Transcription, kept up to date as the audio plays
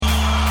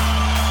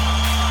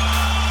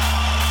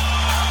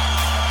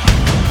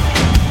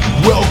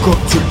Welcome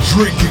to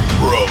Drinking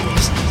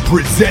Bros,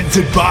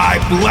 presented by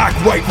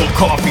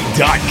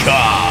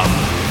BlackRifleCoffee.com.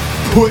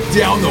 Put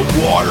down the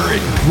water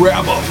and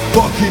grab a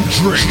fucking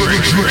drink.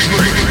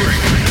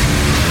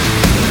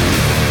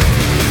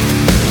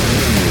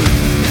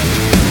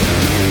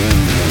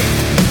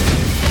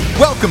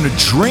 Welcome to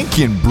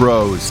Drinking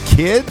Bros,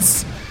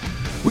 kids.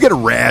 We got a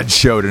rad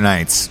show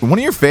tonight. One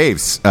of your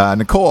faves,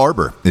 Nicole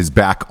Arbour, is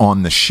back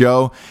on the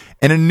show.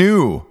 And a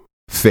new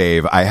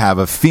fave, I have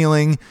a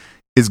feeling,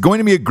 is going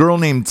to be a girl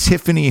named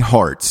Tiffany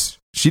Hart.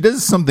 She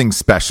does something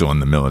special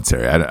in the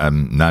military.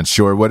 I'm not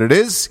sure what it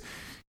is.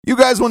 You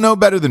guys will know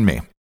better than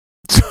me.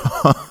 So,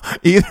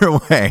 either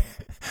way,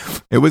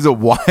 it was a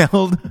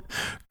wild,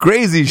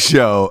 crazy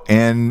show,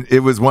 and it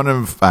was one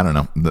of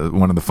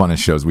the funnest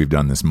shows we've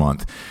done this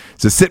month.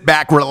 So sit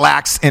back,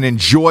 relax, and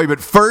enjoy.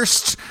 But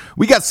first,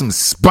 we got some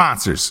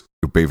sponsors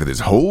who pay for this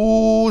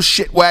whole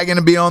shit wagon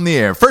to be on the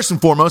air. First and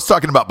foremost,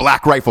 talking about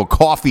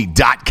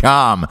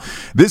BlackRifleCoffee.com.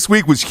 This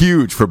week was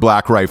huge for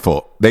Black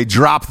Rifle. They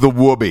dropped the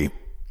Whoopie.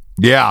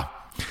 Yeah,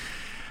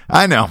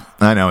 I know.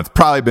 It's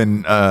probably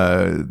been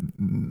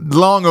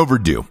long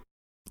overdue.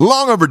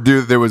 Long overdue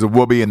that there was a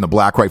Whoopie in the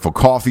Black Rifle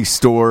Coffee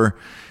store.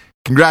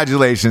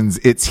 Congratulations,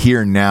 it's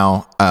here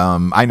now.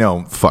 I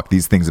know,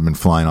 these things have been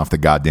flying off the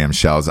goddamn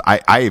shelves.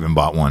 I even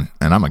bought one,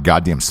 and I'm a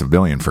goddamn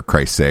civilian, for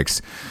Christ's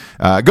sakes.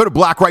 Go to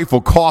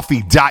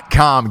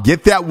BlackRifleCoffee.com.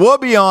 Get that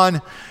Whoopie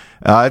on.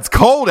 It's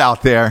cold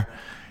out there.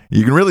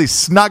 You can really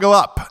snuggle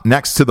up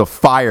next to the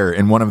fire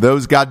in one of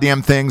those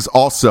goddamn things.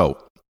 Also,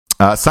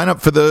 sign up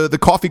for the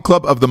Coffee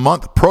Club of the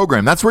Month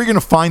program. That's where you're going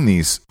to find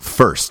these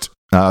first.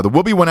 The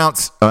Whoopie went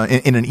out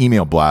in an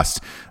email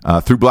blast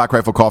through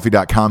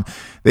BlackRifleCoffee.com.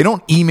 They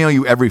don't email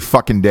you every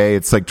fucking day.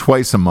 It's like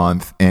twice a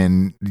month,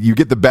 and you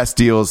get the best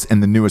deals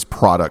and the newest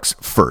products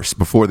first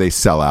before they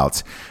sell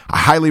out. I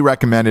highly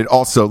recommend it.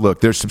 Also, look,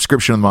 their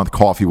subscription of the month,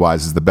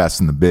 Coffee-wise, is the best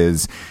in the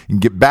biz. You can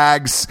get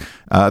bags.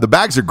 The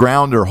bags are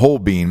ground or whole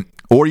bean,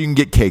 or you can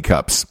get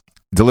K-Cups.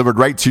 Delivered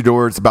right to your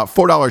door. It's about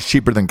 $4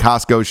 cheaper than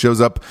Costco.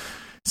 Shows up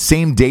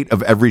same date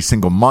of every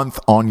single month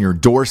on your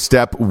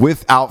doorstep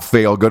without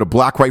fail. Go to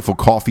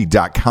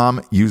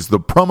BlackRifleCoffee.com. Use the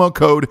promo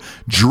code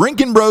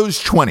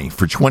DrinkinBros20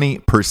 for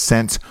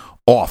 20%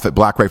 off at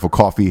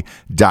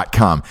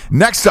BlackRifleCoffee.com.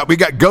 Next up, we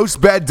got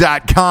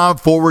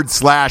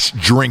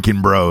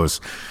GhostBed.com/DrinkingBros.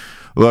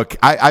 Look,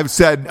 I've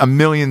said a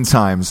million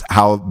times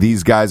how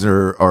these guys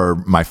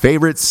are my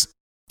favorites.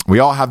 We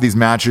all have these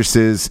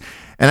mattresses.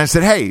 And I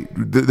said, hey,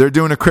 they're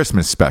doing a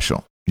Christmas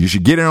special. You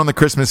should get in on the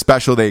Christmas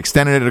special. They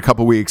extended it a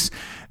couple weeks,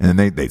 and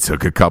then they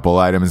took a couple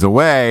items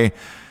away.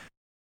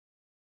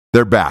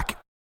 They're back.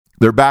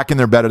 They're back, and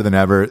they're better than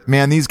ever.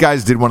 Man, these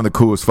guys did one of the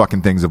coolest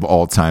fucking things of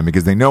all time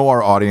because they know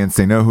our audience.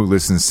 They know who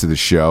listens to the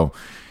show.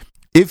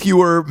 If you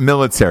were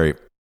military,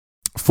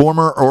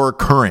 former or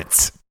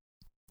current,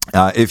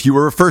 if you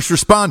were a first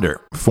responder,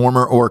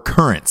 former or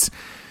current,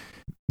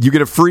 you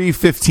get a free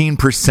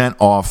 15%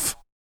 off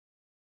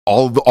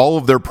all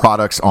of their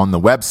products on the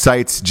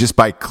websites just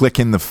by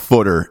clicking the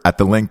footer at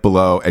the link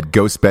below at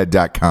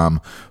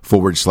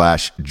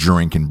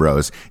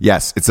ghostbed.com/drinkingbros.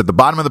 Yes, it's at the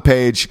bottom of the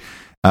page.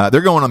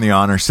 They're going on the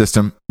honor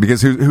system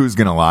because who's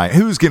going to lie?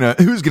 Who's going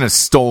to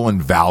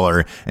stolen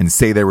valor and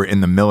say they were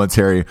in the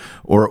military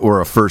or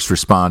a first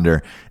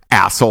responder?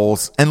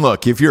 Assholes. And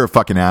look, if you're a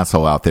fucking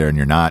asshole out there and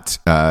you're not,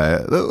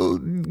 go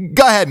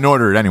ahead and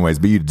order it anyways,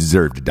 but you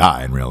deserve to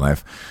die in real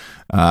life.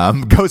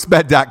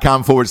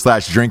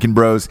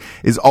 Ghostbed.com/drinkingbros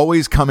is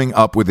always coming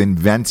up with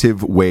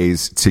inventive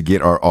ways to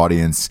get our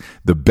audience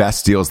the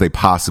best deals they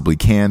possibly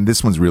can.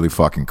 This one's really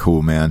fucking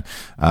cool, man.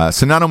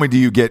 So not only do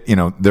you get,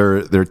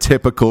 their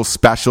typical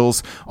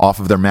specials off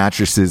of their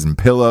mattresses and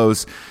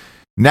pillows,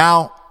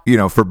 now,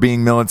 for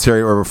being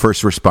military or a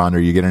first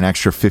responder, you get an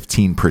extra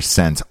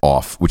 15%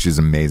 off, which is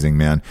amazing,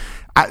 man.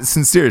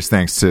 Sincerest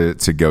thanks to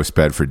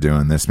GhostBed for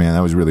doing this, man.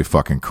 That was really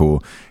fucking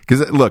cool.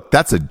 Because, look,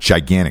 that's a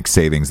gigantic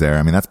savings there.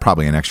 I mean, that's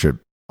probably an extra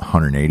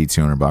 $180,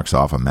 $200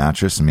 off a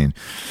mattress. I mean,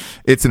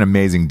 it's an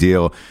amazing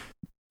deal.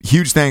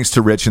 Huge thanks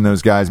to Rich and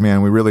those guys,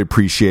 man. We really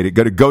appreciate it.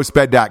 Go to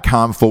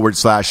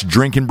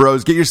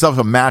ghostbed.com/drinkingbros. Get yourself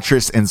a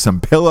mattress and some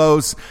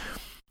pillows.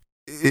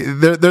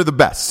 They're the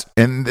best,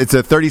 and it's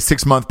a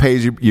 36-month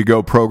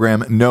pay-as-you-go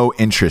program. No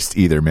interest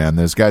either, man.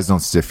 Those guys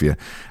don't stiff you.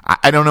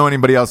 I don't know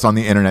anybody else on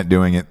the internet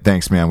doing it.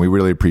 Thanks, man. We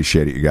really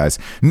appreciate it, you guys.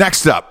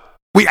 Next up,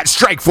 we got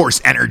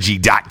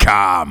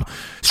StrikeForceEnergy.com.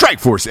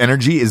 Strikeforce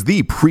Energy is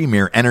the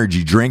premier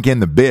energy drink in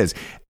the biz.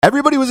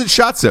 Everybody was at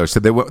Shotzo, so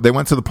they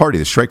went to the party,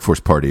 the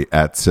Strikeforce party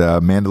at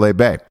Mandalay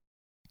Bay.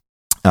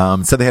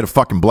 Said they had a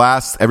fucking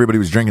blast. Everybody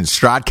was drinking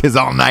Strodkas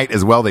all night,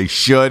 as well they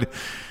should.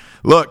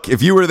 Look,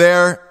 if you were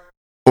there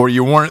or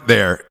you weren't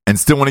there and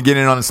still want to get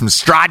in on some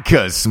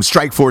Strodkas, some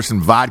Strikeforce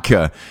and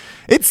vodka,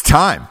 it's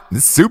time.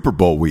 It's Super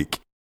Bowl week.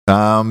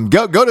 Go to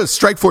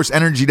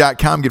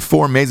StrikeForceEnergy.com. Get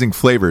 4 amazing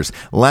flavors: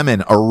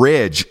 lemon, a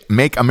ridge,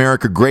 make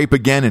America grape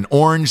again, and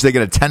orange. They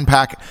get a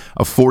 10-pack,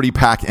 a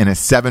 40-pack, and a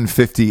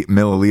 750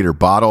 milliliter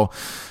bottle.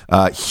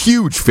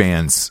 Huge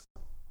fans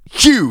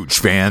huge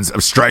fans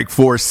of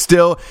Strikeforce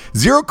still.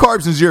 0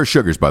 carbs and 0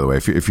 sugars, by the way,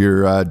 if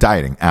you're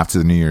dieting after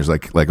the New Year's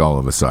like all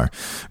of us are.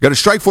 Go to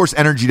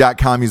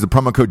StrikeForceEnergy.com. Use the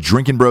promo code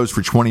DrinkinBros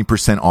for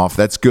 20% off.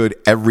 That's good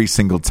every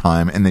single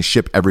time, and they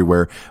ship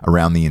everywhere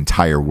around the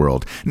entire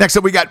world. Next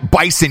up, we got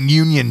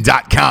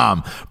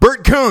BisonUnion.com.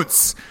 Bert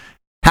Koontz.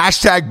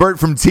 Hashtag Bert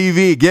from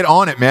TV. Get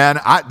on it, man.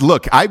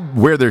 I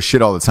wear their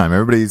shit all the time.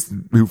 Everybody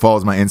who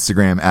follows my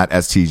Instagram at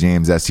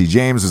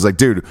STJames is like,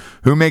 dude,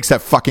 who makes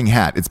that fucking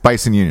hat? It's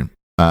Bison Union.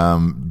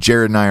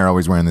 Jared and I are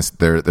always wearing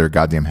their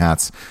goddamn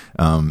hats.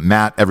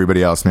 Matt,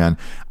 everybody else, man.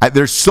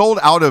 They're sold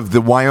out of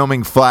the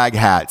Wyoming flag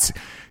hats.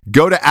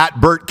 Go to at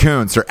Bert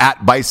Koontz or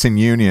at Bison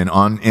Union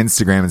on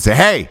Instagram and say,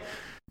 hey,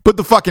 put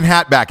the fucking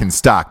hat back in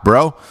stock,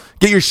 bro.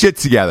 Get your shit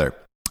together.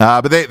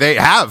 But they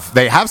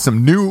have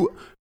some new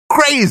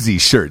crazy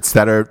shirts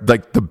that are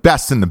like the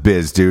best in the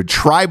biz, dude.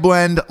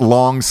 Tri-blend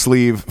long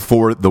sleeve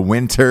for the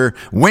winter.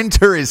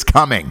 Winter is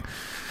coming.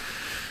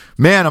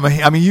 Man, I'm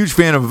a huge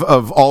fan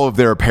of all of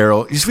their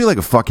apparel. You just feel like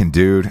a fucking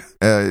dude.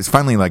 It's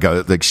finally like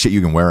shit you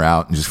can wear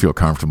out and just feel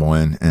comfortable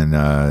in,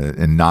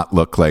 and not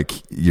look like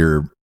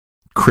you're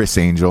Chris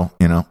Angel,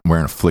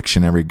 wearing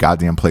Affliction every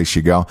goddamn place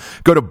you go.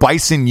 Go to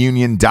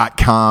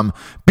BisonUnion.com.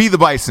 Be the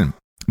Bison.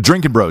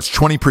 Drinking Bros,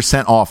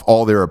 20% off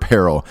all their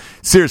apparel.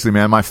 Seriously,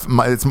 man,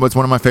 it's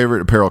one of my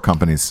favorite apparel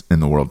companies in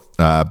the world.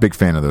 Big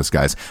fan of those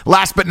guys.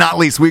 Last but not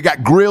least, we got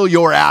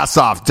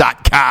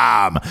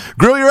GrillYourAssOff.com.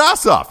 Grill Your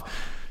Ass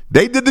Off.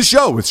 They did the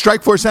show with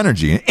Strikeforce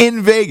Energy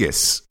in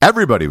Vegas.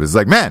 Everybody was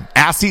like, man,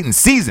 ass eating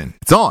season.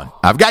 It's on.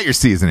 I've got your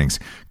seasonings.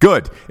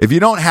 Good. If you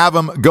don't have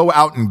them, go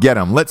out and get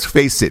them. Let's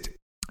face it.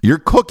 You're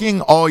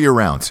cooking all year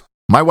round.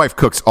 My wife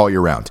cooks all year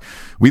round.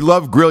 We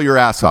love Grill Your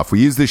Ass Off.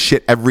 We use this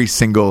shit every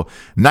single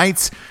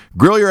night.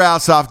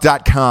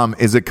 GrillYourAssOff.com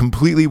is a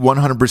completely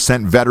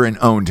 100%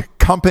 veteran-owned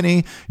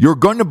company. You're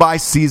going to buy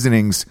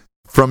seasonings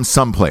from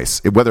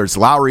someplace, whether it's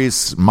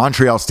Lowry's,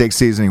 Montreal Steak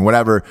Seasoning,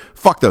 whatever.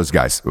 Fuck those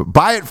guys.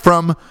 Buy it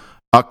from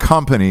a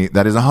company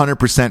that is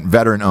 100%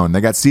 veteran-owned.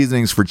 They got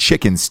seasonings for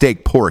chicken,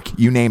 steak, pork,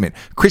 you name it.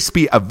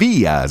 Crispy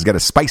Avilla has got a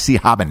spicy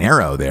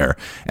habanero there.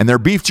 And their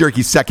beef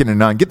jerky, second to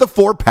none. Get the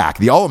 4-pack,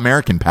 the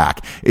All-American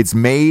pack. It's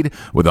made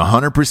with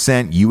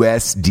 100%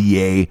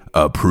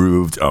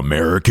 USDA-approved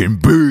American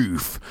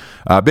beef.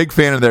 Big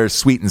fan of their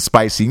sweet and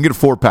spicy. You can get a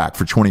 4-pack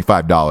for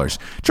 $25.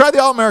 Try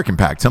the All-American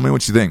pack. Tell me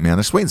what you think, man.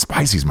 Their sweet and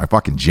spicy is my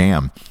fucking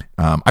jam.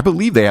 I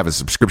believe they have a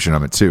subscription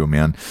of it too,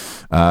 man.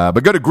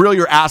 But go to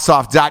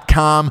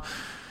GrillYourAssOff.com.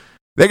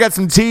 They got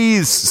some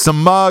teas,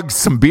 some mugs,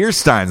 some beer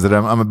steins that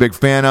I'm a big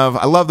fan of.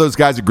 I love those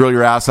guys at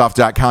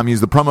GrillYourAssOff.com.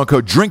 Use the promo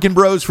code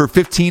DrinkinBros for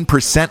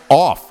 15%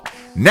 off.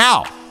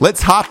 Now,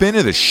 let's hop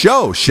into the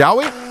show, shall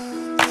we?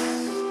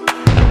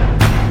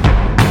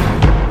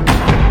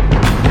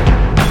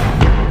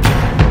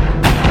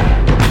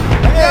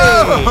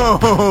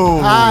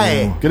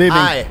 Hi. Good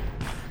evening.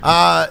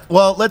 Hi.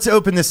 Well, let's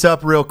open this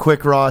up real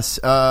quick,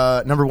 Ross.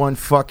 Number one,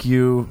 fuck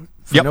you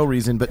for no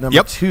reason. But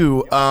number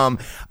two,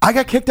 I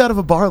got kicked out of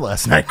a bar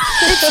last night.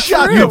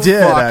 You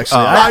did,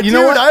 actually. You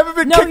know what? I haven't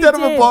been kicked out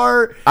of a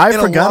bar I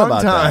in forgot a long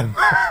about time.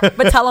 that.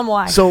 But tell them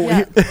why. So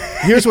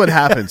here's what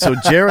happened. So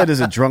Jared is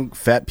a drunk,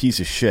 fat piece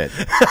of shit.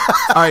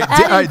 All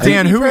right,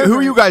 Dan, who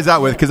are you guys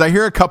out with? Because I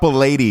hear a couple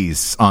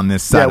ladies on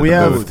this side of the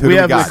booth. We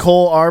have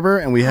Nicole Arbor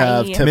and we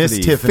have Hi. Tiffany. Miss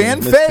Tiffany.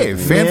 Fan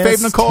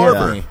fave Nicole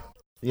Arbor.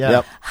 Yeah.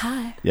 Yep.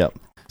 Hi. Yep.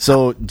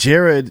 So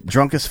Jared,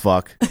 drunk as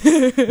fuck,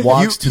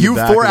 walks to the You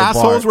back four of the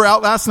assholes bar. were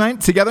out last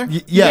night together?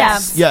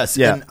 Yes. Yeah.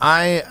 Yeah. And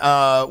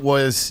I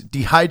was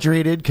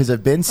dehydrated because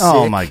I've been sick.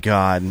 Oh my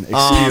God!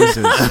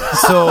 Excuses.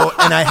 So,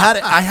 and I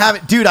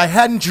haven't, dude, I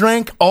hadn't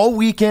drank all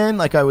weekend.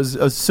 Like I was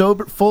a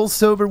full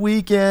sober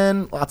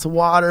weekend, lots of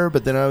water,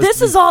 but then I was.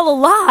 This is all a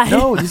lie.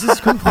 No, this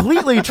is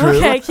completely true.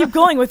 Okay, keep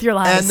going with your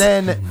lies. And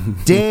then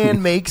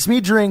Dan makes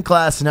me drink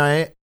last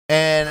night,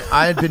 and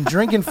I had been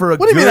drinking for a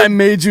What do you mean I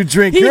made you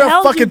drink? He You're a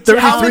held you fucking down.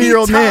 How many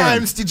 33-year-old man.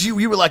 times did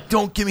you were like,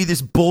 don't give me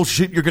this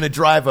bullshit, you're going to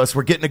drive us,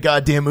 we're getting a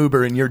goddamn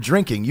Uber and you're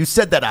drinking. You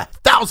said that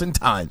 1,000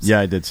 times.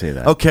 Yeah, I did say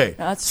that. Okay.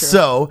 That's true.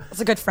 So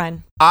That's a good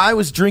friend. I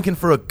was drinking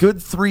for a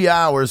good 3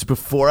 hours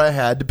before I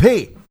had to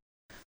pee.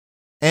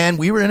 And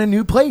we were in a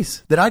new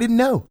place that I didn't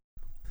know.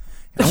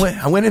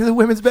 I went into the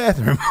women's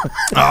bathroom.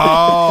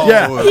 Oh.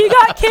 Yeah. He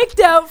got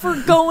kicked out for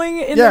going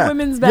in the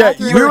women's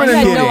bathroom. Yeah, we were, and in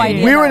he a, had no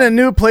idea. we were in a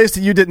new place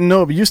that you didn't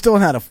know, but you still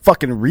had to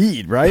fucking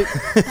read, right?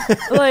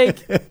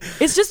 Like,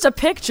 it's just a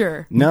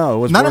picture. No, it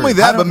was Not worse. only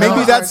that, but know.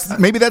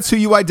 maybe that's who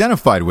you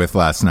identified with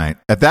last night.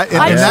 At that, in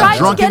I that tried to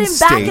drunken get him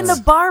back state. in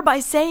the bar by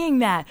saying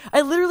that.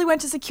 I literally went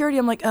to security.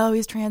 I'm like, oh,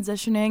 he's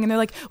transitioning. And they're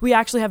like, we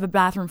actually have a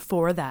bathroom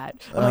for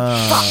that. I'm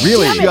like, fuck,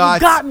 really? damn it, you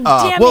Shut got me,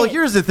 up. damn Well, it.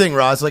 here's the thing,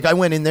 Roz. Like, I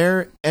went in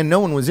there and no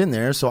one was in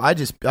there, so I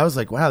was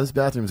like, wow, this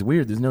bathroom's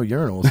weird. There's no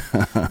urinals.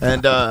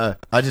 And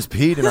I just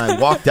peed and I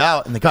walked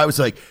out, and the guy was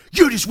like,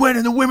 you just went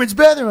in the women's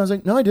bathroom. I was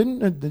like, no, I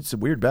didn't. It's a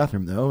weird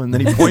bathroom, though. And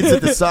then he points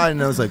at the side,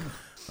 and I was like,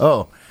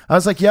 oh. I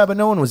was like, yeah, but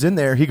no one was in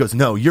there. He goes,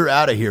 no, you're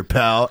out of here,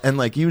 pal. And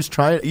like, he was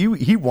trying,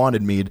 he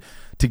wanted me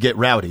to get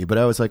rowdy, but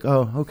I was like,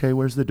 oh, okay,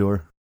 where's the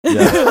door?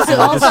 Yeah. So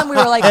all of a sudden we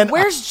were like,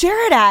 "Where's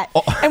Jared at?"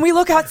 And we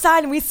look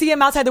outside and we see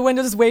him outside the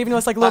window just waving to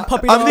us like a little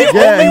puppy dog. I'm the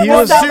Yeah, only he one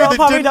was- here Little that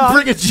puppy didn't dog.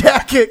 bring a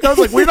jacket. I was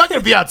like, we're not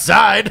going to be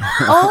outside.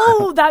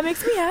 Oh, that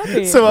makes me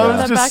happy. So I was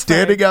That just backfired.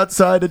 standing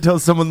outside until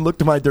someone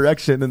looked my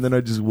direction, and then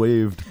I just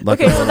waved. Like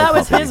Okay, a so that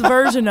was his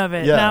version of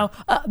it. Yeah. Now,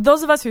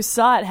 those of us who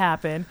saw it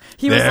happen,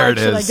 he was There like,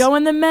 it should I is. go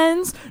in the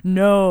men's?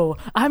 No,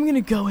 I'm going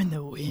to go in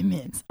the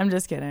women's. I'm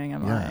just kidding.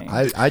 I'm lying.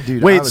 I do.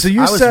 Wait, I was, so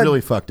you I was said-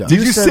 really fucked up. Did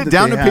you said sit that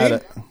down they to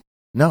had pee?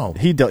 No,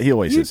 He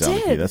always You sits down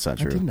to pee. did. That's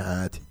not I did true.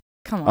 not.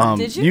 Come on.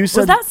 Did you? You Was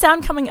said that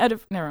sound coming out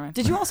of... Never mind.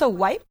 Did you also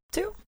wipe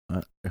too?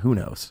 Who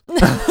knows?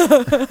 Tip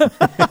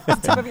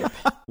of your-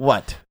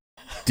 What?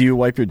 Do you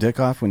wipe your dick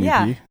off when you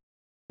Yeah. pee?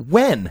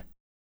 When?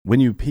 When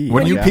you pee.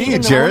 When you yeah. pee,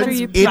 in the Jared? women's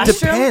You It restroom?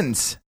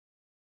 depends.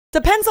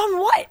 Depends on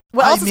what.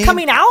 What I else mean- is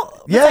coming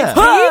out? Yeah.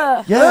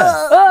 Ah!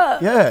 Yeah.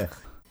 Yeah.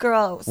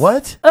 Gross.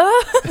 What?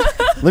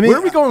 Let me. Where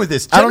are we going with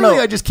this? I don't Generally,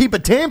 know. I just keep a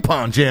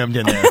tampon jammed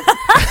in there.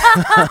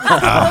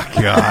 Oh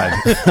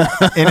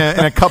God! in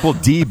a couple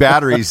D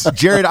batteries,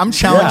 Jared. I'm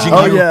challenging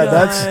Oh you. yeah,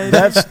 that's.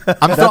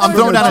 I'm That's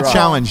throwing down a drop.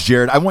 challenge,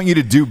 Jared. I want you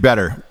to do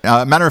better.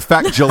 Matter of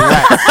fact,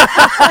 Gillette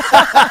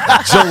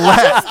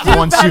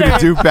wants you to better.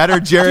 do better,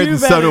 Jared, Do and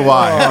so do better.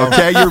 I.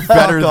 Okay, you're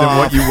better than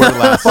what you were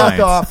last Fuck night.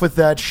 off with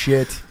that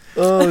shit.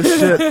 Oh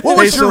shit! What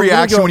was Hey, your so we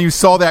reaction go- when you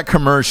saw that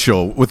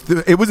commercial?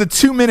 It was a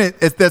 2-minute.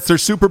 That's their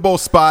Super Bowl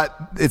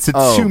spot. It's a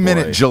Oh,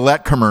 2-minute boy.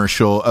 Gillette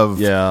commercial of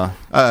Yeah.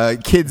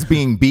 kids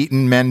being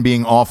beaten, men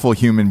being awful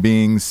human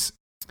beings.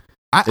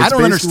 I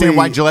don't understand basically-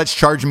 why Gillette's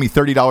charging me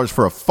 $30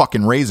 for a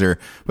fucking razor,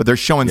 but they're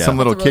showing Yeah. some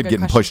little That's a really kid good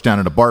getting question. pushed down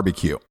at a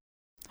barbecue.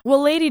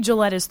 Well, Lady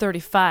Gillette is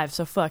 35,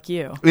 so fuck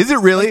you. Is it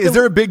really? Is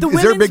there a big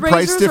women's price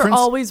razors difference? are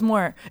always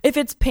more. If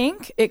it's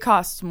pink, it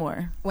costs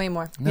more. Way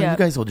more. No, Yeah. you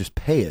guys will just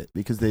pay it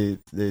because they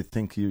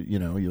think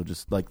you'll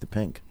just like the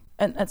pink.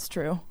 And that's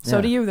true. So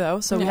Yeah. do you, though.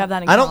 So we Yeah. have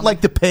that in I don't common.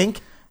 like the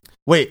pink.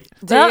 Wait,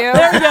 Do Oh, you?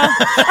 There you go.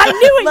 I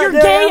knew it.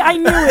 You're gay. I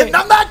knew it.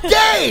 I'm not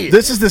gay.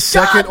 This is the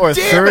second or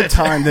damn third it.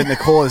 time that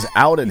Nicole has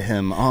outed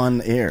him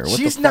on air. What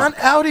She's the fuck?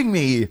 not outing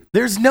me.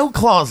 There's no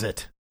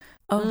closet.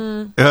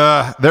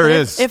 There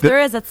is. If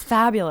there is, that's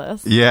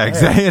fabulous. Yeah,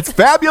 exactly. It's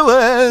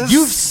fabulous.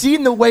 You've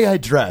seen the way I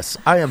dress.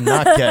 I am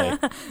not gay.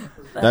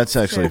 That's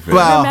actually fair.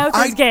 Well, Your mouth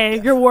is I-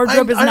 gay. Your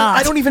wardrobe is not.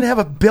 I don't even have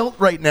a belt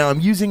right now. I'm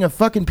using a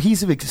fucking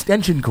piece of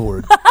extension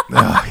cord.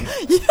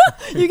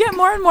 You get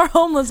more and more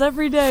homeless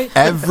every day.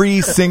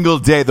 every single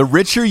day. The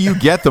richer you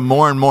get, the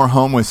more and more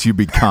homeless you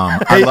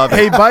become. I love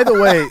Hey, it. by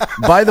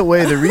the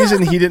way, the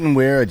reason he didn't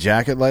wear a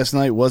jacket last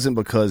night wasn't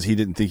because he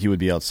didn't think he would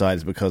be outside.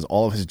 It's because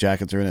all of his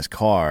jackets are in his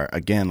car,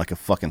 again, like a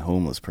fucking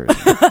homeless person.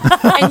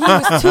 And he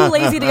was too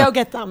lazy to go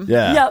get them.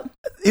 Yeah. Yep.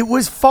 It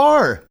was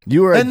far.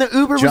 You were a and the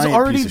Uber was giant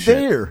already piece of shit.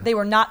 there. They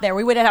were not there.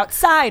 We went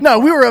outside. No,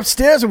 we were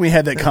upstairs when we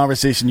had that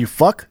conversation, you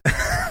fuck.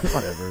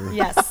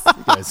 Yes.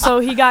 So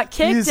he got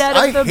kicked out of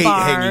I the hate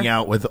bar. hanging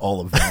out with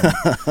all of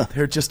them.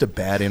 They're just a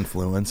bad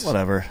influence.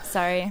 Whatever.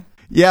 Sorry.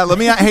 Yeah, let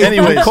me. Hey,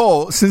 Anyways.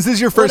 Nicole, since this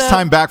is your first What up?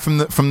 time back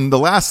from the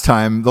last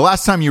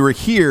time, you were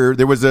here,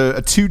 there was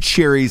a 2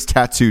 cherries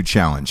tattoo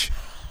challenge.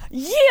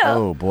 Yeah.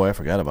 Oh boy, I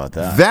forgot about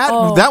that.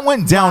 That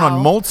went down wow.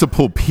 on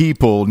multiple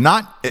people.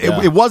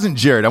 It wasn't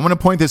Jared. I want to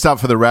point this out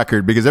for the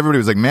record because everybody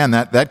was like, "Man,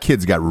 that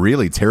kid's got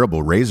really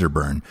terrible razor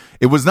burn."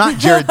 It was not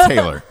Jared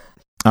Taylor.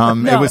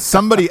 It was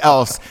somebody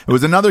else. It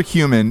was another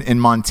human in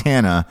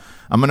Montana.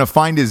 I'm going to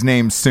find his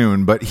name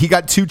soon, but he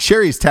got 2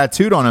 cherries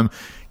tattooed on him.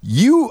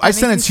 I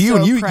sent it makes to me you,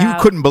 and so you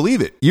proud. couldn't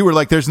believe it. You were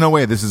like, "There's no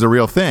way this is a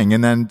real thing."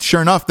 And then,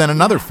 sure enough, then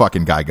another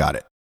fucking guy got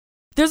it.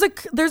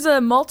 There's a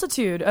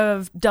multitude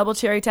of double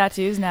cherry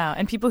tattoos now,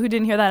 and people who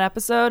didn't hear that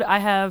episode, I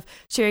have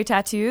cherry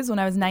tattoos. When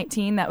I was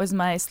 19, that was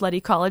my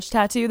slutty college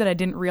tattoo that I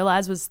didn't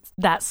realize was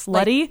that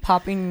slutty. Like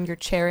popping your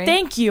cherry.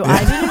 Thank you.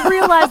 I didn't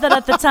realize that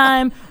at the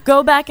time.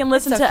 Go back and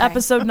listen It's to okay.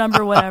 episode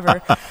number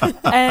whatever.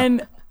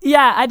 And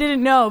yeah, I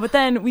didn't know. But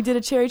then we did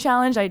a cherry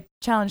challenge. I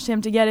challenged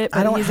him to get it. But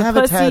I don't he's have a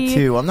a pussy.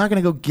 tattoo. I'm not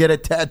going to go get a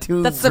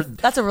tattoo. That's for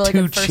that's a really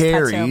 2 good first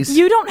cherries. tattoo.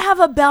 You don't have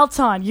a belt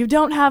on. You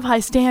don't have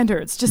high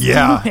standards. Just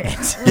Yeah. do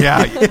it.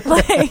 Yeah,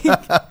 Like,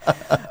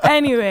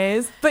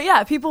 anyways, but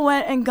yeah, people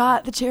went and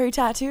got the cherry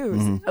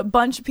tattoos. A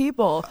bunch of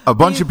people. A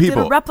bunch They of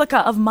people. did a replica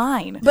of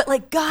mine. But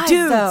like guys,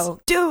 dudes, though,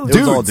 dudes. It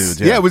was all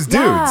dudes, yeah. it was dudes.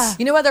 Yeah.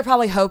 you know what? They're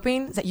probably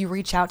hoping is that you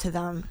reach out to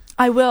them.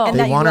 I will. And They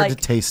that you want her like-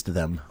 to taste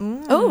them.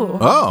 Oh.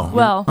 Oh,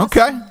 Well,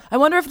 okay. I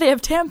wonder if they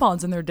have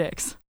tampons in their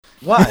dicks.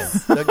 Why?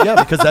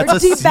 Yeah, because that's Or a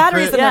deep secret.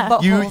 batteries in Yeah. their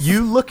buttholes.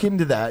 You look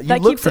into that. You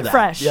That look keeps for it that.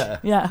 fresh. Yeah.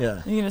 Yeah.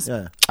 Yeah. You just-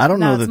 Yeah. I don't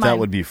No, know it's that mine.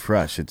 would be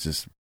fresh. It's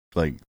just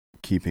like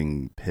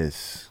keeping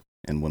piss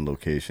in one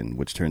location,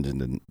 which turns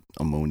into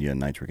ammonia and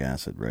nitric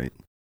acid, right?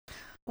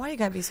 Why you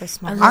gotta be so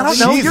smart? I don't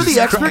know. Jesus You're the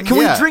expert. Christ. Can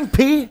Yeah. we drink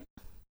pee?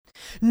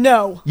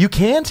 No, You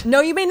can't?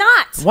 no, you may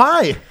not.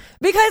 Why?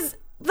 Because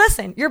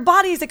listen, your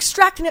body's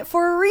extracting it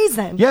for a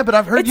reason. Yeah, but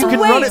I've heard It's you a can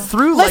waste. run it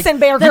through Listen, like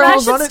Bear Then I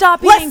Grylls, should run it-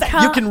 stop eating Listen,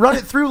 cum. you can run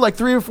it through like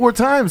 3 or 4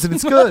 times and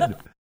it's good.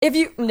 If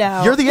you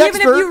no, You're the even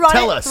expert. if you run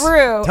Tell it us.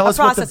 through Tell a us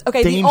what process. the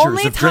Okay, the dangers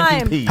only of drinking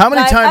time pee. How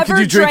many that times I've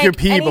did you ever drink your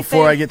drank pee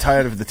before I anything- get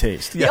tired of the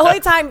taste? The only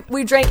time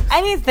we drank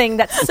anything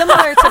that's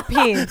similar to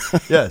pee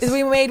Yes. is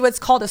we made what's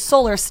called a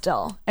solar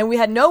still. And we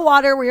had no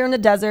water. We were in the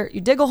desert.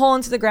 You dig a hole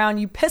into the ground.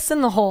 You piss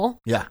in the hole.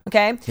 Yeah.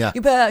 Okay? Yeah.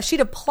 You put a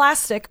sheet of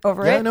plastic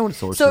over Yeah, it. I know what a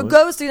solar so still it is.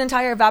 goes through the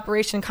entire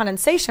evaporation and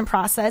condensation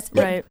process.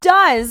 Right. It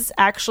does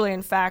actually,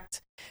 in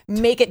fact,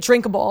 make it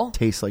drinkable.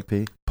 Tastes like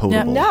pee.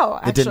 Potable. No,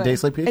 actually. It didn't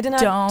taste like pee? It did not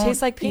Don't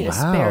taste like pee. eat Wow.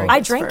 asparagus I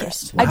drank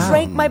first. it. I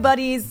drank my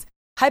buddy's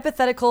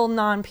hypothetical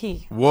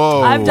non-pee.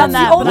 Whoa. I've done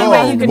that, the only but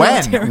way you can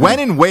when? When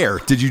and where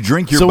did you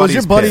drink your So was buddy's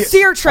your buddy? piss?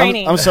 Seer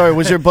training. I'm sorry.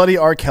 Was your buddy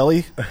R.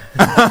 Kelly?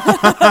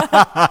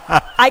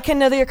 I can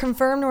neither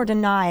confirm nor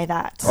deny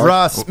that.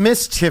 Ross,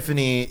 Miss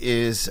Tiffany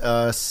is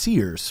a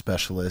seer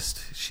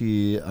specialist.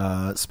 She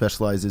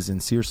specializes in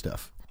seer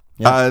stuff.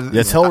 Yeah.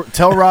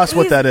 Tell Ross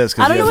what that is.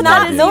 'cause I don't he know has what no that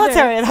Not is in idea.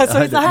 military, though,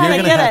 so he's not You're going to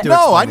gonna get have it. to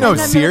No, I know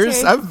Explain it.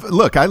 Sears. I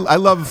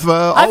love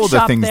all I've of the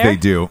shopped things there. they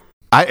do.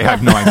 I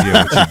have no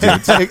idea what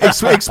you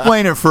do.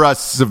 Explain it for us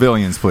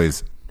civilians,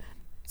 please.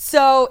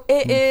 So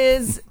it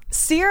is,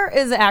 SEER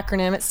is an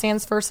acronym. It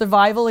stands for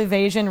Survival,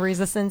 Evasion,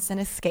 Resistance, and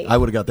Escape. I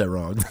would have got that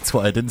wrong. That's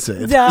why I didn't say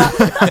it. Duh.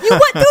 You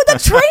went through the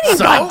training,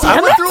 So I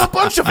goddammit! went through a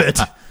bunch of it.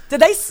 Did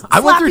they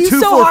slap you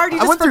so hard you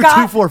I just went through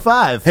forgot? 2, 4,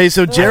 5. Hey,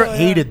 so Jared I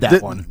hated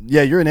that one.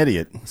 Yeah, you're an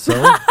idiot. So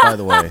By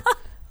the way,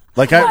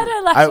 like Why did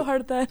I laugh so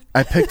hard at that?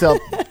 I picked up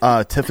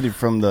Tiffany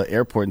from the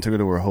airport and took her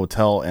to her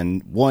hotel,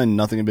 and one,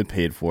 nothing had been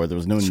paid for. There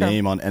was no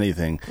name on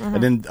anything,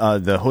 and then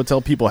the hotel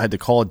people had to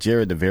call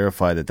Jared to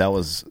verify that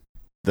was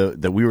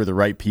that we were the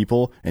right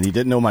people, and he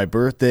didn't know my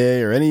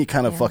birthday or any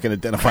kind of fucking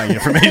identifying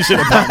information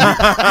about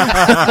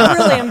me.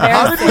 Really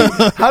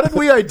embarrassing. how did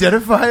we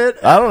identify it?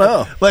 I don't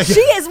know. Like, She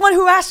is one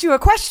who asked you a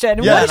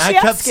question. yeah, what and did I she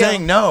kept ask you?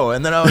 saying no,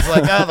 and then I was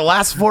like, "Oh, the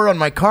last 4 on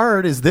my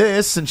card is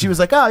this," and she was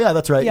like, "Oh, yeah,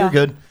 that's right, Yeah. you're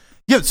good."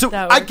 Yeah, so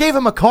That I works. gave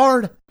him a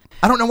card.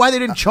 I don't know why they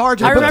didn't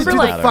charge. I put it remember, through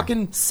the like,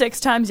 fucking. 6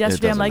 times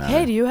yesterday. I'm doesn't like, matter.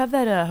 hey, do you have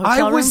that hotel I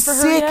room was for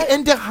her sick yet?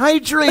 and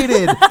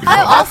dehydrated.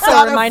 I also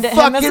got a reminded him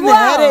as fucking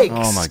well. headache.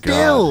 Oh, my God.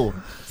 Still.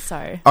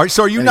 Sorry.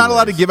 So are you not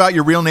allowed to Anyways. give out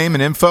your real name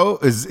and info?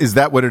 Is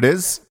that what it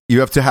is? You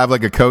have to have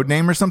like a code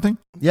name or something?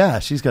 Yeah,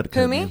 she's got a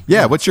code Who, me? name.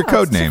 Yeah, what's your Oh,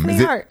 code it's name? Tiffany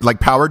Is it Hart. like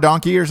Power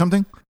Donkey or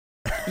something?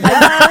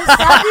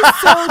 That'd be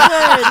so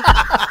good.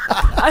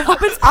 I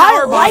hope it's I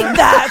Power like Bomb.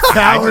 that.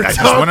 Power I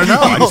just want to know.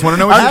 I just want to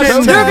know what I'm your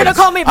code getting- You're name going to is.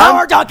 call me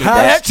Power Donkey,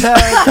 bitch.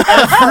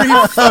 Hashtag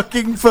every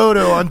fucking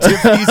photo on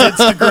Tiffany's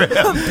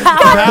Instagram.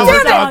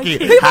 Power Donkey. Donkey.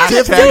 People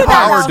just do Hashtag that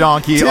Power now.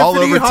 Donkey all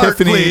Tiffany over Hart,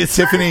 please.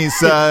 Tiffany's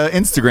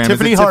Instagram.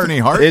 Tiffany Is it Hart. Tiffany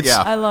Hart? It's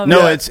Yeah. I love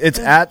no, it. it's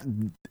at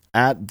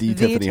the Tiffany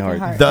Tiffany Hart.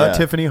 Hart. The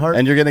Tiffany Hart?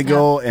 And you're gonna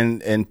go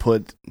and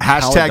put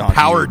Hashtag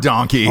Power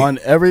Donkey. on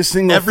every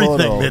single Everything.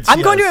 photo. That's,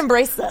 I'm going to yes.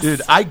 embrace this.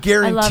 Dude, I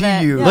guarantee I love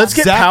it. you. Yeah. Let's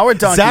get Power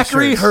Donkey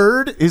Zachary shirts.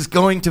 Hurd is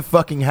going to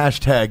fucking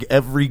hashtag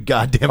every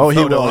goddamn Oh, he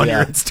photo will, on yeah.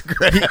 your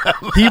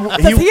Instagram.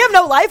 Does he have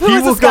no life? Who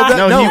is this guy?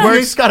 No,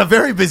 he's got a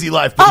very busy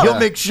life, but Oh. he'll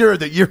make sure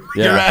that your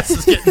ass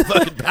is getting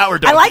fucking Power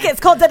Donkey. I like it.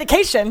 It's called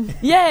dedication.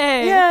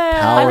 Yay. Yeah.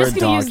 I'm Power just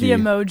going to use the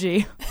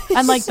Donkey. emoji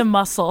and like the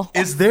muscle.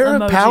 Is there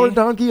emoji. a Power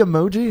Donkey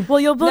emoji? Well,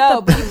 you'll put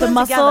No, but you the put them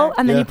muscle together.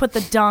 and then Yeah. you put the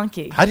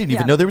donkey. I didn't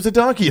even know there was a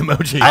donkey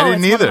emoji. I Oh,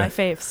 didn't it's either. one of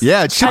my faves.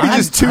 Yeah, it should be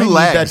just two I need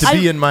legs. that to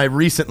be in my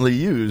recently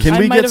used. Can I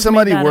we might get have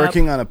somebody made that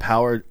working on a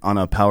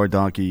Power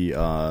Donkey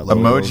logo?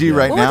 Emoji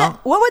right What now?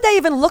 what would that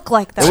even look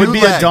like, though? It would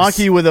be legs. a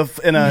donkey with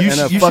a you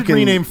should fucking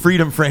rename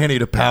Freedom Franny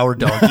to Power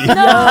Donkey.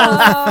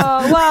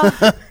 Well,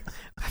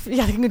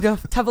 yeah, I can go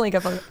definitely go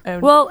for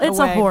Well, it's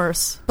a away.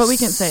 horse, but we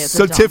can say it's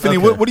So a donkey. Tiffany,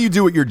 Okay. what do you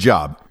do at your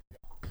job?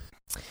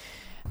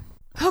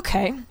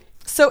 Okay.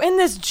 So in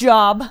this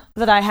job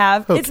that I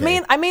have,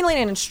 Okay. I'm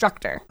mainly an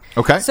instructor.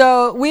 Okay.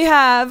 So we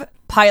have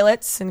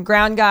pilots and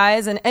ground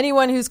guys and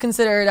anyone who's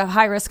considered a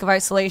high risk of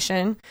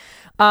isolation.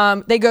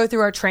 They go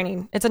through our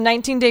training. It's a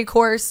 19-day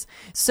course.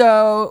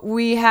 So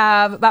we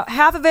have about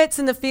half of it's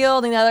in the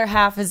field and the other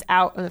half is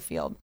out of the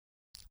field.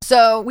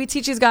 So we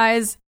teach these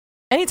guys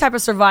any type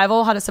of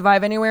survival, how to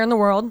survive anywhere in the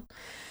world.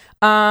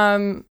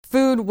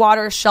 Food,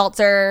 water,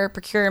 shelter,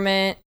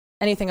 procurement,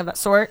 anything of that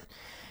sort.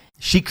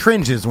 She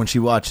cringes when she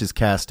watches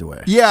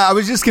Castaway. Yeah, I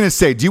was just gonna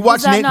say, do you watch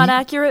Is that Naked? not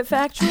accurate,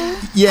 factual?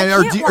 Yeah,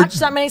 I can't watch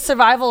that many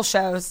survival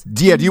shows.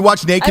 do you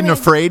watch Naked and mean-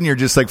 Afraid, and you're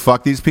just like,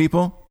 fuck these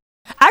people?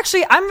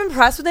 Actually, I'm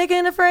impressed with Naked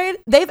and Afraid.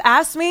 They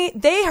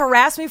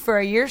harassed me for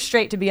a year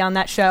straight to be on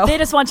that show. They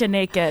just want you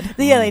naked.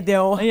 Yeah, they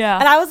do. Yeah.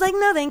 And I was like,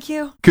 no, thank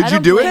you. Could I you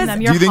don't do it? blame them.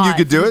 Do You're you think you hot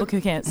could do for people it?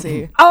 who can't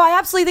see. Oh, I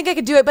absolutely think I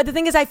could do it. But the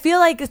thing is, I feel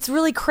like it's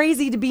really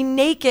crazy to be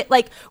naked.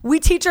 Like,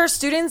 we teach our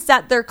students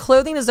that their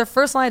clothing is their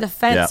first line of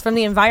defense Yeah. from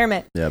the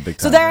environment. Yeah,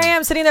 big So time. there I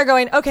am sitting there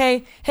going,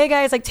 okay, hey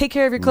guys, like, take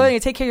care of your clothing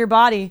and take care of your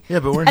body. Yeah,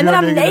 but we're And then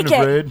not I'm naked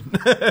and naked.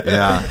 afraid.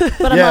 Yeah.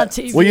 But I'm on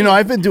TV. Well,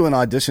 I've been doing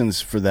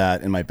auditions for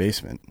that in my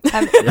basement.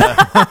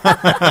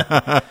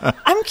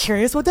 I'm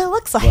curious what that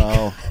looks like.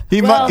 Well,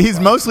 He's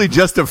mostly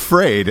just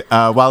afraid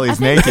while he's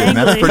naked, and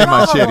that's pretty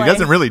much it. He Probably.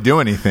 doesn't really do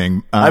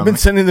anything. I've been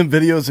sending them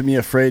videos of me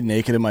afraid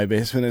naked in my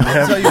basement, and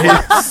Tell you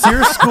what,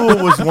 Sears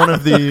School was one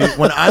of the.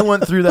 When I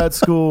went through that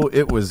school,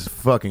 it was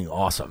fucking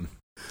awesome.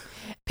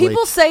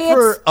 People say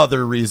for it's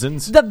other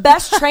reasons. the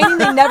best training.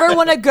 They never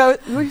want to go.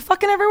 Were you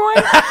fucking everyone?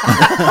 Like, is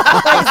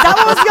that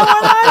what was going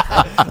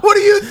on? What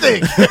do you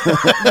think?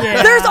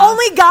 Yeah. There's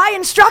only guy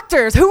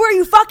instructors. Who are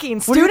you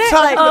fucking? What are you Student?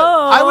 talking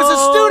about? I was a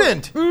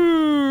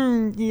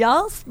student.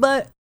 Yes,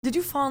 but did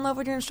you fall in love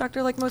with your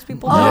instructor like most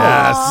people?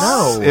 Yes.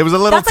 No. It was a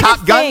little That's like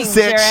Top a Gun thing,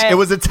 sitch. Jared. It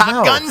was a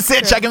Top Gun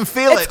sitch. I can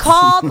feel It's it.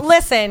 called.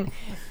 Listen.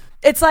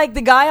 It's like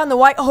the guy on the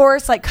white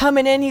horse, like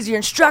coming in. He's your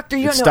instructor.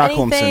 You It's don't know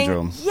Stockholm anything.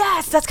 syndrome.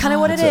 Yes, that's kind of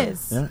what it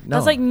is. Yeah, no.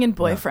 That's like me and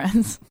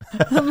boyfriends.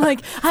 I'm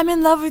like, I'm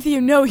in love with you.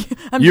 No,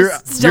 I'm Your,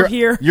 just still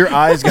here. Your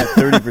eyes got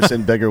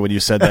 30% bigger when you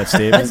said that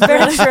statement. That's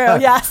very true.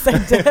 Yes, I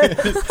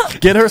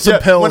did. Get her some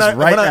pills when I,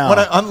 right when now. when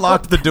I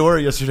unlocked the door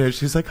yesterday,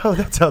 she's like, "Oh,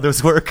 that's how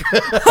those work."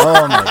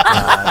 Oh my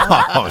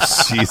god! Oh,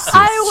 Jesus.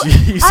 I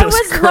Jesus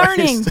was Christ.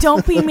 learning.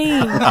 Don't be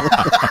mean.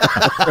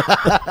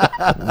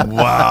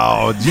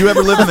 Wow. Do you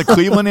ever live in the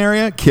Cleveland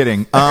area?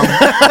 Kidding.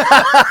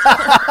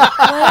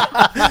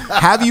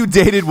 Have you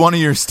dated one of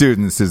your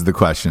students is the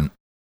question.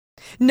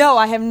 No,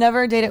 I have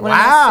never dated one of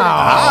my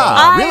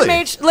Ah,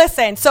 students. really?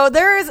 Listen, so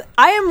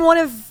I am one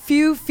of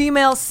few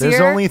female seer.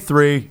 There's only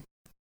 3.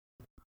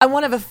 I'm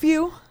one of a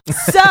few.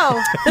 So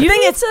the You thing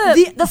need is,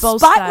 to the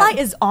boast spotlight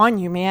that. is on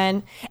you,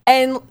 man,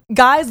 and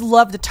guys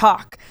love to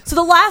talk. So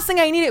the last thing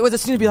I needed was a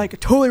student to be like, I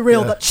totally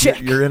railed that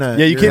chick. You're in a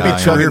Yeah, you can't you're be in a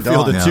chugging career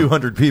field Dawn. of Yeah.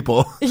 200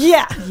 people.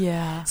 Yeah.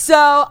 Yeah.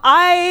 So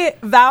I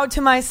vowed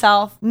to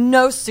myself,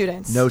 no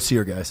students. No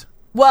seer guys.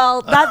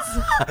 Well, that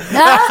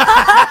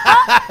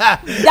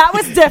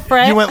was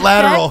different. You went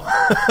lateral.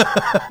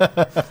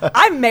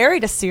 I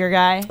married a seer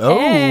guy Oh,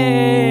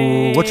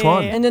 Hey. which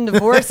one? and then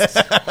divorced.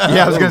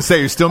 Yeah, I was going to say,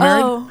 you're still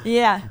married? Oh,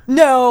 Yeah.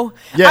 No.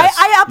 Yes,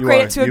 I you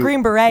upgraded are. to a You-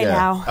 Green Beret yeah.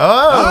 now.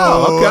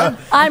 Oh, okay.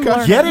 I'm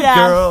learning. Get it, Yeah.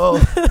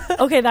 girl.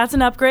 Okay, that's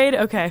an upgrade.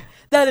 Okay.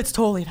 That it's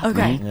totally not.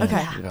 Okay. Mm-hmm.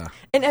 Okay.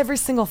 In every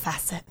single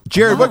facet.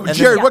 Jared,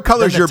 what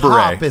color's your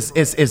beret?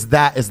 Is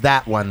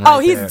that one? Oh,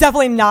 right he's there.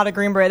 definitely not a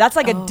Green Beret. That's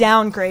like a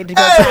downgrade to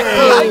go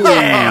Hey,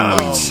 tack.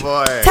 Oh,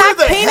 boy. Tack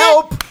the penis?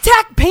 help.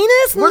 Tack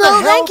penis? We're No,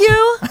 the thank help.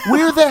 you.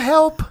 We're the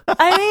help.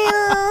 I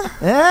mean,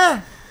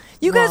 Yeah.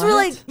 you guys were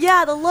like,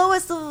 yeah, the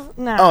lowest of.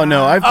 No. Oh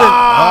no, I've been.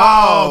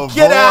 Oh,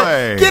 Get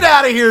boy.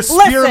 out of here,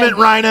 spearmint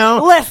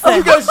rhino. Listen.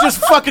 You guys just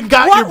fucking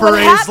got What your would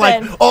berets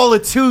like happen? all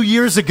of 2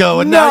 years ago,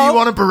 and now No. you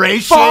want a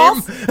beret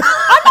False. shame?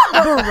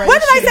 When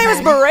did I say it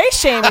was beret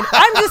shaming?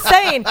 I'm just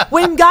saying,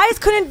 when guys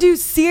couldn't do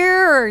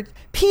sear or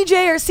PJ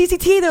or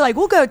CCT, they're like,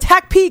 we'll go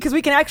tack P because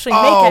we can actually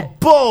make Oh, it.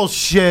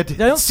 bullshit.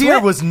 don't Sear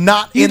swim. was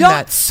not You in don't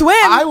that. swim.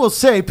 I will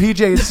say,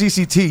 PJ and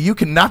CCT, you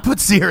cannot put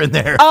Sear in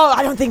there. Oh,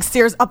 I don't think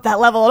Sear's up that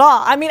level at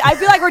all. I mean, I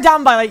feel like we're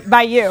down by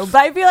you, but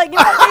I feel like, you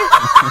know what I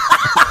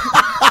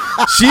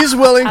mean? She's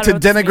willing I to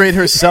don't know what to denigrate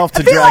herself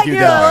to I feel drag like you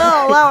you're down.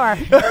 a little lower.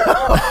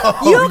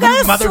 You don't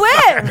gotta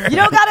swim. You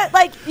don't gotta,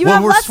 like, you well,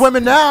 have we're less.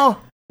 swimming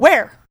now.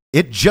 Where?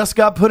 It just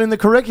got put in the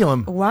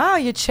curriculum. Wow,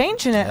 you're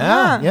changing it,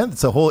 Yeah, huh? yeah,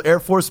 it's a whole Air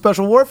Force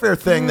Special Warfare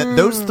thing that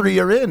those 3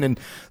 are in, and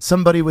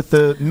somebody with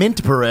the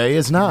mint beret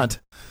is not.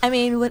 I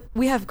mean,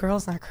 we have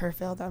girls in our career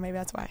field, though. Maybe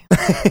that's why.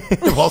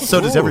 Well, so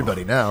does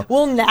everybody now.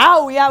 Well,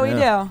 now, yeah, we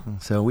do.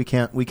 So we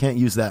can't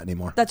use that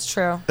anymore. That's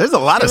true. There's a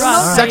lot of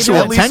Right. sexual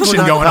At least tension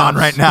we're not going on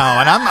cops. right now,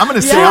 and I'm going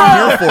to say Yeah.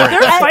 I'm here for it.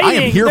 They're I am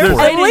fighting. here They're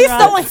for At it. least Right.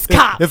 no one's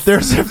cop. If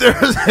there's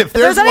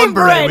there's any one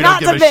beret beret, we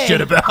not don't give the a big.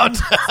 shit about.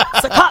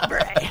 It's a cop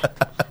beret.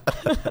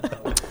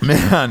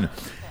 Man.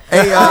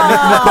 Hey, Nicole,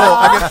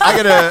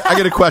 I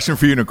got a question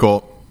for you,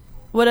 Nicole.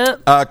 What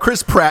up?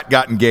 Chris Pratt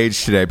got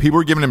engaged today. People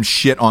were giving him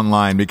shit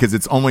online because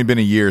it's only been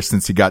a year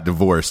since he got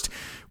divorced.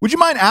 Would you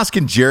mind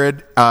asking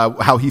Jared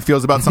how he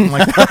feels about something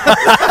like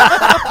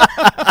that?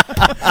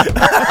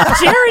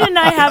 Jared and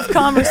I have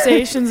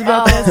conversations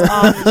about this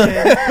often.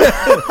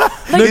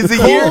 Like, Is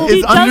a year he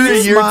is under a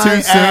doesn't- year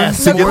too soon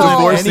to get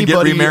divorced and get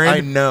Anybody remarried? I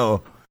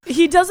know.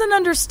 He doesn't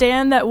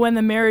understand that when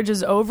the marriage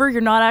is over,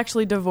 you're not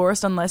actually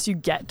divorced unless you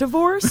get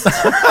divorced.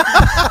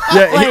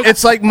 Yeah,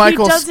 it's like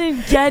Michael. He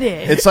doesn't get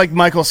it. It's like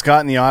Michael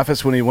Scott in The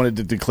Office when he wanted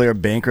to declare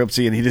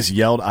bankruptcy and he just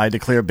yelled, "I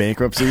declare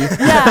bankruptcy."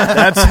 yeah.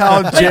 That's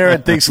how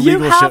Jared thinks You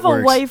legal have shit a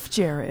works. wife,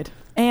 Jared,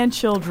 and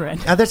children.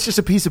 That's just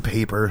a piece of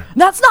paper.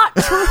 That's not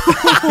true.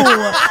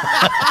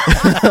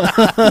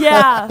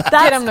 Yeah,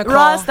 that's him, Nicole.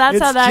 Russ. That's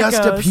It's how that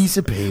just goes. a piece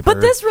of paper.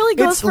 But this really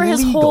goes It's for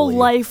his whole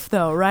legally. life,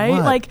 though, right?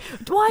 What? Like,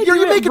 why You're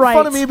do it making right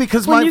fun of me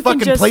because when my you can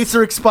fucking just- plates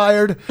are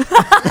expired.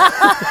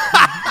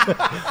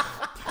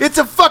 It's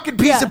a fucking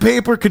piece Yeah. of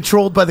paper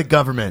controlled by the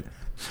government.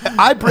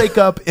 I break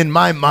up in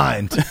my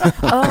mind.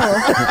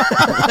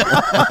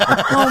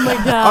 Oh my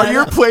god! Are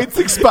your plates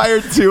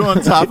expired too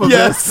on top of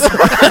Yes. this?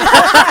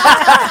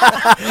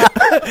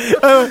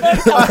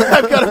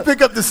 I've got to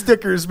pick up the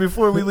stickers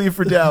before we leave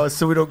for Dallas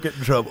so we don't get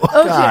in trouble.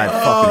 Okay.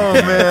 Oh,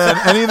 man.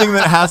 Anything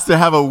that has to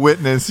have a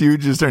witness, you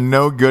just are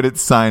no good at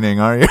signing,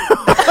 are you?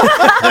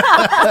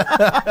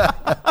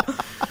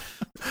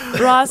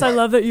 Ross, Ross, I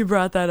love that you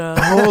brought that up.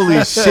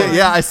 Holy shit!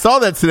 Yeah, I saw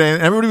that today,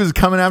 and everybody was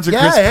coming after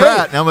Chris hey,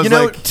 Pratt, and I was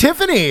like,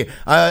 Tiffany,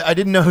 I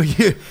didn't know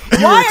you.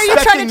 Why are you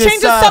trying to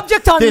change the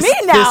subject on me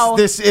now?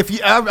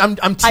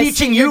 I'm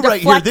teaching you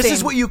right here. This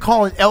is what you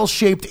call an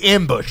L-shaped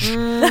ambush.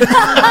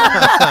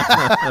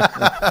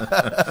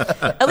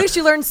 At least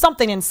you learned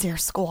something in SEER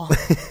school.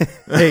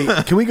 Hey,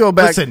 can we go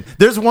back? Listen,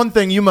 there's one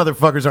thing you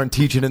motherfuckers aren't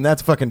teaching, and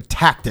that's fucking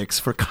tactics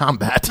for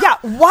combat. Yeah,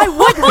 why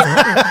would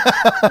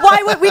we?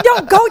 Why would we?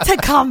 Don't go to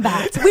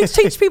combat. We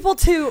teach people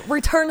to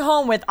return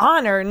home with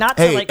honor, not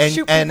to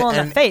shoot people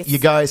in the face. You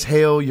guys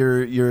hail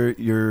your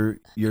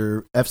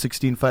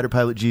F-16 fighter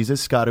pilot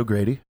Jesus, Scott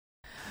O'Grady.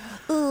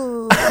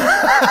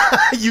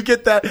 You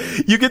get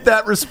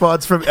that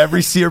response from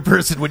every SEER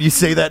person when you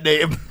say that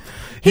name.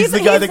 He's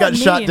the guy that got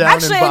shot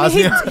down in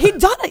Bosnia.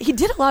 He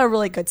did a lot of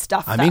really good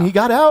stuff. I mean, he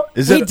got out.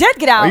 He did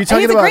get out. He's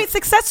a great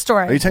success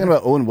story. Are you talking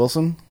about Owen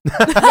Wilson?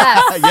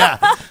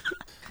 Yes.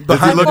 Yeah.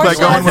 does he look like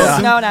Owen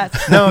Wilson? No.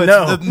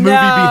 The movie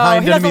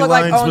Behind he doesn't Enemy look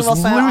like Lines Owen was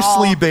Wilson at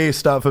loosely all.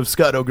 based off of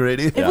Scott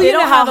O'Grady. If we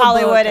know how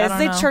Hollywood is,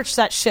 they know. church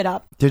that shit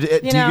up. Do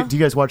you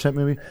guys watch that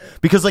movie?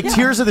 Because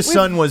Tears of the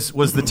Sun was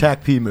the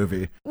TAC P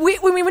movie. We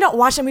don't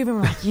watch that movie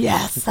and we're like,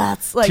 yes,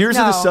 that's like Tears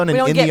of the Sun and we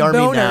don't In get the Army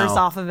boners Now.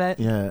 off of it.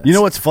 Yeah. You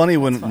know what's funny?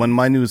 When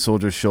my new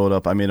soldiers showed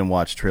up, I made them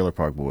watch Trailer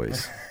Park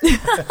Boys.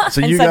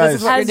 So And you said, guys,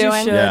 this is what As you're you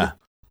doing. should. yeah,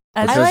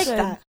 As I you like should.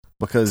 that.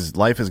 because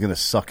life is gonna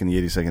suck in the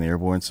 82nd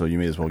Airborne, so you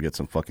may as well get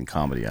some fucking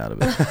comedy out of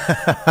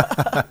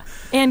it.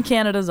 And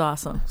Canada's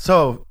awesome.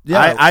 So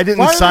yeah, I didn't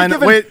why are we sign.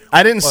 giving- Wait,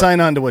 I didn't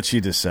sign on to what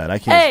she just said. I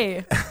can't.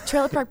 Hey,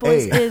 Trailer Park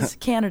Boys Hey. is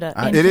Canada.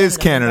 in It is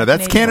Canada.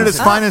 That's Canadian. Canada's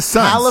finest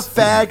sons.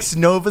 Halifax,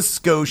 Nova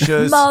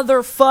Scotia.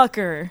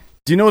 Motherfucker.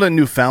 Do you know what a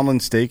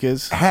Newfoundland steak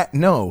is?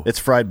 No, It's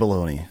fried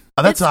bologna.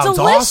 that It's sounds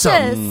delicious.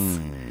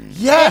 awesome.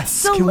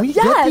 Yes, can we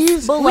get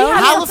these? We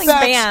have something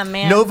Halifax, bam,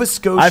 man. Nova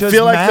Scotia's I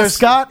feel like there's-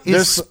 mascot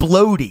there's- is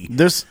Splody.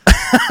 There's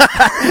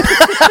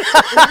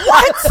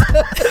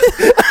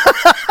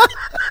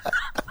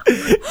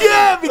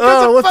Yeah,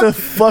 because of what the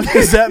fuck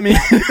does that mean?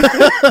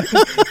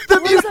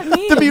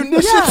 the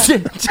munitions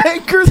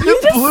tanker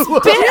that blew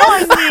up. Spit on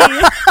me.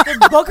 The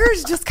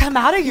boogers just come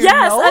out of your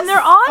Yes, nose. and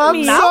they're on I'm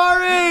me.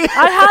 sorry.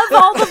 I have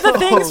all of the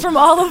things from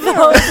all of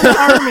those in the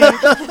army.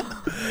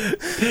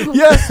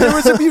 Yes, there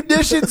was a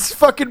munitions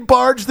fucking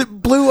barge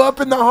that blew up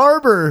in the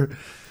harbor.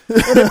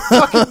 And it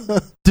fucking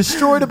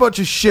destroyed a bunch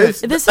of shit.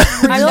 This is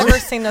I've real. never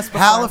seen this before.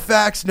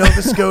 Halifax,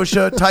 Nova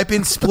Scotia. Type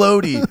in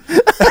Splody.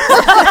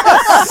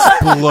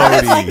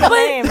 Bloody.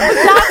 Lame.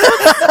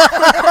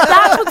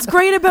 That's what's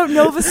great about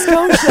Nova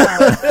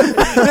Scotia.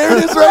 There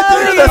it is right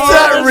there. That's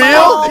not real.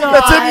 Oh,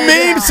 That's a God.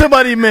 meme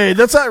somebody made.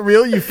 That's not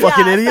real. You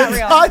fucking it's idiot. not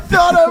real. I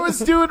thought I was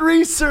doing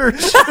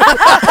research.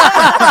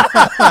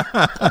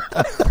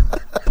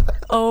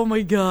 Oh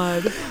my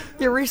god.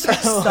 Your research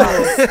sucks.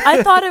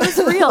 I thought it was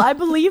real. I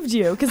believed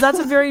you because that's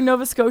a very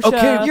Nova Scotia.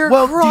 Okay, You're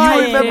well,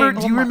 crying.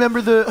 do you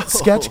remember the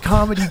sketch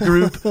comedy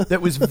group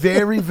that was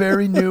very,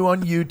 very new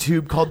on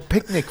YouTube called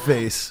Picnic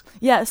Face?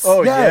 Yes.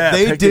 Oh, yeah, they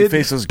Picnic did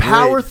Face was great.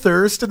 Power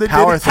Thirst, and they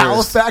Power did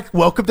Thirst. Halifax.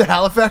 Welcome to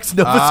Halifax,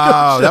 Nova Oh,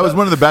 Scotia. that was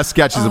one of the best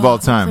sketches of all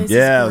time. This is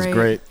Yeah, it was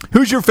great.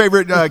 Who's your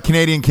favorite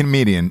Canadian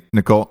comedian,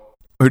 Nicole?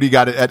 Who do you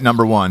got at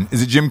number one?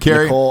 Is it Jim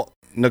Carrey?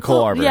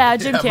 Nicole Arbor. Yeah,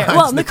 Jim Carrey. mine's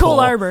Well, Nicole. Nicole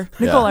Arbor.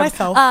 Nicole Arbor.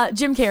 Myself.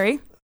 Jim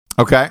Carrey.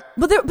 Okay.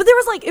 But there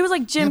was Jim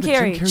but Jim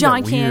Carrey, Carrey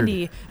John got weird.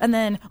 Candy, and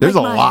then There's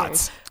Mike a Myers.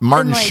 lot.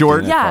 Martin And, like,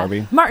 Short. Yeah,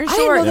 Barbie. Martin I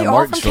didn't Short. know they Yeah, were all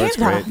Martin from Short's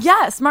Canada. great.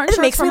 Yes, Martin It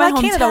Short makes from me my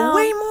like Canada hometown.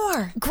 way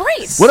more.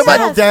 Great. What about-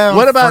 Yes. Down,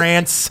 What about-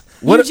 France?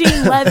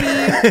 Eugene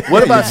Levy?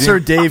 What about Sir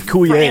Dave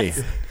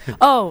Coulier?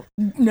 Oh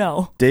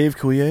no! Dave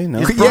Coulier? No.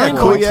 Is Yeah, Brian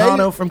Coulier.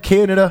 Boitano from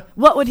Canada?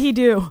 What would he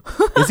do?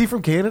 Is he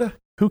from Canada?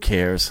 Who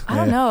cares? I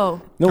don't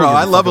know. No Oh, one gives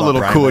I love fuck a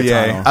little about Brian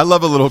Coulier. Boitano. I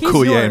love a little He's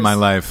Coulier in yours. my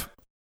life.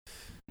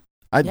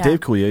 Yeah. Dave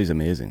Coulier is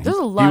amazing. There's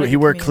a lot of He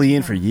worked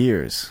comedians clean for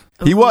years.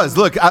 He was.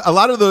 Look, a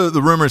lot of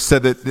the rumors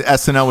said that the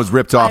SNL was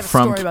ripped I off have a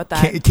from story about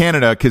that.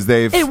 Canada because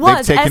they've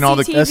was, taken all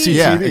the SCTV.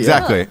 yeah, SCTV,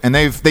 exactly, yeah. and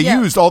they Yeah.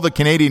 used all the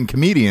Canadian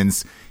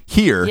comedians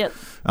here. Yep.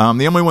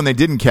 The only one they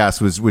didn't cast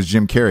was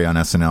Jim Carrey on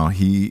SNL.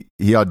 He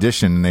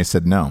auditioned and they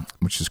said no,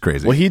 which is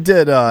crazy. Well, he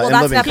did in that's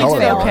Living definitely Color. He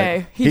did failed. right?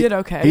 okay. He did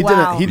okay. He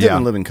Wow. did Yeah.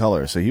 in Living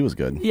Color, so he was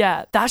good.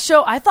 Yeah, that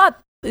show. I thought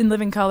In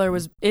Living Color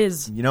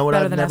is You know what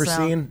better I've than never SNL.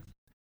 seen?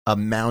 A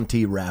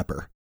Mountie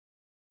rapper.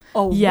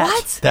 Oh, Yes.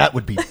 what? That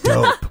would be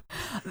dope.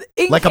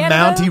 In Like Canada, a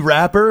Mountie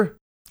rapper?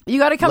 You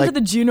got to come to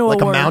the Juno Like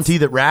Awards. a Mountie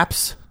that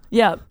raps?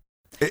 Yeah.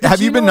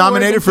 Have you been Juno Awards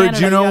nominated in for a Canada,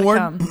 Juno you Award?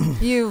 gotta come.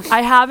 You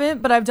I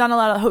haven't, but I've done a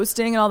lot of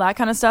hosting and all that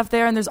kind of stuff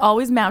there, and there's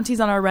always Mounties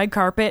on our red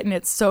carpet, and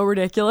it's so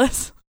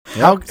ridiculous.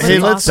 Hey, It's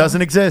let's awesome.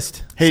 Doesn't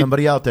exist. Hey,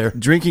 Somebody out there.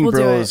 Drinking We'll do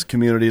Bros it.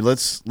 community.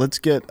 Let's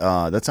get.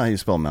 That's not how you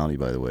spell Mountie,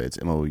 by the way. It's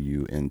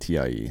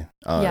Mountie.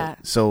 Yeah.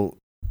 So,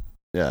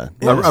 yeah,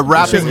 A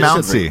rapping It should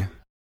Mountie.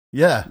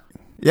 Yeah.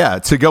 Yeah,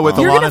 to go with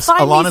You're going to Alanis,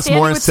 find me Alanis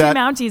standing with two Morissette.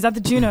 Mounties at the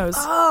Junos.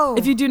 Oh.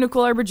 If you do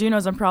Nicole Arbor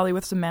Junos, I'm probably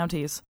with some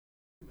Mounties.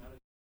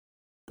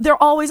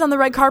 They're always on the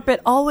red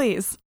carpet,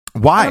 always.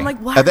 Why? And I'm like,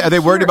 why are they are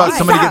you worried here? about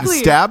somebody getting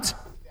Exactly. stabbed?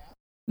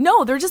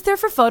 No, they're just there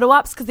for photo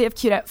ops because they have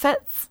cute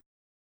outfits.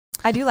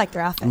 I do like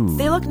their outfits.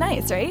 They look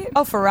nice, right?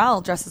 Oh,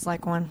 Pharrell dresses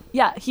like one.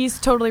 Yeah, he's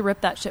totally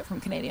ripped that shit from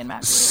Canadian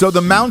magazines. So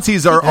the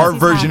Mounties are our he's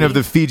version happy. of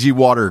the Fiji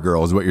water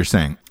girl, is what you're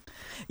saying.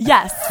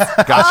 Yes.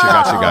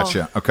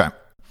 Gotcha. Okay.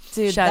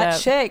 Dude, Shout that out.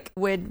 chick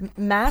would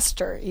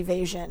master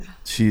evasion.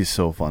 She's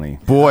so funny.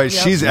 Boy,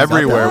 she's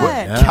everywhere.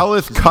 good.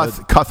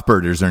 Kelleth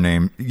Cuthbert is her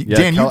name.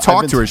 Dan, you I've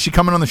talked been to her. Is she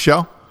coming on the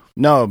show?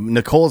 No,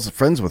 Nicole's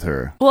friends with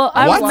her. Well,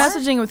 I was What?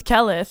 messaging with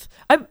Kelleth.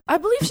 I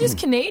believe she's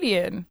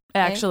Canadian,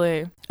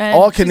 actually. And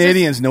All she's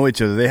Canadians know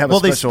each other. They have Well,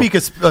 a they special. speak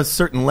a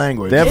certain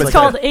language. They have It's like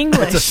called a,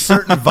 English. It's a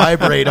certain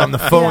vibrate on the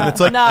phone. Yeah. It's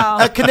like,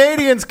 No.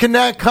 Canadians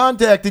connect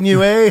contacting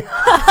you, eh?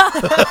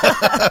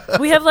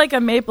 We have like a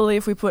maple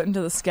leaf we put into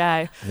the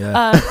sky.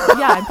 Yeah,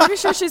 I'm pretty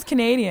sure she's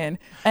Canadian.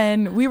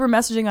 And we were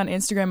messaging on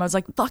Instagram. I was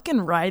like, fucking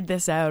ride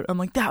this out. I'm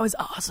like, that was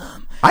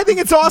awesome. I think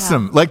it's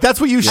awesome. Like,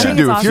 that's what you should think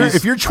do. it's If you're, awesome.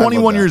 if you're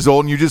 21 years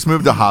old and you just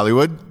moved to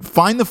Hollywood,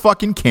 find the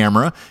fucking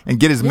camera and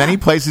get as many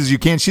places as you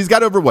can. She's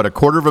got over,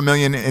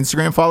 250,000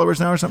 Instagram followers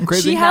now or something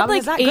crazy? She had How like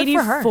is that good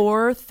for her?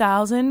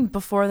 84,000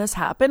 before this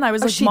happened. I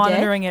was like she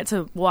monitoring it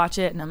to watch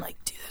it. And I'm like,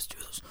 do this.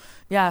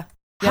 Yeah.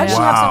 How did she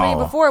have so many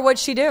before? What'd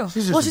she do?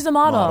 Well, she's a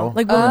model.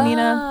 Like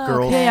Wilhelmina.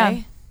 Girls. Yeah.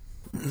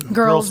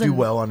 Girls do and-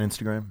 well on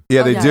Instagram.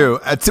 Yeah, they yeah. do.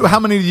 How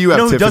many do you have,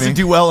 You know who Tiffany? doesn't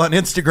do well on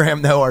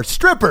Instagram, though, are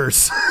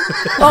strippers.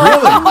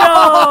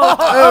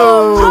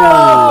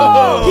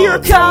 Here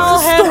Tell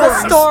him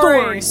the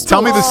story.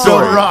 Tell me the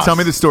story. Ross. Tell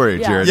me the story,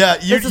 Jared. Yeah,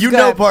 This is you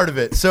know good. part of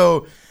it.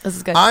 So This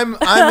is good. I'm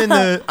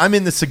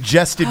in the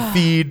suggested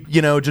feed,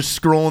 just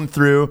scrolling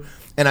through,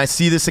 and I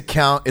see this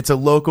account. It's a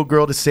local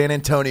girl to San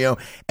Antonio,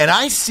 and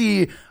I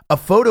see a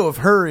photo of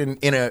her in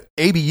a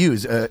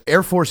ABU's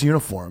Air Force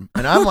uniform,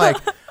 and I'm like,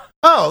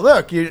 oh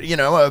look,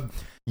 a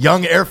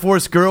young Air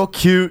Force girl,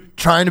 cute,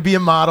 trying to be a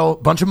model,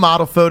 bunch of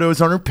model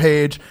photos on her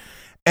page.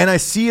 And I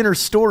see in her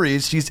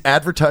stories, she's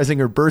advertising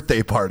her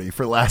birthday party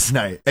for last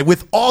night. And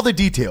with all the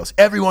details,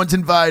 everyone's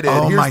invited.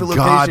 Oh Here's my the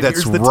location. God,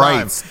 that's here's the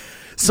right. time.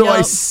 So I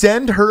Yep.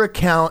 send her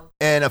account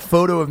and a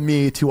photo of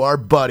me to our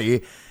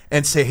buddy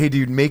and say, hey,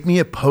 dude, make me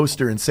a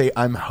poster and say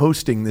I'm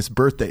hosting this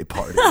birthday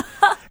party.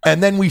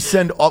 And then we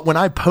send, when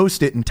I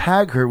post it and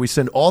tag her, we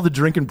send all the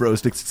drinking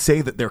bros to say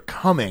that they're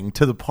coming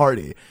to the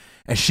party.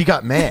 And she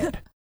got mad.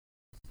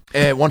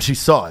 And once she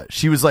saw it,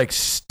 she was like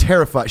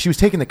terrified. She was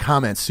taking the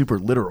comments super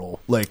literal.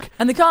 Like,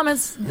 And the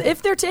comments,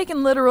 if they're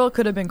taken literal,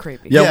 could have been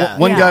creepy. Yeah, Yeah.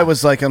 one Yeah. guy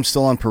was like, "I'm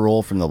still on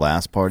parole from the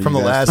last party." from the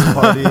you guys- last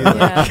party.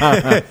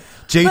 Yeah.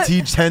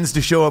 JT tends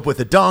to show up with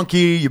a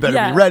donkey. You better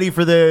Yeah. be ready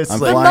for this. I'm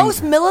Like, But flying-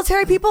 most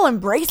military people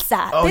embrace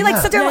that. Oh, They like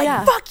yeah. sit there Yeah, like,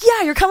 yeah. fuck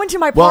yeah, you're coming to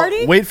my Well,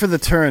 party? wait for the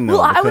turn though.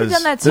 Well, I would've because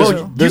done that there's- too.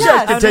 you There's, guys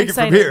I can was take it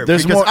from excited. here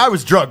There's because more- I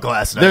was drunk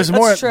last night. there's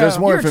more. true. There's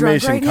more You're drunk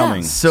information right now.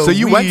 coming. So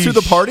you went to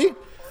the party?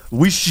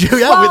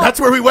 That's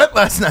where we went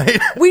last night.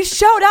 We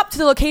showed up to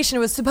the location it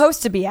was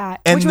supposed to be at,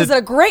 And which was the-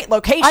 a great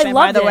location, I by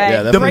loved the it. way.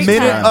 Yeah, that The Great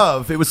minute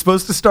time. it was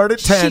supposed to start at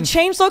 10. She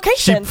changed She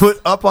locations. put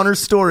up on her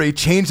story,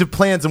 change of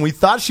plans, and we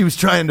thought she was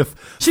trying to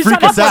She was freak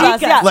trying us to out,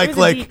 deke us. like It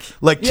was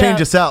a deke. change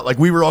Yeah. us out. Like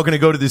we were all going to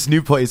go to this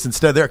new place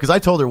instead there. Because I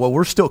told her, well,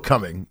 we're still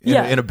coming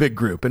Yeah. in a big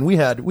group, and we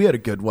had a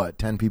good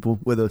 10 people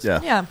with us. Yeah.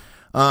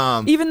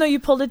 yeah. Even though you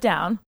pulled it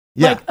down.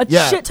 Yeah, Like a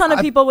yeah. shit ton of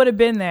people would have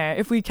been there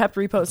if we kept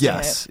reposting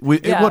Yes, it.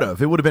 it would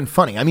have. It would have been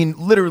funny. I mean,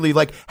 literally,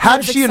 like, I had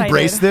was she excited.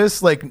 embraced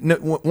this, like,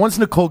 once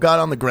Nicole got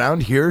on the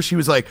ground here, she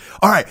was like,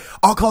 all right,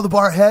 I'll call the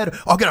bar ahead.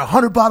 I'll get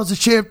 100 bottles of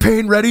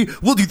champagne ready.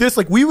 We'll do this.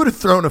 Like, we would have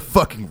thrown a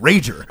fucking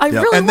rager. I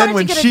really and then wanted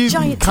when to get a she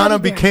giant kind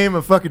of teddy bear. became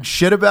a fucking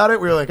shit about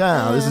it, we were like,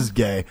 this is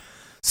gay.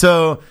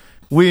 So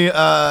we,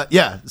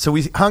 so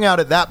we hung out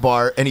at that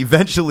bar, and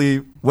eventually,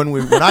 when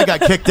I got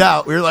kicked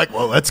out, we were like,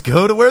 well, let's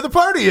go to where the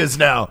party is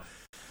now.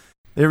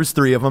 There was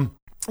 3 of them.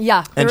 Yeah.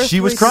 And There were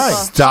she was 3 crying.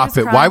 people. Stop She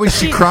it. Why was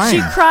she crying?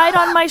 She cried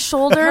on my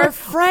shoulder. Her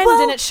friend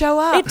didn't show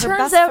up. It Her turns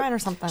best out friend or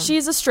something.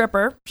 she's a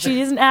stripper. She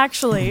isn't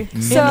actually. So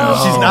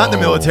She's not in the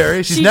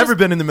military. She's She never just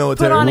been in the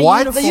military. put on a What?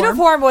 uniform. The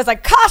uniform was a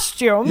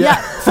costume. Yeah,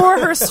 for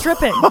her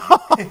stripping.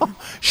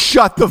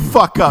 Shut the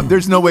fuck up.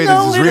 There's no way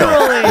No, this is real.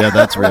 literally. Yeah,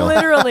 that's real.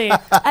 Literally.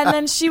 And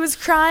then she was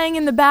crying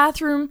in the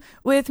bathroom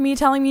with me,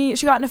 telling me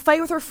she got in a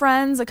fight with her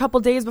friends a couple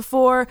days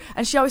before,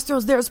 and she always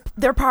throws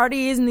their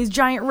parties and these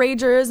giant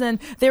ragers, and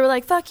they were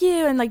like, fuck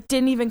you, and like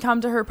didn't even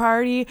come to her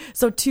party.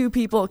 So 2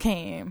 people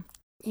came.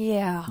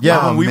 Yeah. Yeah,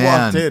 Oh, when we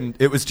man. walked in,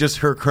 it was just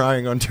her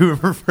crying on 2 of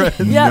her friends.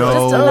 Yeah, No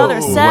just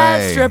another sad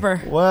way.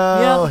 stripper.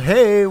 Well, Yep.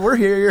 hey, we're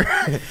here.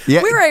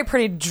 Yeah. We were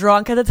pretty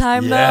drunk at the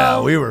time, Yeah,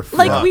 though. we were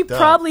Like, we fucked up.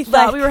 probably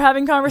thought Like- we were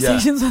having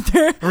conversations with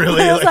her.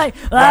 Really? I was Like-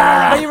 like,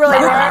 ah. You really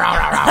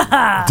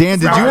were. Dan,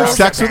 did you have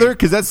sex with her?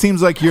 Because that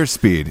seems like your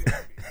speed.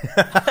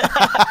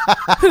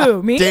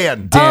 Who, me?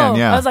 Dan. Dan, Oh,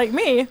 yeah. I was like,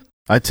 me?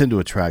 I tend to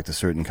attract a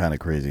certain kind of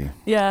crazy.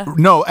 Yeah.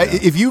 No,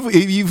 if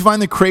you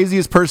find the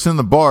craziest person in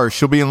the bar,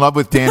 she'll be in love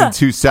with Dan in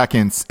 2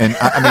 seconds. And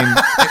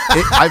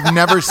I've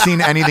never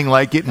seen anything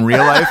like it in real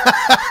life.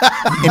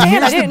 And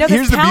I didn't know this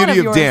here's the talent beauty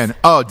of of yours. Dan.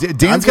 Oh,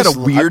 Dan's got a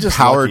I'm weird just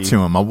power lucky. to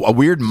him, a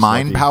weird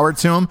mind lucky. power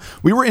to him.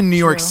 We were in New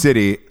York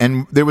City,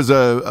 and there was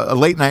a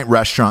late night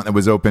restaurant that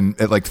was open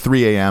at like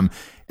 3 a.m.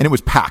 and it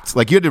was packed.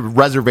 Like you had to have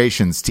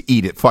reservations to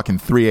eat at fucking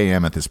 3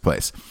 a.m. at this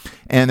place.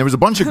 And there was a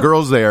bunch of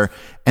girls there,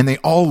 and they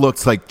all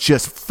looked like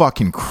just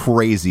fucking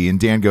crazy. And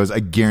Dan goes, I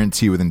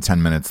guarantee within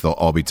 10 minutes they'll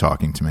all be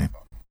talking to me.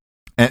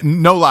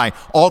 And no lie,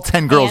 all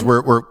 10 girls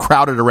were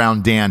crowded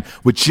around Dan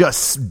with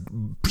just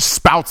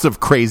spouts of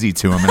crazy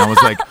to him. And I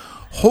was like,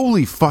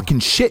 holy fucking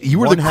shit, you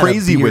were One the had a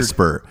crazy beard.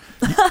 whisperer.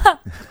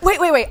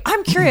 Wait.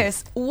 I'm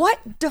curious. What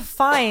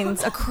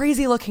defines a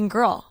crazy looking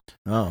girl?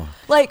 Oh,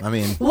 Like, I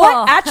mean- what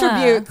Well,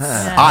 attributes do you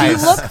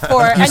Eyes. look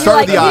for? And you're start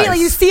like, with the immediately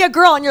eyes. you see a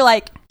girl and you're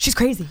like, she's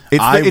crazy.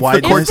 It's Eye the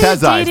wideness.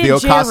 Cortez eyes, the Dated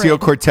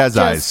Ocasio-Cortez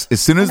Jared. eyes.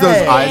 As soon as those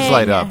Hey. eyes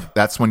light up,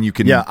 that's when you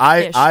can... Yeah,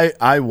 Ish.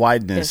 eye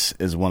wideness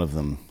is one of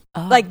them.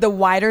 Like, the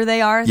wider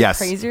they are, Yes.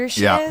 the crazier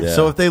she Yeah. is. Yeah.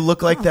 So if they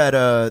look like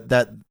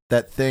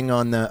that thing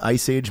on the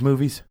Ice Age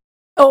movies,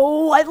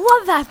 Oh, I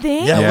love that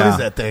thing. yeah, Yeah. what is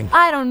that thing?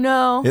 I don't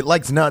know. It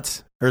likes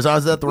nuts, or is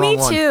that the Me wrong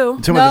one? too.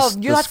 Tell me No,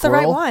 the that's the right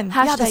squirrel? one.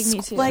 Hashtag the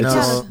me too. Like, No,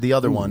 yeah. the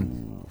other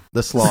one,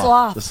 the sloth.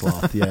 Sloth. The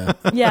sloth. Yeah,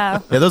 Yeah.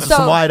 yeah. Those are So-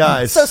 some wide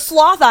eyes. So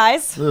sloth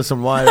eyes. Those are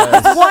some wide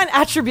eyes. One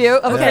attribute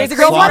of a Yeah. crazy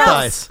girl. Sloth What else?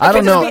 eyes. I don't It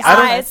could know. just be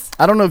eyes.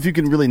 I don't know if you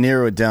can really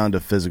narrow it down to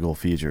physical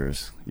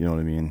features. You know what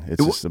I mean?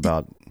 It's just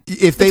about.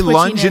 If they The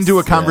lunge twitchiness. into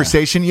a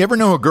conversation, you ever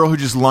know a girl who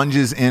just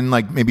lunges in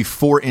like maybe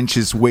 4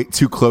 inches way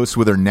too close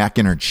with her neck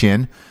and her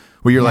chin?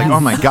 Where you're like, oh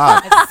my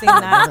God. I've seen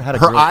that. Had a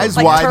Her girl eyes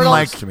come Like widen turtle-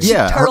 like,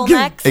 yeah. her-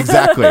 turtlenecks.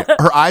 exactly.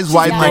 Her eyes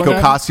widen like I'm not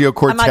doing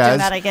Ocasio-Cortez.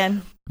 that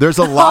again. There's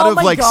a lot Oh of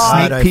my like God.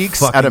 sneak God, I peeks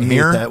fucking at a hate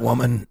mirror. That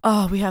woman.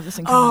 Oh, we have this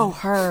in common. Oh,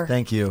 her.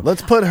 Thank you.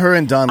 Let's put her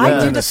and Don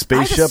Lemon in a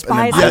spaceship and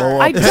then despise blow her.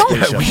 up I the don't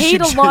spaceship. we hate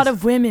should a lot just-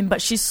 of women,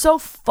 but she's so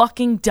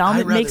fucking dumb.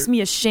 I'd It makes rather-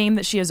 me ashamed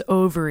that she has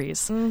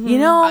ovaries. Mm-hmm. You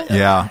know?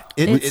 Yeah.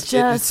 It's It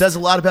just- says a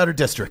lot about her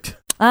district.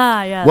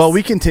 Ah, yes. Well,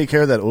 we can take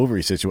care of that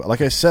ovary situation.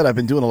 Like I said, I've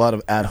been doing a lot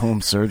of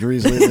at-home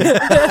surgeries lately.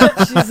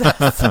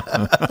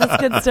 That's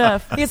good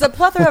stuff. He has a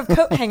plethora of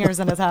coat hangers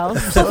in his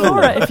house.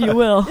 Sephora, if you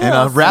will. And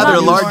a rather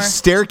Not large anymore.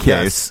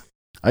 staircase.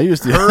 I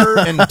used to. Her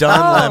and Don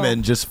Oh.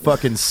 Lemon just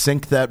fucking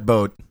sink that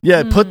boat.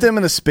 Yeah, put them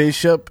in a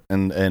spaceship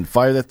and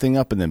fire that thing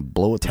up and then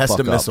blow it the Test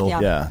fuck a missile.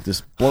 up. Yeah. Yeah,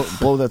 just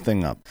blow that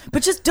thing up.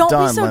 But just don't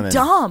Don be so Lemon.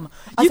 dumb.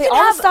 I'll say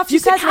all the stuff she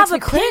you can says have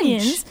makes me cringe.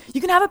 opinions.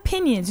 You can have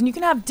opinions, and you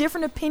can have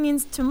different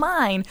opinions to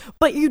mine.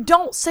 But you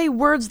don't say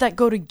words that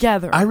go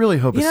together. I really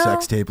hope You a know?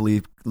 sex tape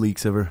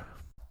leaks of her.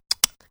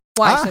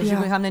 Why Ah. should you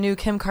Yeah. become the new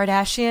Kim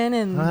Kardashian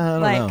and I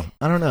don't like? know.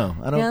 I don't know.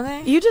 I don't. You know what I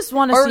mean? You just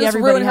want to Or see just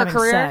everybody ruin her having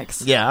career?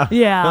 sex. Yeah.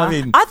 Yeah. I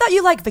mean, I thought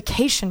you like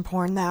vacation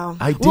porn, though.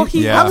 I did. Well,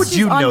 he Yeah. How would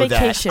you on know that?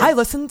 vacation. I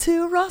listened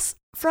to Ross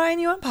Fry and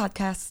You on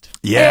podcast.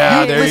 Yeah,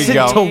 Hey, there you listen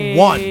go. to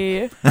one.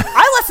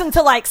 I listened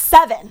to like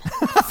 7.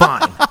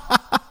 Fine.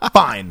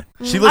 Fine.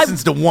 She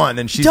listens to one,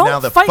 and she's Don't now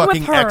the fight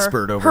fucking with her.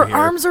 expert over her here.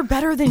 arms are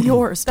better than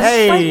yours. Don't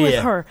Hey. fight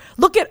with her.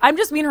 Look at. I'm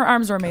just mean her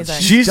arms are amazing.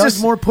 She's does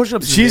just more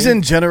push-ups than She's me.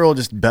 in general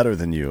just better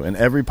than you in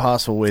every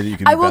possible way that you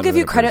can. I be will better give than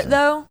you a credit, person.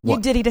 though. You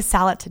What? did eat a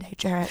salad today,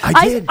 Jarrett.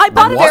 I did. I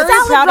bought him a Very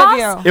salad, proud of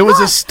Ross. you. It was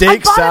a Ross, steak I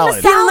bought him a salad.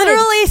 He salad.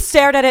 literally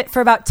stared at it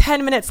for about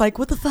 10 minutes, like,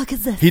 what the fuck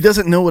is this? He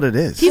doesn't know what it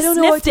is. He I don't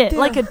know what sniffed to it do.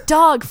 like a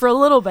dog for a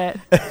little bit.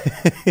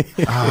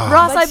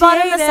 Ross, But I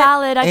bought she him the ate it.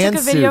 salad. I And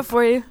took a video soup.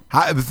 for you.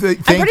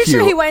 Thank I'm pretty you.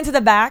 sure he went into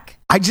the back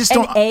I just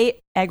and don't. ate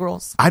egg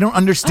rolls. I don't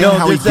understand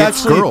how he there's gets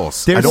actually-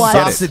 girls. I There's don't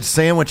get sausage it.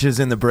 sandwiches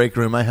in the break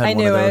room. I had I one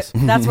knew of it.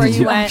 those. That's where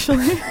you went.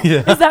 Actually,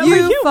 is that where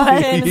You you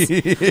went?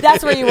 fucking.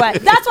 That's where you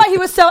went. That's why he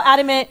was so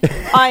adamant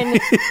on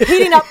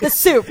heating up the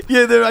soup.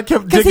 Yeah, there, I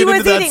kept 'Cause he digging was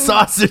into that eating-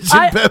 sausage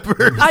I- and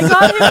peppers. I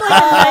got him like a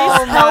nice,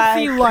 Oh my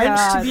healthy lunch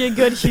God. to be a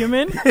good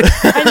human,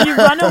 and you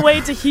run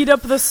away to heat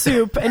up the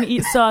soup and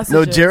eat sausages.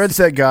 No, Jared's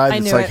that guy I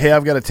that's knew like, it. hey,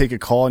 I've got to take a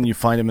call, and you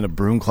find him in a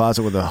broom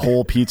closet with a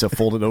whole pizza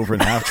folded over in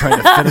half, trying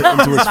to fit it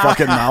into his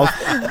fucking mouth.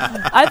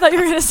 I thought you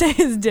were gonna say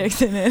his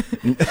dick's in it.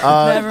 Never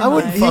I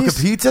wouldn't mind. fuck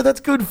a pizza. That's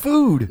good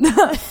food.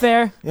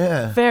 Fair,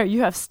 Yeah. fair.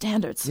 You have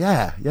standards.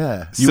 Yeah,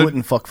 yeah. You So-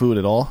 wouldn't fuck food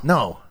at all.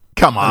 No.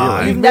 Come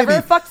on. You've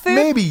never fucked food?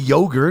 Maybe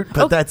yogurt,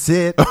 but that's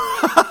it.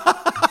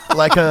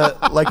 like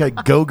a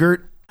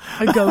Go-Gurt.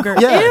 A go-gurt.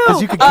 Yeah, Ew.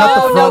 because you could cut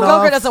Oh, the no, front off,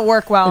 Go-Gurt doesn't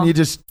work well. and you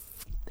just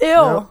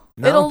Ew.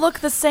 No. It'll look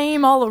the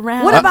same all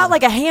around. What about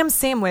like a ham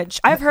sandwich?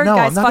 I've heard no.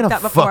 guys I'm not fuck gonna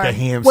that before. fuck a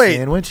ham Wait,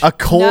 sandwich. a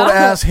cold No.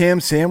 ass ham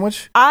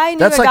sandwich? I knew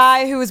That's a like-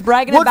 guy who was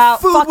bragging What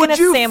about food fucking would a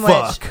you sandwich.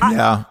 fuck?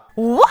 Yeah.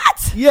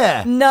 What?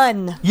 Yeah.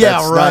 None. Yeah,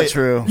 That's not right.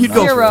 true. You'd Not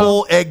go true.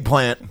 full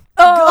eggplant.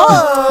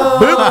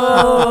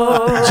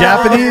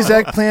 Japanese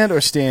eggplant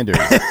or standard?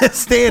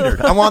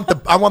 Standard. I want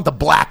the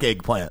black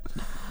eggplant.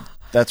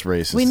 That's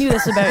racist. We knew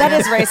this about That you.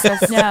 is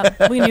racist.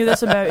 Yeah, we knew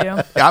this about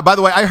you. By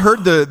the way, I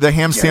heard the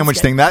ham sandwich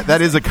thing.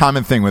 That is a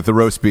common thing with the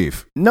roast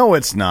beef. No,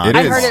 it's not. It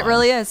I is. heard it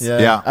really is.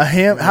 Yeah. A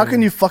ham? How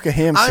can you fuck a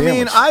ham I sandwich?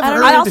 mean, I've I don't heard.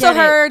 know. I also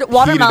heard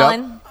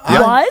watermelon.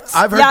 Yeah. What?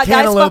 I've heard Yeah, guys fuck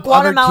cantaloupe. I've heard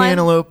watermelon.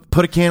 cantaloupe.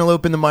 Put a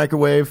cantaloupe in the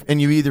microwave, and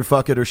you either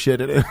fuck it or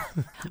shit it.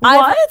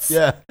 What?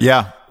 Yeah.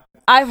 Yeah.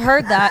 I've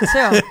heard that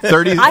too.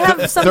 30, I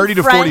have some 30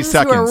 to friends 40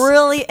 seconds. who are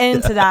really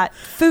into that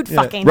food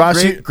fucking.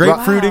 Rossi,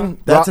 Grapefruiting.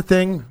 That's a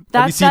thing.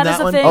 Have you seen that is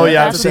that a one? thing. Oh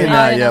yeah, I've That's a seen thing.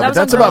 that. Yeah, That but was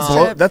that's on the about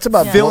road trip. that's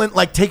about Yeah. Filling,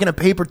 like taking a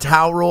paper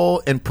towel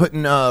roll and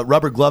putting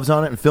rubber gloves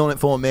on it and filling it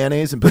full of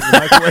mayonnaise and putting it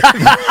in the microwave.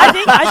 I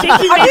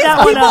think you made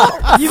that one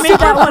up. You made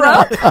that one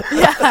up.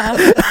 Yeah.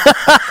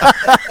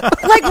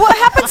 Like, what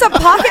happened to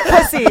pocket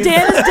pussies?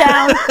 Dan is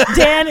down.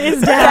 Dan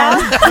is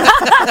down.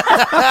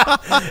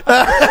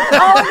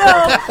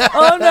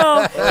 Oh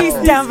no. He's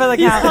down for the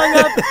He's count.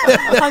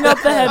 hung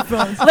up the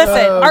headphones.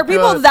 Listen, are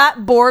people God.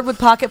 that bored with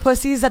pocket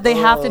pussies that they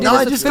have to do No, I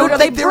this with just food? don't Are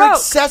they think they're broke?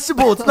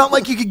 accessible. It's not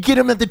like you could get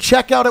them at the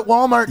checkout at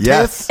Walmart.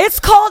 Yes. Tiff. It's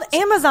called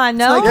Amazon,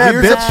 no? Like, Yeah,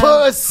 here's bitch. a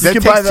puss. That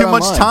can buy takes that too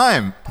much online.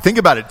 time. Think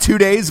about it. 2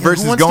 days Who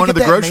versus wants going to get the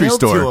that grocery mailed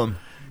to store. 'em?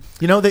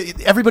 You know,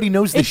 everybody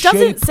knows the It shape.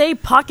 doesn't say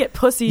pocket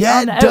pussy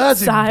Yeah, on the it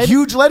does. In outside.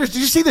 huge letters. Did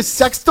you see the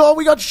sex doll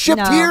we got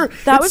shipped No. here?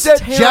 That it was said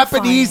terrifying.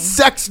 Japanese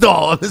sex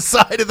doll on the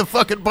side of the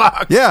fucking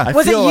box. Yeah.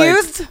 Was it feel like-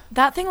 used?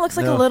 That thing looks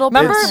like a little.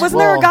 Remember, person. wasn't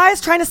there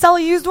guys trying to sell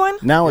a used one?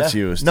 Now it's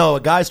used. No,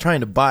 a guy's trying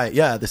to buy it.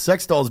 Yeah, the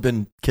sex doll's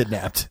been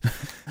kidnapped.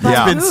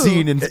 Yeah.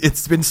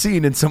 It's been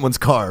seen in someone's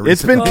car.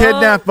 It's recently. been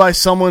kidnapped by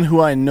someone who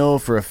I know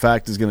for a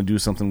fact is going to do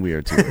something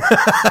weird to it.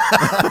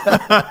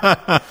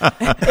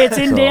 It's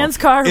in Dan's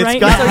car It's right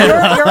got, now.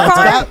 Your it's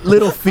car? got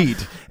little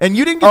feet. And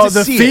you didn't get Oh, to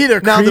the see feet it.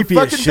 are now, creepy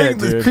the as fucking shit,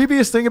 thing, dude. The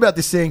creepiest thing about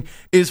this thing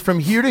is from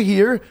here to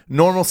here,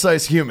 normal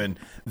size human.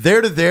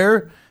 There to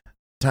there,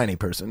 tiny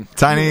person.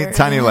 Tiny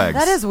legs.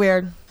 That is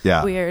weird.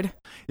 yeah. Weird.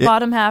 It-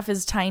 Bottom half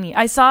is tiny.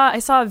 I saw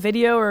a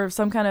video or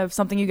some kind of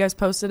something you guys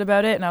posted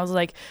about it, and I was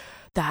like,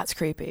 "That's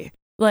creepy."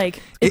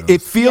 Like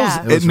It feels,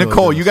 Yeah. It was really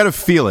Nicole, gross. you got to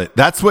feel it.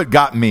 That's what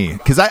got me.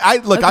 Because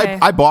Okay.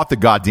 I bought the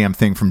goddamn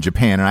thing from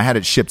Japan and I had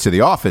it shipped to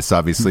the office,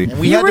 obviously.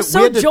 You were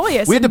so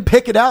joyous We had to and-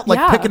 pick it out like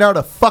Yeah. picking out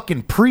a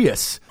fucking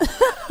Prius. Dead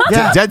we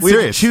had to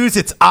serious. choose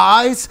its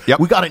eyes. Yep.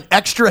 We got an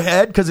extra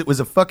head because it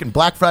was a fucking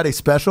Black Friday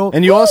special.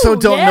 And you also Ooh,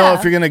 don't know yeah.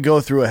 if you're going to go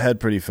through a head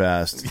pretty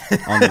fast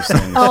on these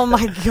things. Oh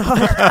my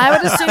god. I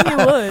would assume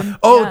you would.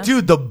 Oh, Yeah.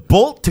 dude, the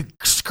bolt to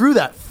screw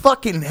that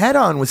fucking head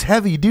on was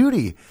heavy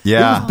duty.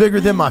 Yeah. It was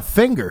bigger than my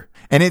finger.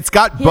 And it's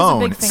got He has a bone.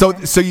 big So,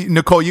 finger.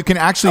 Nicole, you can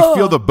actually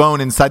feel the bone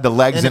inside the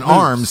legs And and, it moves.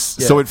 arms.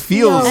 Yeah. So it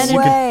feels. No You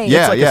way. can, Yeah,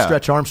 it's like yeah. a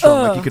Stretch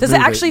Armstrong. Like you could Does it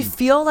move actually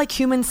feel like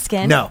human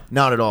skin? No,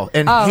 not at all.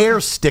 And hair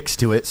sticks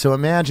to it. So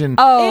imagine.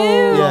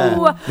 Oh.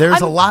 Yeah.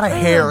 There's a I'm- lot of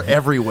hair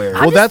everywhere.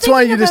 Well, just that's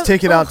why thinking you just about-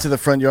 take it out to the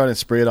front yard and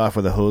spray it off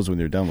with a hose when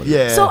you're done with it.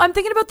 yeah. So I'm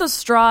thinking about those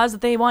straws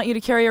that they want you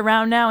to carry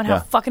around now, and how Yeah.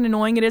 fucking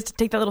annoying it is to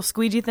take that little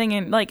squeegee thing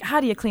and like, how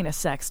do you clean a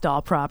sex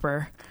doll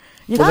proper?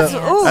 You Well,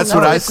 can't. Ooh, That's no,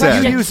 what I it's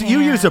said. like- you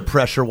use a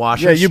pressure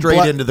washer Yeah, you straight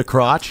bla- into the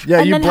crotch. Yeah,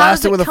 And you then how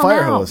blast does it with it a come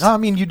fire out? hose. I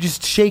mean, you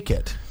just shake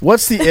it.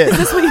 What's the it?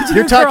 this what you do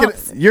You're with talking.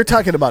 girls? You're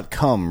talking about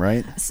cum,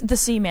 right? The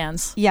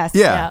Seaman's. Yes.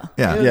 Yeah.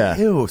 Yeah. Yeah.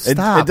 Ew, It-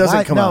 stop. It, doesn't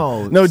Why- come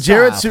no, out. No,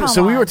 Jared. stop.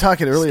 So we Come were on.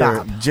 talking earlier.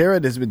 Stop.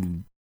 Jared has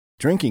been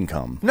drinking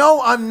cum. No,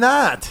 I'm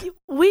not.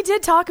 We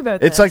did talk about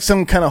this. It's like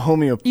some kind of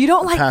homeopathic You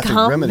don't like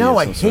cum? remedy. No, of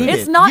I some sort. hate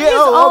It's it. not his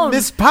own.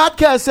 This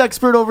podcast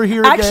expert over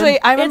here. Actually,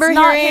 again. I remember It's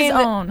not hearing his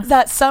own.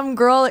 that some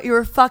girl that you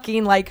were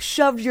fucking like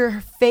shoved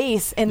your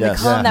face in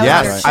Yes. the cum that Yes.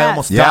 was your chest. I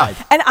almost Yeah. died.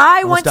 And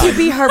I Almost want to died.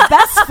 be her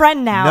best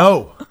friend now.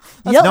 No.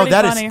 That's no, pretty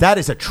that is funny. that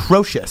is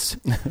atrocious.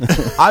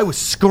 I was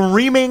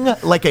screaming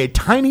like a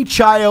tiny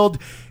child,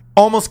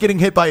 almost getting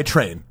hit by a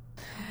train.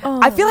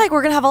 I feel like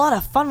we're gonna have a lot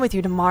of fun with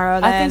you tomorrow.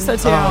 Then. I think so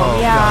too.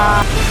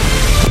 Yeah.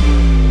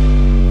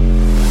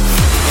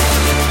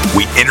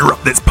 We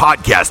interrupt this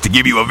podcast to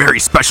give you a very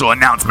special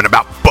announcement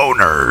about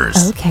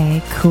boners.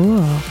 Okay,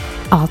 cool.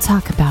 I'll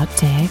talk about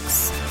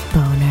dicks,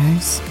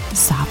 boners,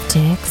 soft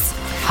dicks,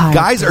 hard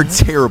Guys are dicks.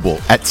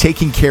 terrible at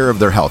taking care of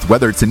their health.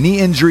 Whether it's a knee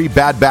injury,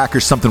 bad back, or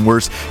something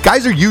worse,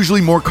 guys are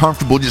usually more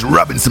comfortable just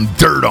rubbing some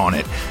dirt on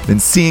it than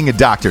seeing a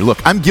doctor. Look,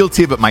 I'm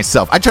guilty of it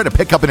myself. I tried to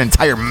pick up an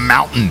entire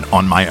mountain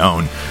on my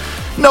own.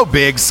 No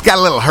bigs, got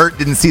a little hurt,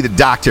 didn't see the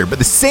doctor. But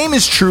the same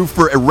is true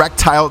for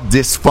erectile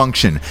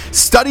dysfunction.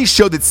 Studies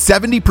show that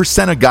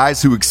 70% of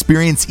guys who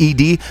experience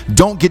ED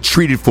don't get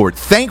treated for it.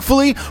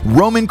 Thankfully,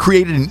 Roman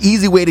created an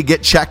easy way to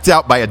get checked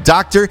out by a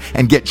doctor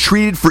and get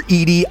treated for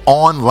ED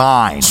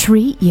online.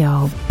 Treat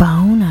yo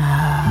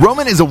boner.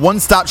 Roman is a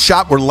one-stop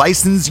shop where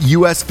licensed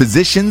U.S.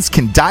 physicians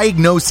can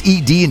diagnose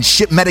ED and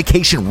ship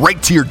medication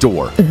right to your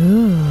door.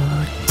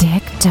 Ooh,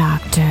 dick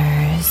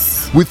doctors.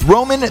 With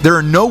Roman, there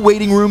are no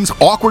waiting rooms,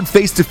 awkward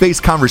face-to-face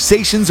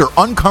conversations, or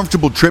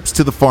uncomfortable trips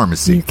to the You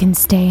pharmacy. can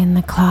stay in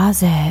the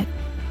closet.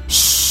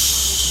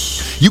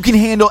 You can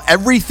handle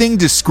everything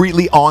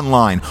discreetly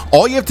online.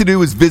 All you have to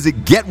do is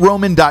visit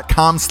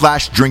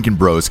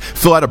getroman.com/drinkingbros,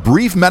 fill out a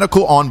brief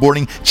medical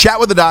onboarding, chat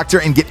with a doctor,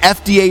 and get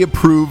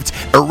FDA-approved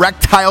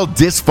erectile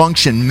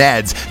dysfunction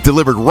meds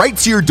delivered right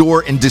to your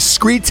door in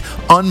discreet,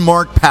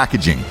 unmarked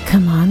packaging.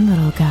 Come on,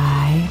 little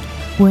guy.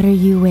 What are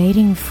you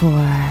waiting for?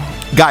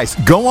 Guys,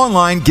 go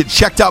online, get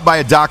checked out by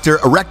a doctor.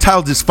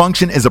 Erectile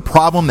dysfunction is a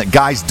problem that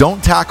guys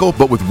don't tackle,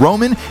 but with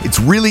Roman, it's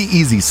really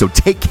easy, so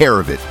take care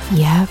of it.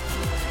 Yep,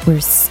 we're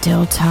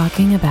still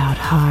talking about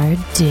hard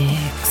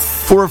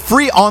dicks. For a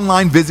free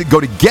online visit, go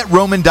to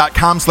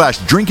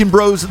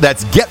GetRoman.com/DrinkingBros.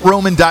 That's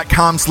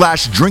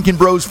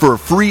GetRoman.com/DrinkingBros for a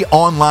free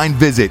online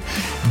visit.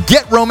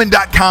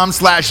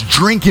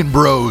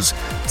 GetRoman.com/DrinkingBros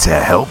to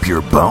help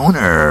your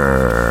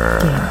boner.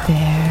 Get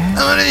there. I'm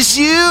gonna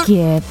shoot.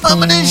 Get there. I'm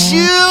gonna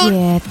shoot.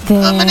 Get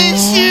there. I'm gonna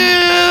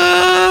shoot.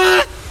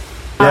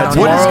 Yeah, What is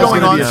tomorrow's going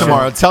gonna on be a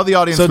tomorrow? show. Tell the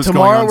audience So what's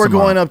tomorrow going on we're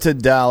tomorrow. going up to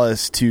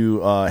Dallas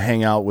to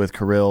hang out with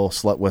Kirill,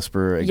 Slut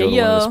Whisperer, and go to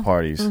one of his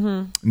parties.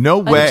 No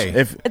way.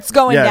 It's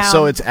going yeah, down.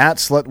 so it's at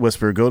Slut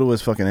Whisperer. Go to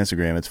his fucking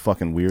Instagram. It's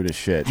fucking weird as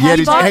shit. Yeah, did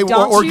you, But hey,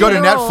 don't or you go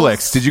to girls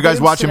Netflix. Did you guys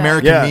boobs watch today?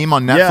 American Yeah. Meme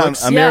on Yeah,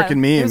 Netflix? American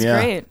It Meme, was yeah.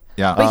 great.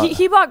 Yeah. But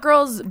he bought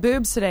girls'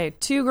 boobs today.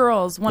 2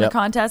 girls won Yep. a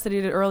contest that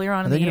he did earlier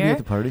on Are in they the going to be year. at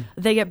the party?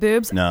 They get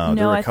boobs? No,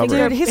 they're I think recovered.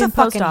 they're Dude, he's in a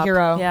fucking post-op.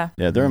 hero. Yeah.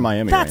 Yeah, they're in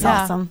Miami That's right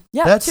now. awesome.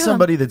 Yeah, That's 2 of them.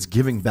 somebody that's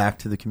giving back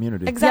to the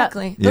community.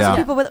 Exactly. Yeah. Those are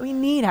people that we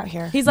need out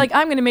here. He's like,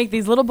 I'm going to make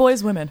these little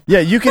boys women. Yeah,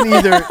 you can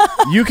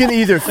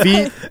either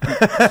feed.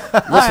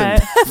 All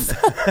right.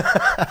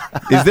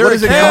 Is there What a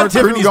is it, camera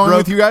Tiffany's crew going broke.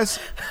 with you guys?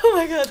 Oh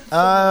my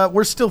God.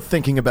 We're still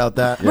thinking about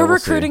that. We're we'll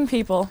see. recruiting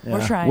people.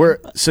 We're trying.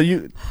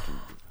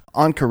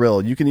 On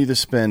Kirill, you can either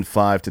spend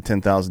 $5,000 to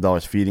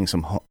 $10,000 feeding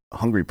some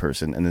hungry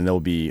person, and then they'll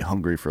be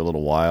hungry for a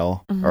little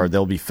while, or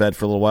they'll be fed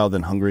for a little while,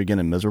 then hungry again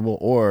and miserable,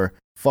 or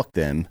fuck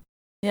them,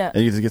 yeah.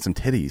 and you just get some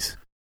titties.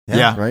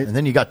 Yeah. Right? And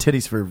then you got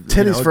titties for Titties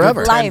a good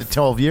forever. 10 Life. to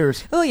 12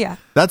 years. Oh yeah.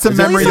 That's a Is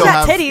that- memory You you'll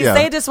got have. titties. yeah.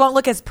 They just won't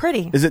look as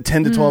pretty. Is it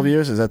 10 to 12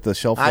 years? Is that the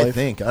shelf life? I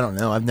think. I don't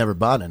know. I've never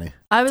bought any.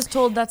 I was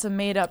told that's a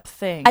made up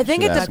thing. I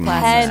think it Should ask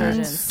Matt.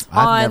 depends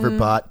I've on never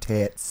bought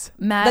tits.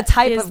 Matt the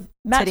type of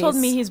Matt told titties.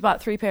 me he's bought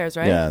 3 pairs,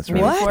 right? Yeah, that's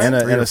right. Maybe 4? And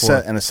Three or a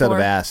set four. and a set of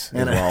 4. ass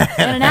as well.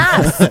 And an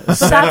ass. So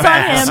that's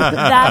on him.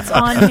 That's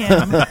on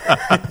him.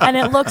 And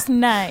it looks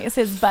nice.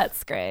 His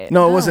butt's great.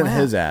 No, it wasn't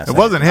his ass. It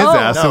wasn't his Oh,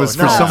 ass. It no, was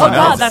no. for Oh someone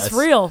God, else. that's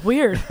real.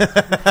 Weird.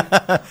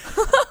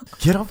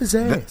 Get off his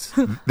ass.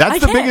 That's I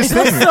the can't. biggest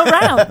It's thing. so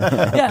round.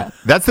 Yeah.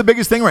 That's the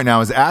biggest thing right now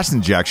is ass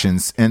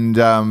injections. And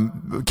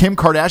Kim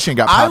Kardashian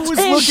got I popped. was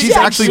looking. She's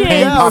actually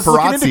paying I was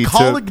looking into paparazzi to.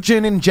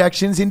 collagen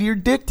injections into your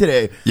dick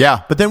today.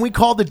 Yeah. But then we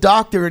called the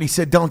doctor and he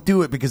said, "Don't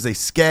do it because they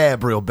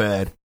scab real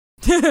bad."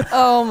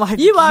 Oh my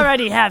You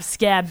already have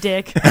scab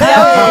dick.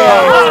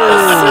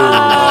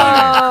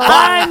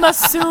 I'm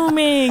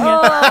assuming. Only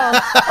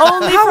How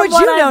from would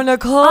what you I- know,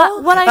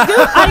 Nicole? When I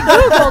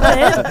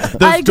googled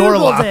it. I door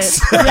googled locks.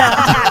 it.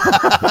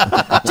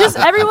 Yeah. Just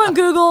everyone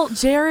Google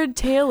Jared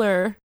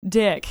Taylor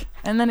dick,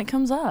 and then it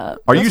comes up.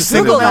 Are you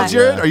single Google now, that.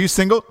 Jared? Are you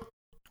single?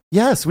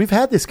 Yes, we've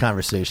had this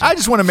conversation. I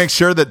just want to make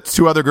sure that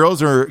 2 other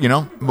girls are,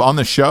 on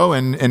the show,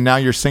 and now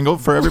you're single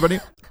for everybody.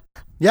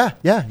 Yeah.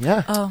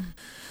 Oh.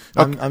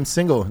 I'm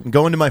single. I'm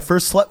going to my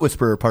first Slut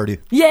Whisperer party.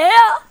 Yeah.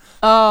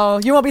 Oh,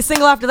 you won't be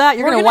single after that.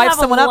 You're We're going to gonna wipe have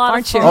a someone up, lot of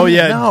aren't you? fun. Oh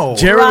yeah, No.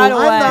 Jared. Right will,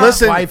 away. I'm not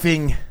listen,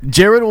 wiping.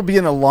 Jared will be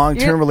in a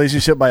long-term You're-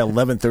 relationship by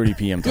 11:30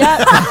 p.m. Yeah,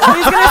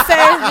 he's going to say,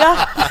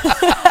 yeah.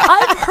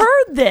 I've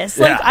heard this.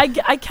 Like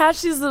Yeah. I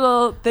catch these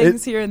little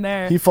things It- here and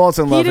there. He falls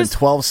in He love just- in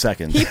 12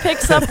 seconds. He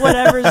picks up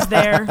whatever's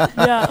there.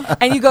 Yeah.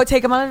 And you go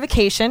take him on a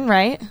vacation,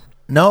 right?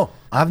 No,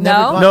 I've No?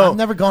 never gone. No, I've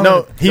never gone. no,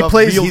 on a- he a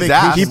plays- real he's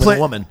vacation asked. with a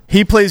woman.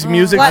 He plays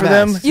music What? for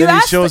them. You Then he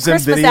asked shows the them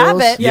Christmas videos.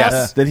 Abbott.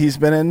 Yes. that he's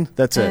been in.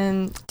 That's it.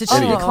 And did she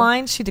Oh.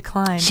 decline? She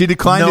declined. She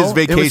declined No, his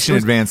vacation it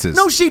was- advances.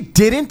 No, she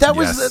didn't. That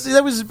Yes.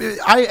 was.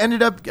 I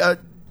ended up.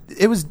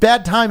 It was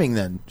bad timing.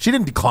 Then she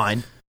didn't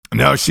decline.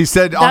 No, she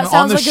said That on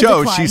sounds the like a show,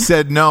 decline. she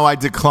said, no, I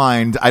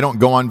declined. I don't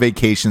go on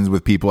vacations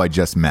with people I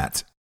just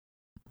met.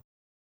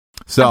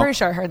 I'm So, pretty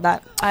sure I heard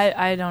that.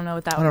 I don't know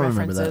what that I don't reference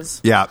remember that. is.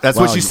 yeah, that's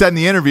what Wow, she you- said in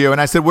the interview. And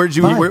I said, where'd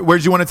you Fine.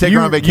 want to take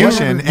her on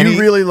vacation? You, And he-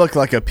 really look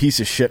like a piece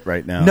of shit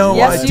right now. No,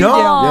 Yes, I you don't.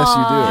 do. Yes,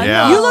 you do.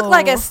 Yeah. You look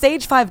like a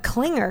stage 5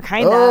 clinger,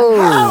 kind of.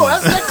 Oh,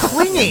 that's not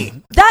clingy.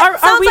 That Are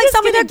sounds we like just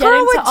something gonna a get girl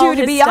into would all do,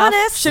 to his be stuff?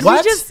 honest. Should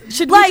What? we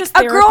like just a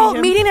therapy girl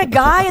him? meeting a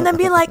guy and then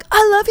being like,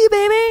 I love you,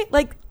 baby.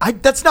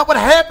 Like, That's not what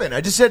happened.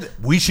 I just said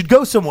we should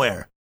go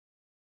somewhere.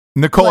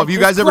 Nicole, Like have you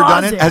this guys ever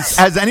done it? closet.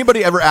 Has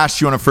anybody ever asked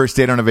you on a first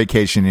date on a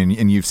vacation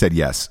and you've said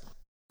yes?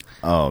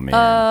 Oh man.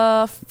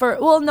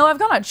 No, I've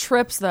gone on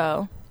trips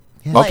though.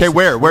 Okay,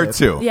 where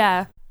to?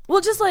 Yeah.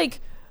 Well, just like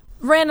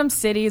random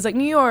cities like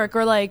New York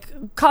or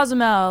like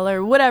Cozumel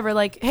or whatever.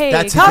 Like, hey,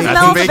 That's a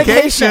Cozumel's That's a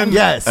vacation.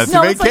 Yes. That's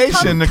No, a it's like,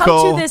 vacation, come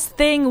Nicole. to this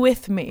thing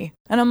with me.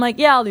 And I'm like,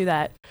 yeah, I'll do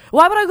that.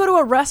 Why would I go to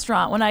a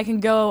restaurant when I can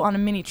go on a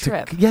mini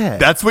trip? Yeah.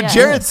 That's what Yeah.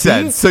 Jared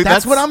said. So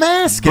that's what I'm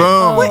asking.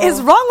 Boom. what is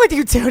wrong with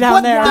you two down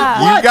What there? the-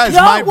 Yeah. You guys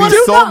No, might be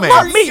do not soulmates.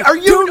 lump me. Are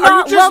Do you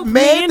not just lump me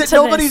mad that into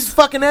nobody's this.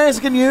 fucking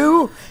asking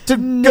you to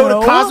go No.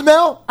 to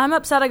Cozumel? I'm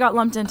upset I got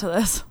lumped into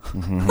this.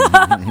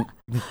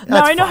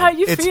 Now I know fine. how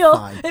you It's feel.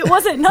 fine. It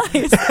wasn't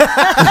nice.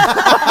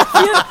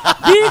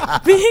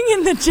 Being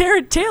in the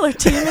Jared Taylor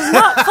team is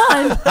not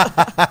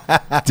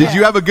fun. Did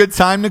you have a good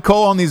time,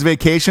 Nicole, on these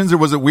vacations, or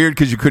was it weird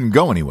because you couldn't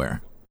go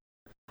anywhere?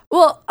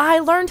 Well, I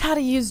learned how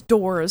to use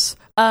doors.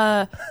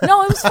 No,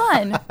 it was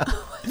fun.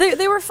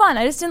 They were fun.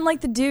 I just didn't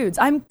like the dudes.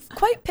 I'm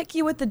quite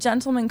picky with the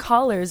gentleman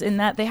callers in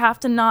that they have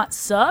to not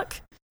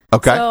suck.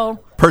 Okay. So,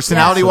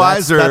 Personality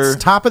wise, or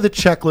that's top of the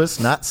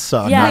checklist, not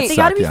suck. yeah, not they suck,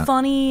 got to be yeah.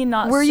 funny,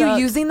 not Were you suck.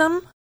 using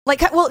them? Like,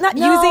 well, not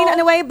No, using in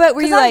a way, but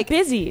were 'cause you I'm like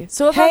busy?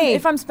 So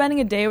if I'm spending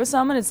a day with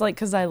someone, it's like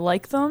because I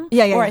like them,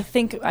 Yeah, yeah, or yeah. I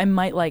think I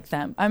might like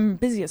them. I'm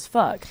busy as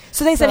fuck.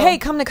 So they said, "Hey,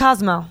 come to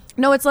Cosmo."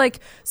 No, it's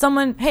like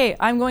someone, hey,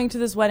 I'm going to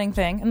this wedding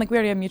thing, and like we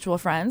already have mutual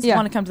friends. Yeah.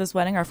 Want to come to this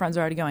wedding? Our friends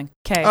are already going.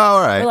 Okay. Oh,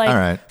 all right, Or like, all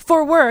right.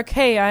 For work,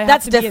 hey, I have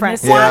That's to be in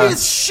different. this Why Yeah.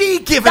 is she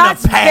giving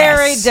That's a pass?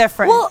 very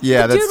different. Well,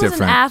 Yeah, the that's dude was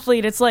different. an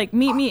athlete. It's like,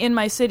 meet me in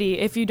my city.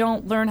 If you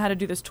don't learn how to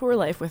do this tour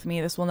life with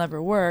me, this will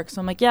never work.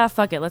 So I'm like, yeah,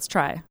 fuck it, let's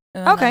try.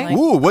 And then Okay. I'm like,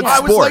 Ooh, what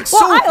I was like,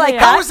 sport? so Well, I like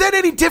how that. is that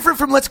any different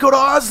from Let's Go to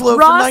Oslo for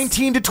Ross-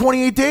 19 to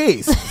 28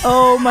 days?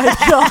 oh my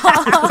god.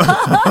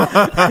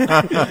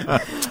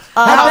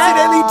 How's it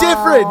any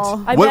different?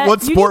 I What- bet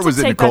what you sport need to was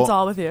it, take Nicole? that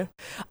doll with you.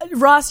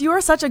 Ross, you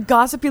are such a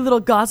gossipy little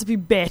gossipy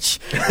bitch.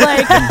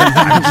 Like,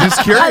 I'm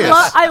just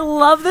curious. I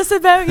love this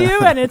about you,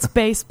 and it's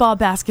baseball,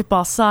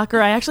 basketball,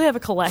 soccer. I actually have a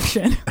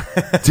collection.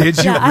 Did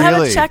you Yeah, I have a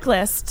really?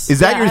 checklist. Is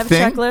that Yeah, your I have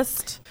thing? A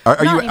checklist. Are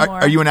Not you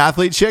anymore. are you an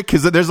athlete chick?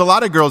 Because there's a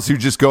lot of girls who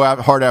just go out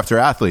hard after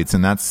athletes,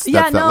 and that's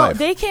Yeah, that no, life.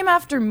 they came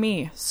after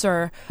me,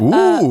 sir.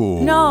 Ooh.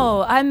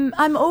 No, I'm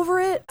over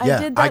it. I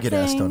did that I get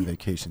thing. asked on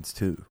vacations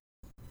too.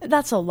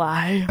 That's a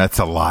lie. That's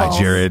a lie, False.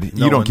 Jared.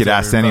 No you don't one's get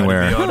asked ever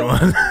invited anywhere. me on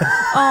one.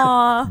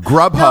 Aw.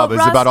 Grubhub No, is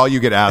Russ- about all you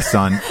get asked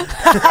on.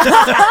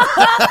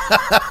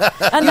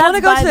 And You want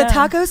to go by to the them.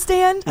 taco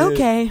stand?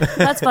 Okay.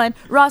 That's fine.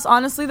 Ross,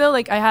 honestly though,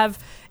 like I have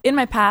in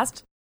my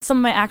past, some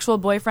of my actual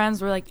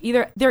boyfriends were like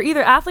they're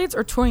either athletes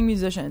or touring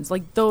musicians.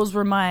 Like those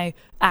were my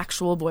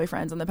actual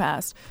boyfriends in the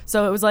past.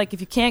 So it was like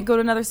if you can't go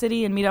to another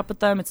city and meet up with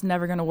them, it's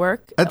never gonna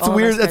work. That's All of our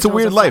weird. That's a schedules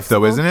weird are life,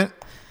 though, flexible. isn't it?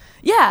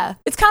 Yeah,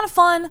 it's kind of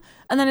fun,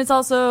 and then it's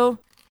also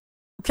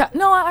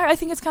no. I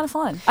think it's kind of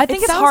fun. I think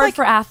It it's sounds hard like-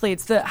 for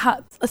athletes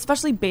that,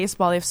 especially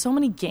baseball. They have so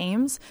many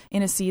games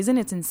in a season.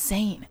 It's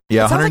insane.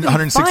 Yeah, It sounds like it'd be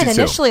 162. fun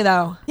initially,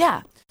 though.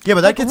 Yeah. Yeah,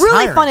 but that gets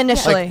Really tiring. fun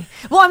initially.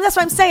 that's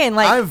what I'm saying.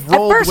 Like I've at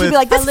rolled first you'd with- be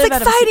like, "This I is live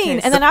out of a exciting,"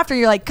 suitcase. and then after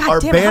you're like, Our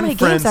 "God damn it, how band many games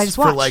friends did I just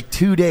for watch?" like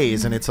 2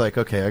 days, and it's like,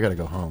 okay, I gotta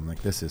go home.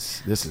 Like this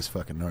is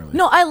fucking gnarly.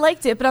 No, I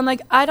liked it, but I'm like,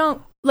 I don't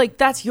like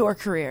that's your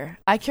career.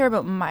 I care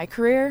about my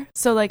career.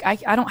 So like I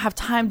don't have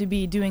time to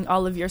be doing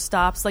all of your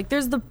stops. Like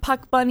there's the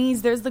puck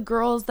bunnies, there's the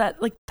girls that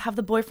like have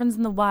the boyfriends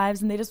and the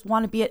wives and they just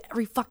want to be at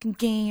every fucking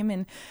game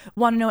and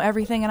want to know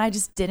everything, and I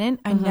just didn't.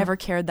 I never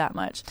cared that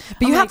much.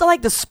 but you have to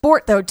like the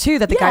sport though too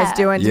that the guy's Yeah.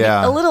 doing to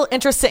Yeah. be a little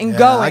interested in Yeah,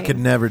 going. I could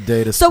never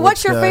date a So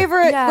what's sports your guy.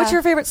 favorite? Yeah. What's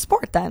your favorite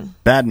sport then?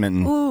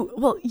 Badminton. Ooh,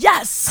 well,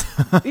 yes.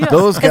 Yeah.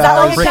 Those Is that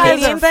like guys. a Guys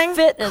Canadian are thing?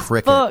 Fit as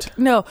Cricket. fuck.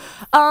 No,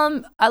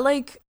 I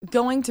like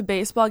going to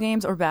baseball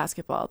games or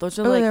basketball. Those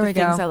are Oh, like there the we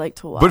things go. I like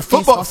to watch. But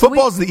football, Baseball. So we-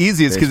 football's the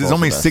easiest because it's Baseball's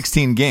only the best.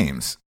 16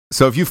 games.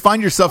 So if you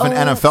find yourself an Oh,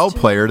 that's NFL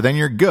true. player, then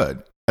you're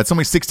good. That's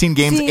only 16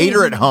 games. See, 8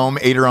 are at home,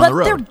 8 are on But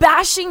the they're road.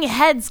 bashing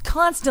heads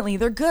constantly.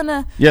 They're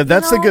gonna. Yeah,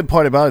 that's you the know? good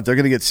part about it. They're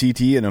going to get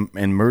CT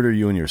and murder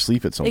you in your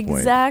sleep at some point.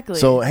 Exactly.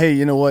 So, hey,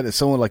 you know what? As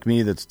someone like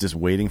me that's just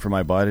waiting for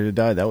my body to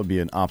die, that would be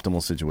an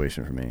optimal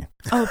situation for me.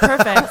 Oh,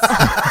 perfect.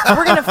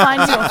 We're gonna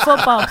find you a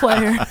football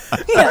player.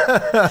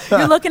 Yeah.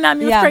 You're looking at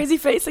me Yeah. with crazy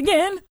face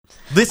again.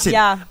 Listen,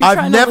 Yeah. You're I've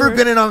trying to never lure-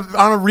 been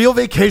on a real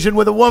vacation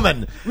with a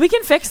woman. We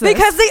can fix this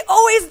Because they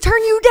always turn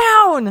you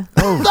down.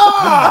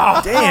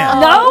 Oh, damn.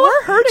 No,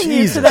 we're hurting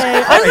Jesus you today.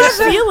 I Christ.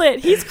 can feel it.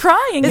 He's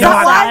crying Is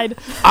that why? inside.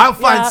 I'll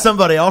find Yeah.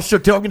 somebody. I'll show.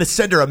 I'm going to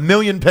send her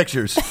 1,000,000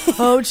 pictures.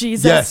 Oh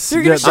Jesus! Yes.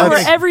 You're gonna Yeah, show her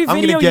that's- every I'm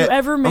video gonna get, you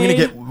ever I'm made.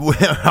 gonna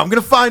get. I'm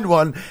gonna find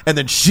one, and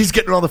then she's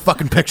getting all the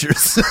fucking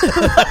pictures.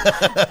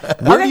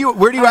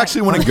 Where do you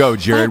actually want to go,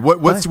 Jared?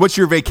 What's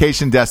your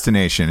vacation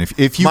destination?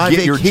 If you My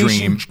get your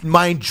vacation- dream.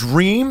 my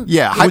dream.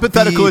 Yeah, would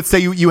hypothetical. be Let's say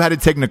you had to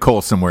take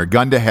Nicole somewhere.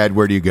 Gun to head,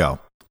 where do you go?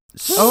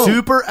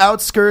 super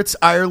outskirts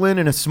Ireland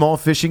in a small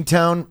fishing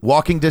town,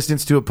 walking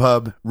distance to a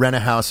pub, rent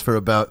a house for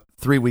about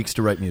 3 weeks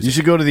to write music. You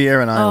should go to the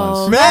Aran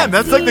Islands. Man,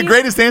 that's like the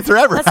greatest answer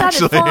ever, That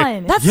sounded actually.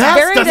 fun. That's Yes,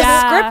 very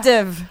that's-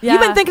 descriptive. Yeah.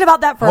 You've been thinking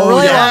about that for a Oh,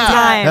 really yeah. long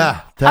time. Yeah,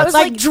 I that's- was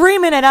like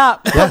dreaming it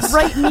up. Yes.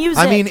 Write music.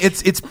 I mean,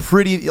 it's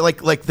pretty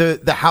like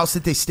the house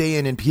that they stay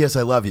in P.S.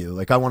 I Love You.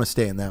 Like I want to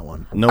stay in that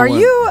one. No Are one-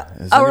 you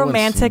has a anyone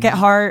romantic seen- at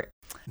heart?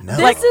 No.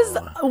 this is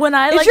when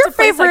I Is like your to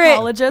play favorite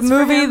psychologist for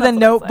movie him, The that's what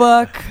it's like.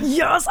 Notebook?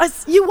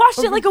 Yes, you watched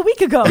it like a week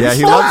ago. Yeah,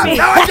 he You told loves me. it.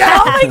 No, I did.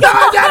 Oh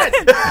my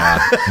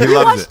god! He You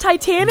loves watched it.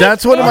 Titanic.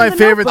 That's one of and my The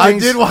favorite Notebook? I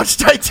things. did watch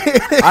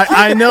Titanic.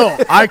 I know.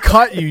 I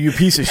caught you, you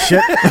piece of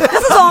shit.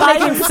 This is all By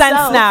making himself.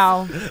 sense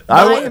now.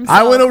 I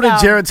himself. went over to No.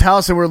 Jared's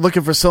house and we're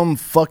looking for some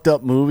fucked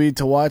up movie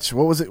to watch.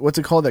 What was it? What's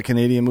it called? That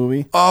Canadian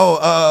movie?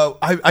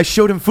 I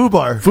showed him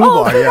Fubar. Fubar.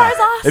 Fubar's Yeah.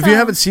 awesome. If you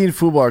haven't seen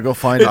Fubar, go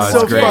find it. It's Oh,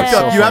 so it's great. fucked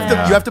up. Yeah. You have to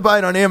Yeah. you have to buy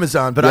it on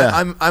Amazon. But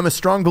Yeah. I'm a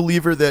strong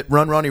believer that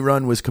Run Ronnie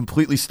Run was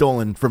completely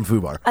stolen from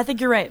Fubar. I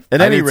think you're right.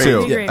 At I any did rate,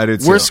 too. agree. I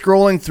did too. we're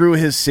scrolling through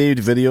his saved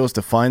videos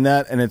to find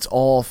that, and it's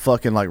all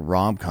fucking like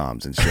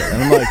rom-coms and shit.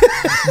 And I'm like,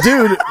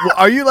 dude,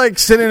 are you like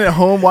sitting at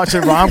home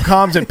watching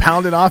rom-coms and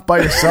pounding off by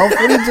yourself?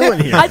 What are you doing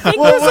here? I think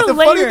Well, there's a the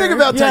layer. funny thing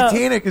about Yeah.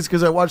 Titanic is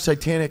because I watched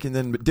Titanic and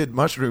then did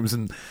mushrooms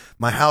and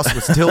my house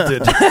was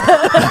tilted.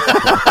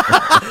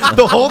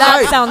 The whole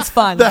That night. sounds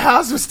fun. The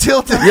house was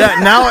tilted. Yeah,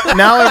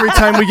 now every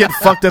time we get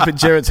fucked up at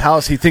Jared's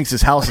house, he thinks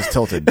his house is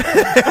tilted.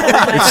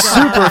 It's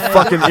super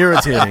fucking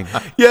irritating.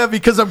 Yeah,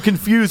 because I'm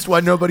confused why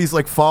nobody's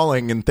like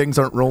falling and things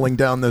aren't rolling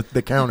down the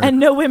counter. And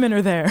no women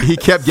are there. He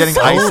kept getting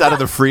ice out of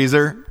the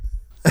freezer.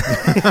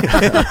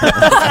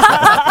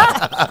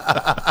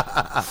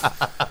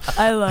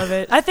 I love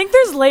it. I think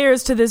there's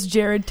layers to this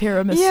Jared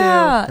tiramisu.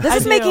 Yeah, this I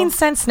is do. making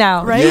sense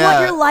now. Right? You Yeah.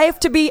 want your life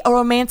to be a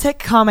romantic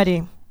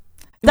comedy.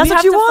 That's we what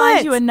have you to want.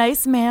 find you a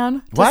nice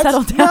man to What?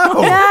 settle down.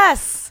 No.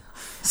 Yes.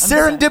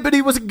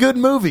 Serendipity was a good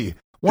movie.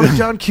 One of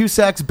John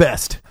Cusack's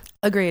best.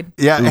 Agreed.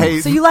 Yeah, hey,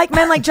 So you like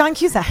men like John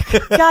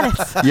Cusack. Got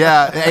it.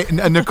 yeah,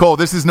 hey, Nicole,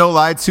 this is no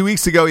lie. 2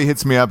 weeks ago, he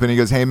hits me up and he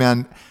goes, "Hey,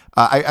 man,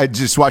 I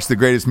just watched the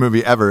greatest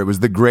movie ever. It was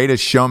The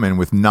Greatest Showman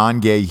with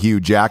non-gay Hugh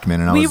Jackman."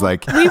 And I was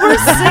like, we were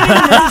singing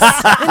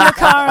this in the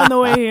car on the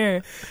way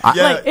here.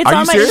 Yeah. Like, it's Are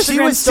on you my serious? Instagram She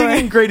was story.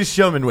 singing Greatest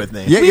Showman with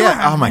me. yeah, We were yeah. Oh,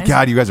 my harmonized.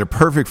 God, you guys are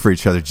perfect for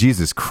each other.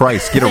 Jesus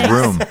Christ, get a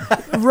room.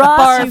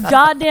 Ross, you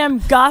goddamn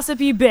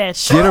gossipy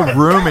bitch. Get a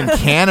room in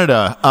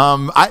Canada.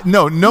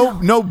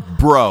 No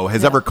bro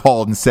has ever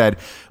called and said,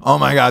 "Oh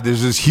my God,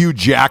 there's this Hugh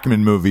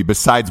Jackman movie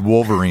besides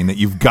Wolverine that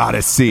you've got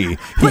to see.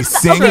 He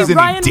sings okay, and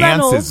Ryan he dances."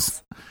 Reynolds.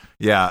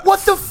 Yeah. What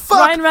the fuck?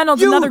 Ryan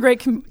Reynolds, You- another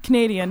great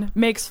Canadian,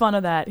 makes fun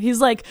of that.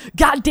 He's like,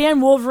 goddamn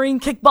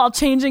Wolverine kickball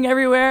changing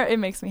everywhere. It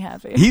makes me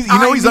happy. He's I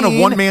on a mean-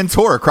 one-man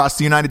tour across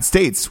the United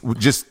States,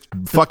 just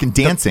fucking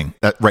dancing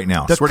right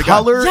now. The Swear to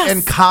color Yes.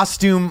 and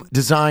costume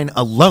design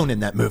alone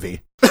in that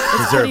movie.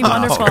 It's pretty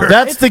wonderful.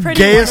 That's It's the pretty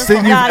gayest thing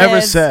wonderful. you've That ever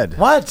is. said.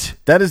 What?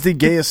 That is the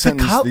gayest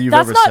sentence col- that you've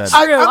That's ever not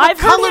said. true. I'm a I've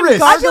heard him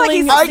colorist. I feel like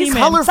gargling he's I semen.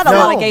 color- said a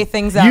lot No. of gay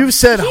things out. You've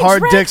said He hard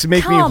drank dicks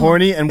make me cum.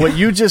 horny, and what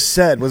you just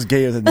said was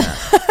gayer than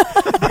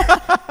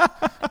that.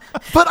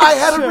 But I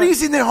had a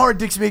reason that hard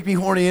dicks make me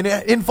horny, and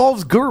it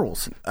involves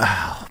girls.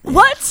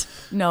 What?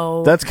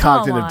 No. That's come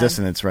cognitive on.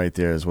 dissonance right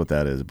there is what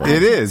that is. But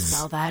It is.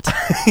 Smell that.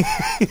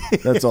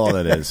 That's all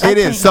that is. It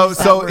is. can't use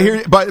that So word.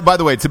 here, by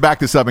the way, to back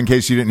this up in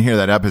case you didn't hear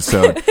that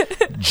episode,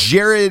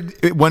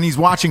 Jared, when he's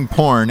watching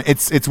porn,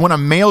 it's when a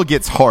male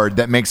gets hard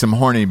that makes him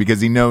horny because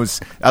he knows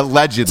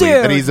allegedly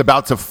Dude. that he's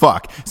about to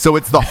fuck. So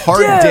it's the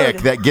hard Dude. dick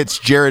that gets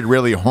Jared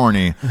really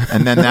horny,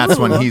 and then that's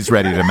when he's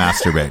ready to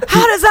masturbate.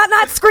 How does that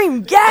not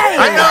scream gay?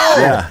 I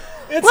know. Yeah.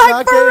 It's Like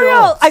not for gay at all.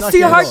 real. It's I not see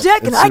gay a at hard all. dick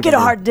and It's I get a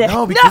super hard dick.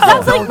 No, because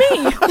Sounds like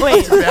me.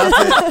 Wait.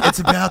 it's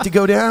about to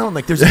go down.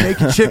 Like there's a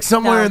naked chick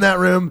somewhere No. in that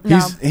room. No.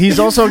 He's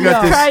also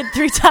got this. Cried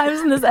 3 times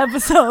in this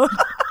episode.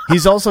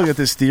 He's also got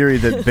this theory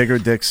that bigger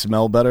dicks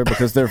smell better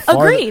because they're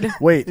farther. Agreed.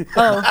 Wait,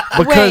 Oh.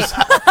 because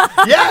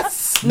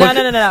Yes. No. How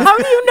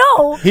do you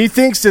know? he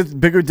thinks that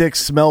bigger dicks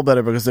smell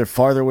better because they're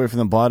farther away from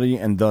the body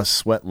and thus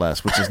sweat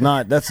less, which is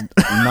not. That's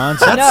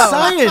nonsense. That's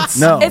science.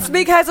 No. It's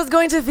because it's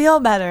going to feel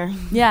better.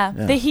 Yeah,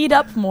 they heat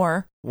up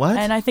more. What?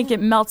 And I think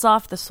it melts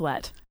off the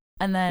sweat.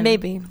 And then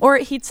Maybe. or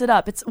it heats it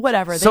up. It's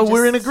whatever. So They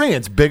we're in just-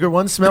 agreement. Bigger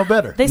ones smell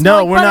better. They smell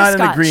No, like we're not in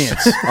butterscotch.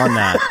 agreement on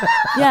that.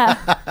 Yeah.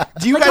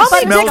 Do you Like, guys how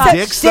many smell dicks-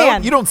 dicks? Though?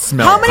 Dan, You don't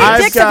smell. How many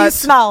I've dicks have you got-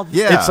 smelled?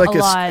 Yeah. It's like A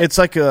lot. it's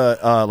like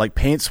a like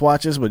paint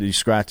swatches, but you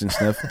scratch and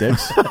sniff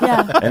dicks,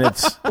 Yeah. and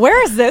it's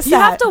Where is this You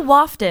at? have to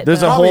waft it. there's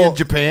though. a Probably whole in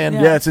Japan.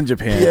 Yeah, it's in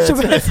Japan. Yeah, you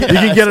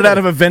can get it out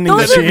of a vending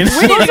Those are- machine.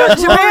 We need to go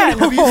to Japan.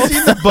 Have you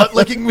seen the butt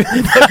licking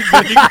machine?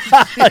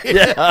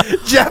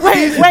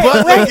 Japanese Wait,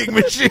 butt wait. licking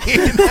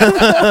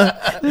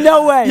machine.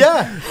 No way.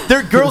 Yeah,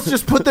 their girls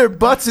just put their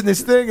butts in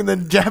this thing, and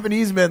then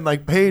Japanese men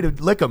like pay to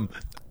lick them.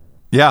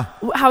 Yeah.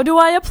 How do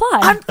I apply?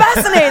 I'm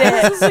fascinated.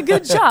 This is a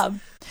good job.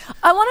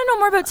 I want to know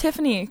more about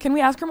Tiffany. Can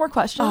we ask her more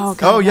questions? Oh,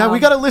 God. Oh yeah, we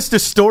got a list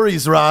of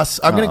stories, Ross.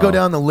 I'm going to go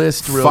down the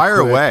list real Fire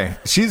quick. away.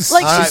 She's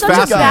Like, All she's right,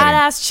 such a we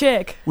got- badass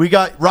chick. We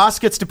got Ross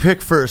gets to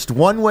pick first.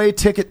 One-way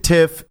ticket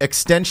tiff,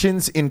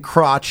 extensions in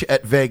crotch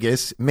at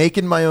Vegas,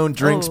 making my own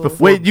drinks Oh.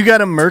 before Wait, you got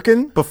a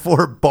Merkin?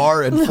 before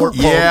bar and Fort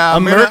Polk. Yeah,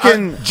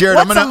 American- Jared,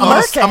 What's a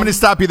Merkin? I'm gonna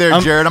stop you there,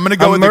 Um, Jared. I'm gonna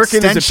go a with Merkin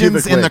is a extensions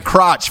pubic in the wig.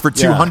 crotch for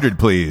Yeah. 200,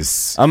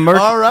 please. A Merkin.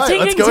 All right, Ding,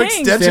 let's ding, go ding.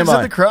 extensions Stand in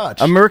by. the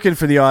crotch. A Merkin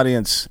for the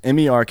audience.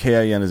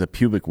 MERKIN is a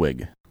pubic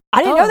wig. I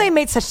didn't Oh. know they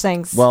made such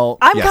things. Well,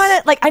 I'm yes. kind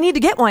of like I need to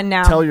get one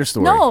now. Tell your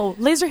story. No,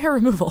 laser hair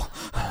removal.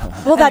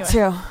 Well, that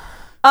too.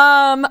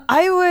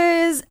 I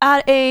was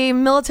at a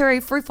military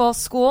free fall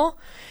school,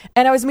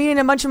 and I was meeting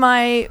a bunch of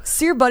my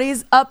SEER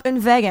buddies up in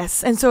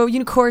Vegas. And so,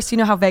 of course, you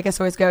know how Vegas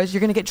always goes.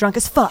 You're gonna get drunk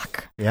as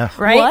fuck, Yeah,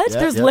 right? What? Yeah,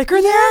 There's yeah.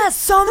 liquor there? Yeah,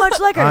 so much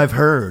liquor. I've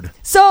heard.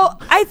 So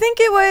I think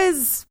it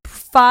was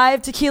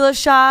 5 tequila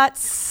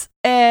shots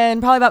and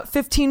probably about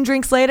 15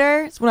 drinks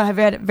later. It's when I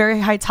had very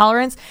high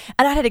tolerance,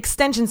 and I had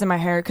extensions in my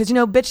hair because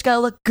bitch gotta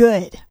look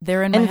good.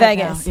 They're in In my head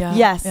Vegas. now. Yeah.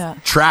 Yes. Yeah.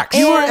 Tracks.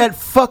 You were And- at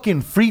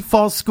fucking free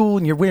fall school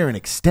and you're wearing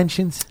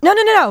extensions. No.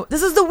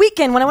 This is the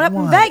weekend when I went up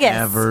in Vegas.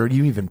 Whatever.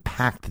 You even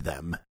packed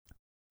them.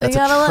 They That's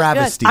gotta a look good.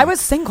 travesty. I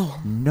was single.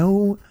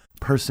 No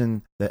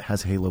person that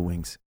has halo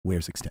wings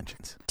wears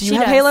extensions. Do you She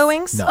have does. halo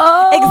wings? No.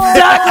 Oh,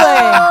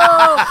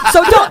 Exactly.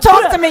 So don't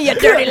talk to me, you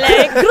you dirty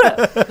leg.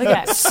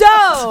 Okay.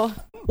 So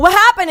what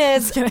happened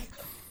is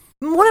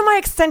one of my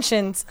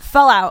extensions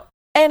fell out.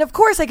 And of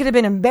course I could have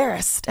been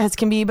embarrassed as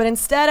can be, but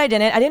instead I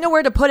didn't. I didn't know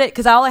where to put it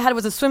because all I had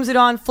was a swimsuit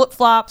on,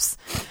 flip-flops,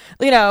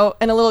 and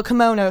a little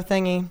kimono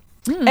thingy.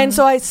 And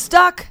so I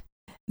stuck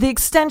the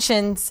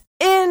extensions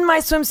in my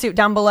swimsuit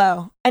down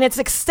below, and it's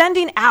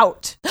extending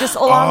out just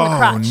along the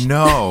crotch. Oh,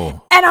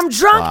 no. And I'm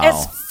drunk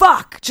as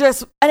fuck.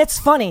 And it's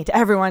funny to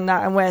everyone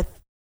that I'm with,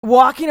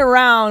 walking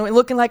around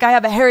looking like I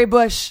have a hairy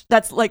bush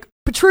that's like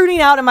protruding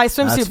out of my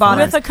swimsuit bottom.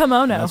 With a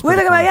kimono. Just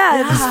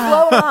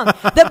flow along.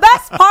 The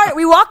best part,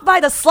 we walked by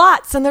the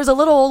slots, and there's a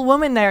little old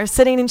woman there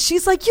sitting, and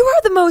she's like, "You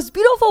are the most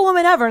beautiful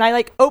woman ever." And I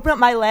like open up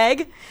my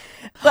leg,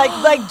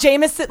 like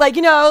Jameson, like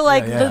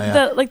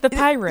the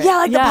pirate. Yeah,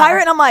 like the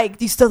pirate. And I'm like,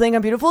 "Do you still think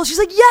I'm beautiful?" She's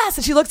like, "Yes."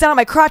 And she looks down at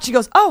my crotch. She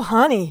goes, "Oh,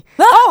 honey,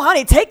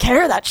 take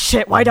care of that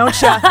shit. Why don't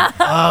you?" So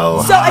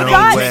I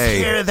got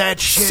take care of that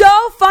shit.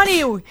 so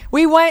funny.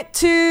 We went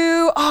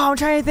to I'm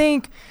trying to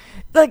think.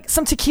 Like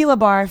some tequila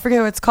bar, I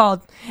forget what it's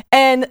called.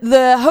 And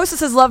the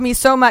hostesses loved me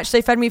so much,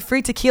 they fed me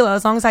free tequila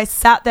as long as I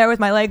sat there with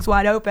my legs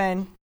wide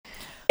open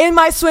in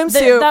my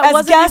swimsuit. That as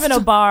wasn't guests even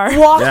a bar.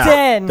 Walked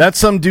in. That's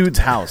some dude's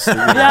house.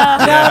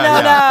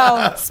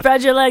 No.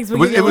 Spread your legs. It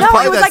was No,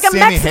 probably it was that like a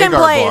Sammy Mexican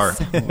Hagar place.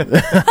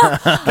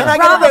 bar. Can I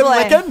get a red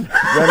Probably. lickin'?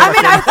 I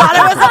mean, I thought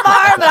it was a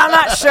bar, but I'm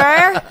not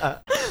sure.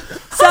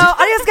 So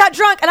I just got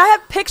drunk, and I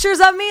have pictures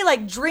of me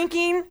like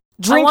drinking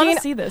I wanna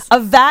see this. a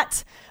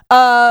vat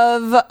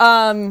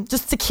of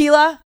just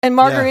tequila and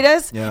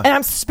margaritas, Yeah. and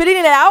I'm spitting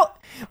it out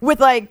with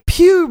like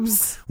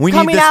pubes We need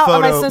coming this out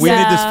on my photo. swimsuit. We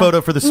need this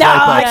photo for the No, swipe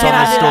I ups on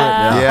cannot the do story.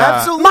 that. Yeah.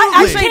 Absolutely.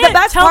 Actually, the can't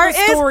best tell part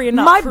the story is and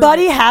not my prove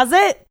buddy it. has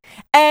it,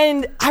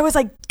 and I was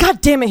like,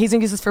 "God damn it, he's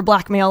gonna use this for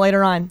blackmail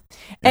later on."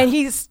 And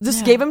he's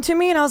just gave him to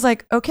me, and I was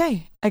like,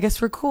 "Okay, I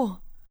guess we're cool."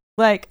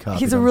 Like Copied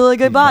he's a him. really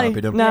good You body.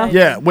 copied him. No,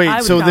 Yeah, wait. I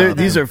would So call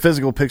these them. are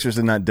physical pictures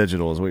and not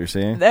digital, is what you're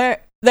saying?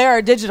 they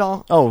are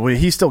digital. Oh, wait,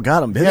 he still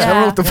got them, bitch. I don't know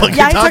Yeah. what the fuck Yeah,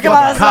 you're he took talking them out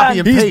about. as Copy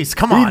and He's- paste.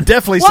 Come He on.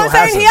 definitely Well, still I'm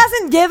saying has he them.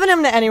 hasn't given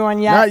him to anyone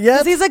yet. Not yet?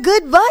 'Cause he's a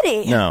good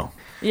buddy. No.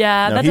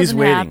 Yeah, No, that he's doesn't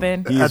waiting.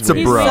 happen. That's a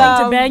He's bro.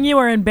 waiting to bang you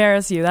or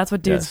embarrass you. That's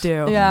what dudes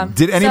Yes. do. Yeah.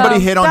 Did anybody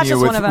So, hit on that's you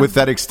just one of them. with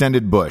that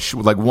extended bush?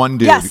 Like one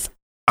dude? Yes.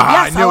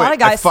 Ah, Yes, I knew a lot it. of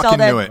guys I fucking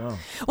still knew did. it.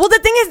 Well, the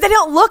thing is, they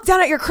don't look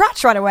down at your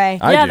crotch right away.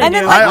 I Yeah, do. they And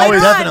then do. like I later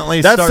always- on-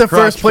 Definitely That's start the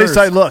first crotch place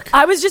I look.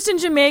 I was just in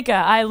Jamaica.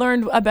 I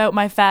learned about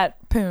my fat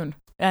poon.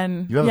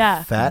 And You have yeah.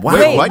 a fat. Wait,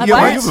 Wait, what? a You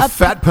bunch have a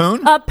fat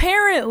poon?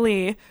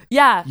 Apparently,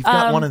 yeah. You've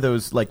got one of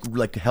those like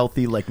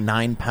healthy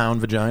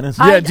 9-pound vaginas.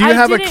 Yeah, do you I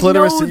have a didn't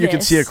clitoris know that you can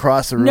this. see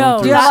across the room? No,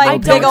 through Do you have the like I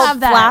smoke big don't old have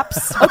that.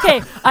 flaps?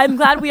 Okay, I'm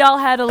glad we all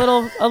had a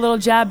little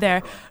jab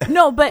there.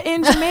 No, but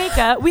in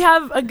Jamaica, we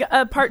have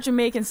a part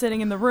Jamaican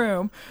sitting in the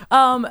room.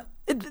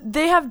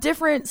 They have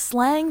different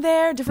slang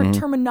there, different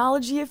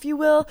terminology, if you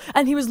will.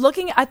 And he was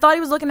I thought he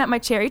was looking at my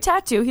cherry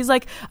tattoo. He's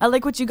like, "I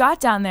like what you got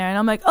down there." And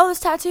I'm like, "Oh, this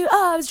tattoo?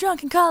 Oh, I was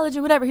drunk in college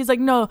and whatever." He's like,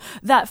 "No,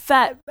 that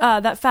fat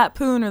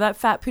poon or that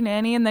fat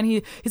punani." And then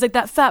he's like,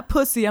 "That fat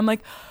pussy." I'm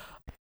like,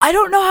 I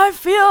don't know how I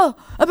feel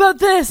about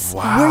this.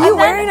 Wow. Were you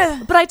wearing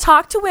a? But I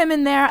talk to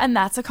women there, and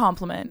that's a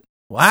compliment.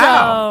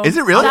 Wow. So Is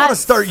it really? I want to that's-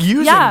 start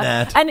using yeah.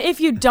 that. And if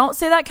you don't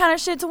say that kind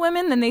of shit to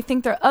women, then they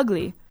think they're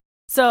ugly.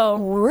 So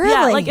yeah,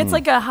 Really? like it's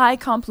like a high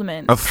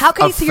compliment. How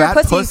can A you see your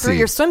fat pussy through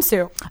your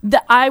swimsuit?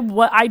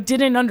 I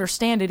didn't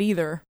understand it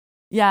either.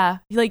 Yeah,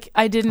 like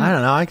I didn't. I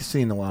don't know. I can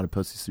see in a lot of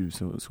pussy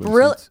suits.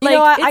 Really? You Like, know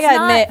what? I it's gotta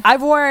not- admit,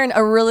 I've worn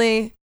a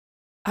really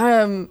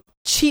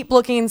cheap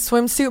looking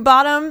swimsuit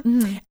bottom,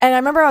 and I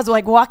remember I was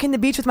like walking the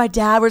beach with my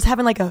dad. We were just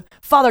having like a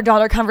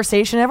father-daughter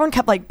conversation. Everyone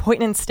kept like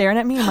pointing and staring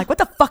at me. I'm like, what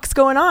the fuck's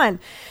going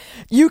on?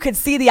 You could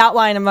see the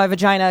outline of my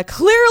vagina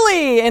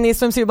clearly in these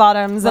swimsuit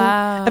bottoms.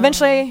 Wow. And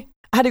eventually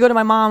I had to go to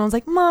my mom. I was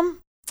like, Mom,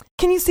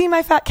 can you see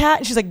my fat cat?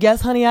 And she's like, yes,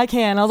 honey, I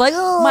can. I was like,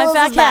 oh, My this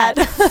fat is bad.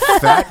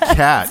 cat. Fat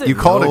cat. You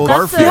called it That's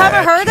Garfield. You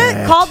haven't heard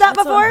it called that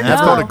That's before? a-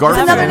 That's No. called a It's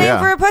Garfield. another name yeah.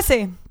 for a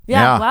pussy.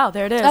 Yeah, Yeah. wow,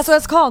 there it is. That's what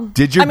it's called.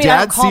 Did your I mean, I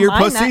don't dad call see your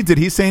mine pussy? that. Did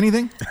he say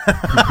anything?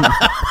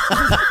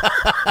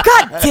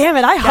 God damn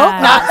it! I hope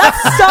Guys. not.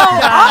 That's so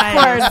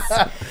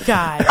awkward.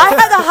 Guy. I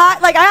had the hot.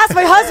 Like I asked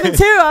my husband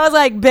too. I was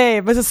like,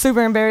 "Babe, this is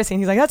super embarrassing."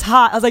 He's like, "That's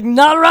hot." I was like,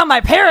 "Not around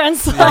my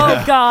parents."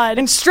 Oh God.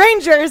 And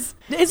strangers.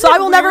 Isn't So it I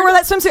will never weird? wear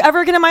that swimsuit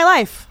ever again in my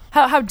life.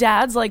 How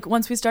dads, like,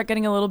 once we start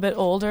getting a little bit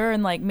older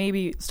and, like,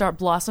 maybe start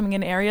blossoming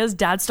in areas,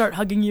 dads start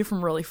hugging you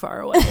from really far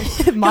away.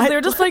 'Cause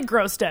they're just, like,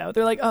 grossed out.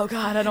 They're like, oh,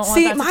 God, I don't want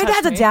See, that to my touch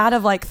dad's a me. dad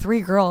of like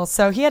 3 girls,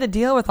 so he had to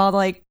deal with all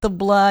like the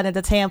blood and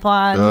the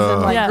tampons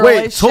and like Yeah. girly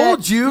Wait, shit.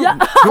 Told you.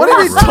 What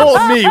have you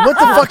told me? What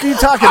the fuck are you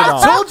talking I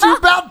about? told you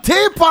about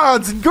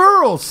tampons and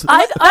girls.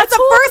 That's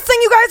the first thing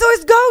you guys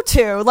always go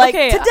to. Like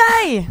Okay, today.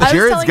 I was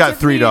Jared's telling got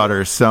 3 Tiffany-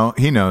 daughters, so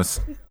he knows.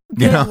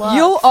 You Good know?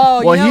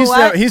 luck. Well, you know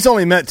what? he's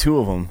only met 2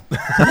 of them.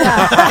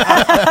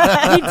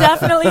 He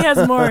definitely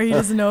has more he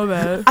doesn't know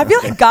about. I feel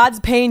like God's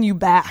paying you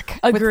back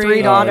with Agreed. 3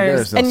 Oh,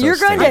 daughters, there's no and such you're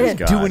going thing as to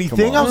God. Do come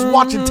anything. on. I was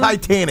watching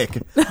Titanic.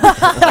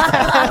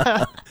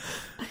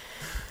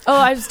 Oh,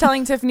 I was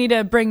telling Tiffany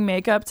to bring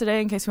makeup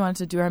today in case we wanted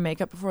to do our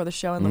makeup before the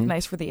show and look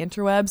nice for the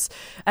interwebs.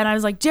 And I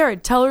was like,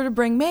 Jared, tell her to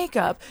bring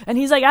makeup. And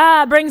he's like,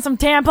 bring some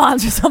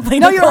tampons or something.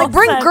 No, you're like,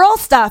 bring girl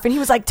stuff. And he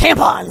was like,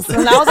 tampons.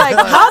 And I was like,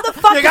 how the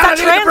fuck does that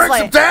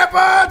translate?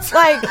 Tampons.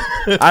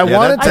 Like, I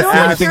wanted to I don't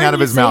ask. Everything heard out of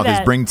you his say mouth is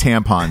that. bring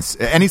tampons.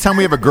 Anytime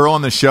we have a girl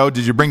on the show,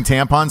 did you bring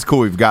tampons? Cool,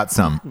 we've got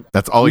some.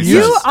 That's all he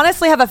you says.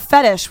 honestly have a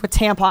fetish with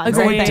tampons.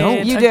 Agreed. I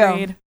think. You do.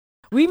 Agreed.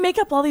 We make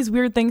up all these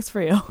weird things for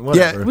you.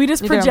 Whatever. We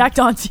just You do. project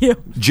onto you.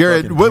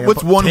 Jared,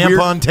 what's one weird...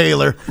 tampon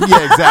Taylor?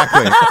 Yeah,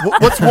 exactly.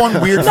 What's one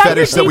weird Is that your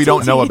fetish that we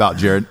don't know TTT? about,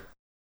 Jared?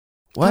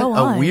 What? Go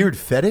A on. weird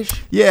fetish?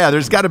 Yeah,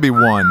 there's got to be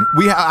one.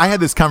 I had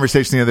this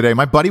conversation the other day.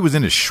 My buddy was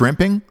into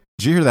shrimping.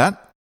 Did you hear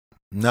that?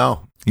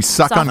 No. He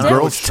sucked on Soft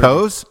girls' shrimp.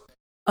 toes.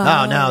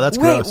 No, that's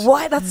Wait, gross.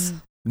 what? That's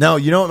No,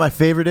 you know what my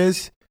favorite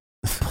is?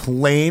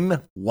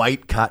 Plain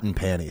white cotton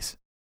panties.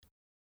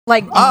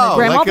 like Oh,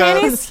 grandma like,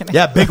 panties?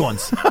 Yeah, big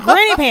ones.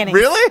 Granny panties.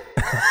 Really?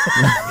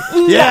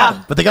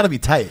 Yeah, but they got to be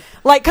tight.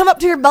 Like come up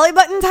to your belly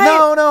button tight?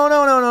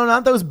 No,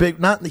 not those big,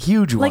 not the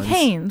huge Like ones.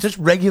 Hanes. Just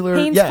regular.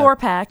 Hanes yeah.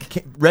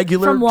 4-pack.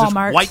 Regular From just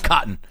Walmart. white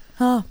cotton.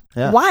 Oh,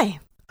 Yeah. Why?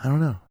 I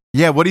don't know.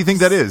 Yeah, what do you think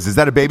that is? Is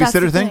that a that's the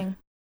babysitter thing?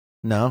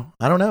 No,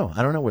 I don't know.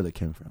 I don't know where they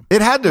came from.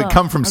 It had to Oh,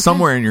 come from okay.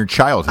 somewhere in your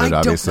childhood, I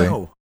obviously. don't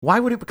know. Why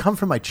would it come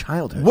from my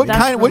childhood? What That's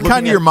kind? What really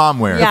kind did your mom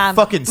wear? Yeah.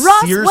 Fucking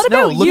Ross, Sears? what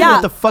No, about looking you?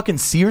 at the fucking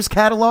Sears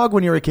catalog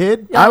when you were a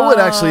kid. I would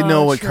actually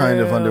know what kind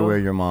of true. underwear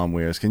your mom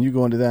wears. Can you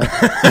go into that?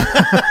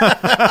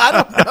 I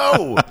don't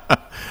know.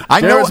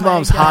 I know. Jared's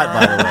mom's hot,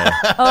 by the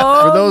way.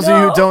 Oh, For those of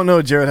you who don't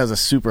know, Jared has a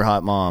super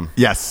hot mom.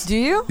 Yes. Do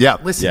you? Yeah.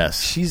 Listen,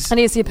 Yes. she's I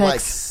need to see like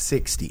pics.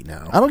 60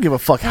 now. I don't give a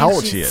fuck how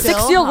old she's she is. sick.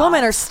 60-year-old hot.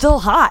 women are still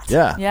hot.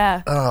 Yeah.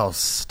 Yeah, Oh,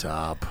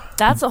 stop.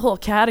 that's a whole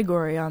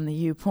category on the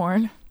U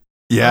porn.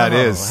 Yeah, it Oh,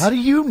 is. How do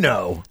you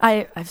know?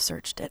 I've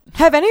searched it.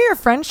 Have any of your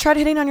friends tried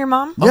hitting on your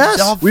mom? Yes,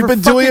 Oh, we've for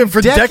been doing it fucking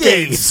for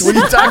decades. What are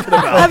you talking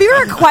about? Have you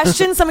ever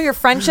questioned some of your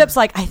friendships?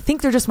 Like, I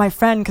think they're just my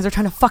friend because they're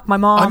trying to fuck my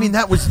mom. I mean,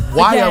 that was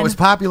why I Again. was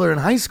popular in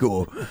high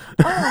school.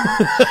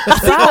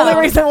 that's the only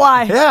reason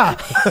why. Yeah.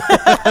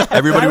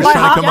 Everybody was Why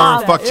trying to come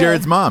hot over and fuck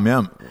Jared's mom.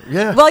 Yeah.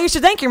 Yeah. Well, you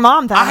should thank your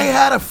mom then. I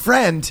had a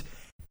friend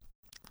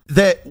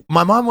that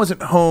my mom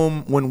wasn't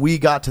home when we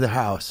got to the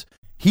house.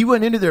 He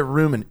went into their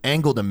room and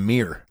angled a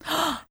mirror.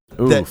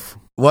 Oof.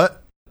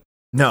 What?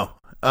 No.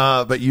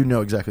 But you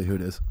know exactly who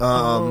it is.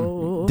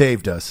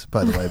 Dave does,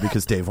 by the way,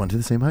 because Dave went to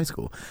the same high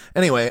school.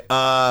 Anyway,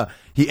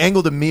 he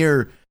angled a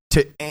mirror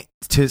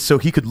to so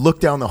he could look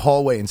down the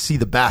hallway and see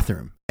the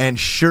bathroom. And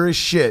sure as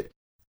shit,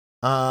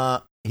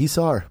 he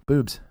saw her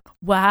boobs.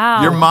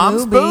 Wow. Your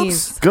mom's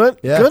boobies. boobs? Good.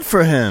 Yeah. Good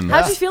for him.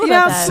 How'd you feel You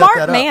about know, that? smart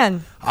that up.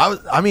 man. I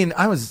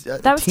was a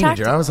That was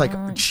teenager. I was like,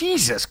 tactical.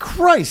 Jesus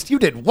Christ, you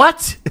did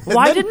what?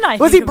 Why didn't I?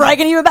 Was think he about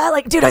bragging to you about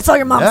like, dude, I saw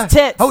your mom's Yeah.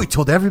 tits? Oh, he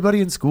told everybody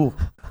in school.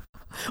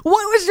 What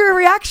was your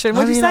reaction?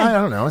 What did you say? I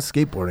don't know. It's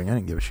skateboarding. I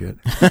didn't give a shit.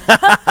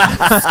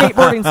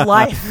 Skateboarding's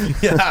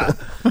life. Yeah.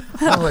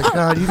 I'm like,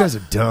 God, you guys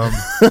are dumb.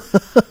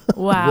 it?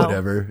 Wow.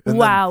 Whatever. And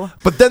Wow.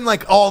 But then,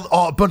 like, all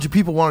a bunch of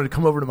people wanted to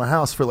come over to my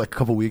house for like a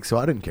couple weeks, so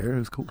I didn't care. It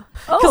was cool.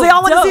 Because they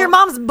all want to see your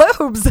mom's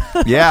boobs.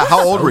 Yeah.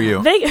 How old were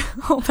you? They.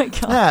 Oh my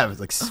god. Yeah, it was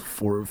like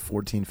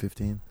 14,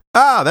 15.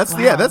 Ah, that's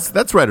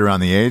right around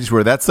the age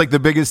where that's like the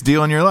biggest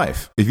deal in your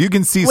life. If you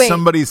can see Wait.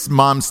 somebody's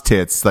mom's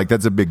tits, like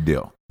that's a big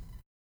deal.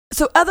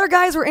 So other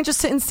guys were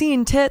interested in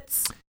seeing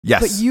tits,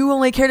 Yes. but you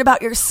only cared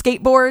about your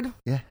skateboard.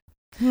 Yeah.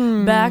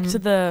 Back to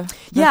the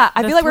Yeah,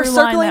 I the feel like we're through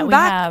line that circling we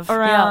back have.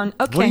 around.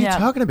 Yeah. Okay, What are you Yeah.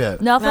 talking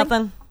about? Nothing.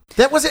 nothing.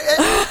 That was it.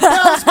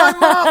 That was my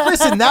mom.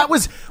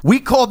 Listen,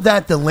 we called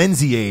that the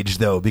Lindsay age,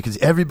 though, because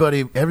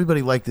everybody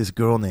liked this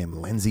girl named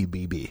Lindsay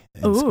Beebe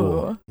in Ooh.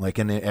 school. Like,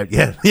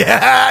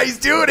 yeah, he's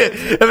doing it.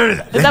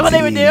 Is that what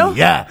they would do?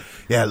 Yeah,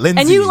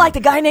 Lindsay. And you liked a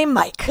guy named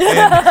Mike.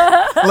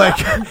 like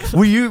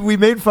we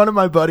made fun of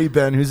my buddy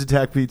Ben, who's a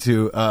TAC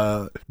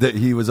P2, that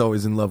he was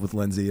always in love with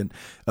Lindsay, and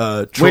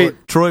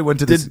Troy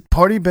went to this. Did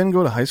Party Ben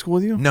go to high school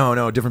with you?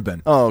 No, different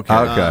Ben. Oh, okay.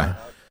 Okay.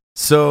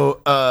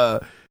 So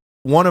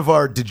one of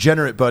our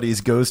degenerate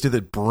buddies goes to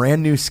the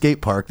brand new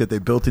skate park that they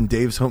built in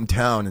Dave's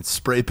hometown and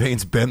spray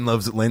paints Ben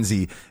Loves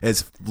Lindsay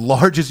as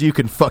large as you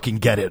can fucking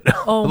get it.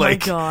 Oh my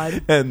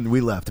God. And we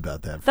laughed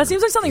about that. That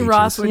seems like something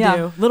Ross would Yeah.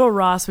 do. Little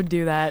Ross would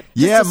do that.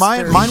 Yeah, Just to mine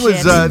stir was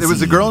shit. there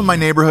was a girl in my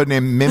neighborhood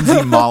named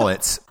Mimsy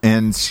Mollett,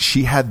 and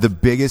she had the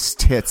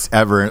biggest tits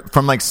ever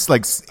from like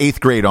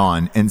 8th grade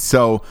on, and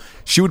so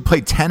she would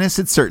play tennis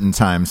at certain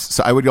times.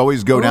 So I would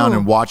always go down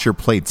and watch her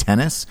play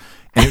tennis.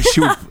 And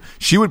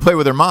she would play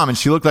with her mom, and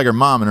she looked like her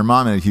mom, and her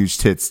mom had huge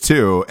tits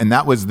too. And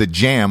that was the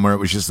jam where it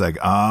was just like,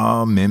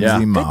 oh, Mimsy Yeah.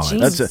 Mollett.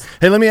 genes. That's it.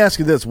 Hey, let me ask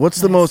you this: what's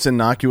the most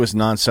innocuous,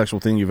 non-sexual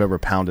thing you've ever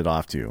pounded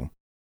off to you?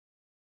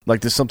 Like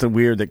there's something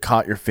weird that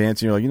caught your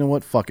fancy, and you're like, you know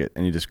what, fuck it,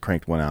 and you just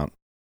cranked one out.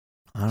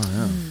 I don't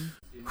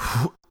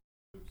know.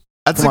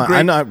 That's Come a on, great.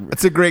 I'm not-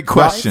 That's a great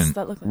question. What's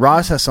that look like?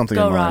 Ross has something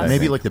Go, in mind. Ross. I Maybe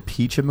think. like the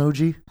peach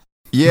emoji.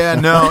 Yeah,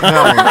 no.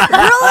 Really?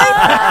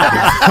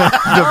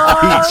 The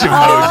peach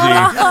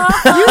emoji.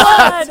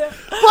 God.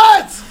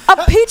 What?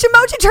 A peach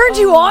emoji turned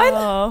you on?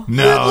 Oh.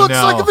 No, It looks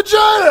no. like a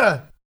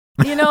vagina.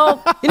 You know,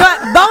 what?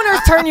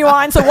 Boners turn you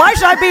on, so why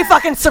should I be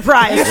fucking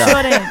surprised?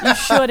 you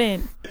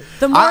shouldn't.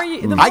 The more you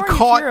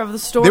hear of the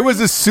story. There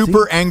was a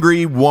super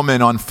angry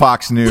woman on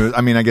Fox News.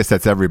 I mean, I guess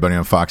that's everybody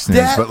on Fox News,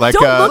 but like,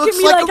 don't look at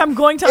me like like I'm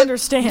going to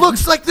understand.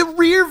 Looks like the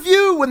rear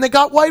view when they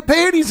got white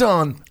panties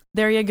on.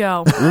 There you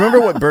go. Remember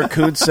what Bert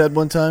Coots said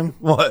one time?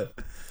 What?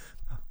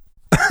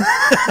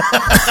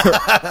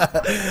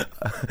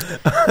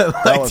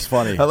 That was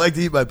funny. I like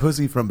to eat my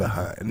pussy from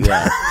behind.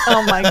 Yeah.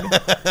 Oh my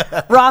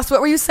God. Ross,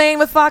 what were you saying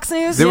with Fox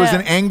News? there was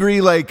an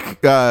angry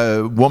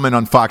woman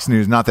on Fox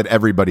News. Not that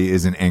everybody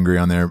isn't angry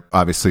on there,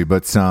 obviously,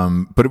 but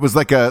it was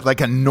like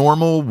a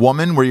normal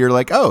woman where you're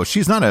like, oh,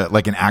 she's not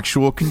an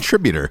actual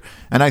contributor.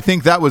 And I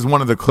think that was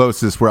one of the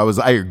closest where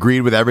I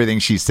agreed with everything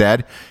she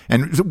said,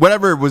 and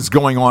whatever was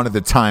going on at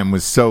the time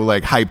was so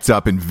like hyped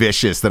up and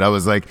vicious that I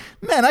was like,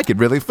 man, I could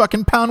really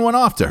fucking pound one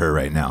off to her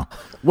right now.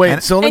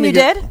 Wait, so let and me you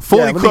get, did?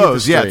 Fully let me get this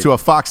closed, straight.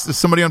 to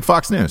somebody on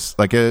Fox News,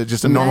 like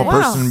just a normal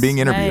Nice. person being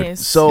interviewed.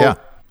 Nice. So,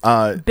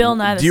 Yeah. Bill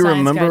Nye the do you Science Guy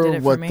remember did it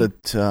for what me.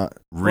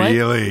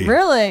 Really?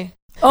 Really?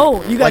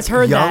 Oh, you guys Like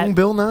heard young that?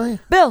 Bill Nye?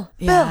 Bill.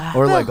 Yeah.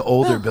 Or like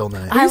older Bill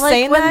Nye? Are you I like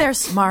saying when that they're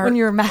smart. when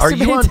you were Are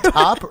masturbating? you on to it?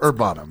 top or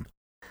bottom?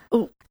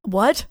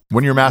 What?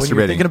 When you're When you're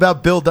masturbating. thinking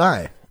about Bill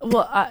Nye.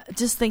 Well,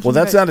 just thinking. Well,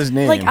 that's about- not his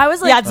name. Like I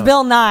was like, Yeah, it's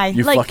Bill Nye.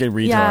 You like, fucking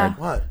retard. yeah.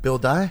 What? Bill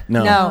Nye?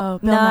 No. No,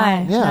 Bill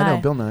Nye. Yeah, I know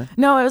Nye. Bill Nye.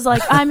 No, it was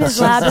like I'm his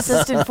lab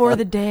assistant for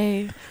the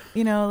day.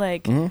 You know,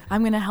 like Mm-hmm.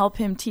 I'm gonna help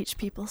him teach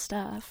people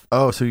stuff.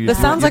 Oh, so you're This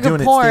sounds you're like a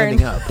doing it porn.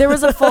 standing up. There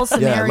was a full Yeah,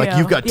 scenario. like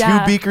you've got Yeah.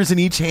 two beakers in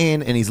each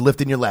hand, and he's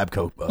lifting your lab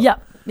coat up.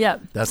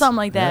 Yep, That's- something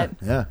like that.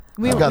 Yeah,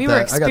 We I got were that. I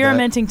got that.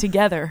 experimenting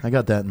together. I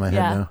got that in my head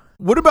Yeah. now.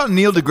 What about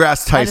Neil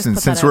deGrasse Tyson?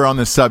 put Since that we're out. on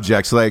this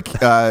subject, like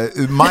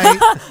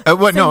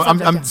what? No,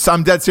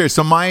 I'm dead serious.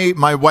 So my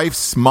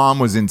wife's mom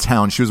was in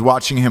town. She was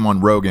watching him on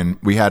Rogan.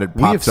 We had it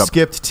We have popped up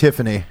skipped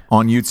Tiffany.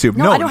 on YouTube.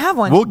 No, I don't have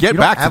one. We'll get You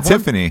don't back to have one?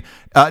 Tiffany.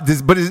 But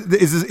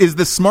is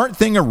the smart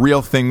thing a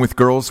real thing with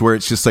girls? Where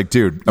it's just like,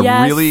 dude, a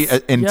Yes. really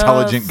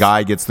intelligent Yes.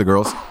 guy gets the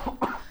girls.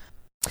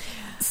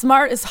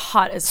 Smart is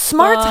hot as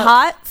Smart's fuck.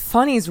 hot.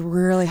 Funny's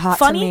really hot to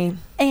Funny me.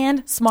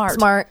 and smart.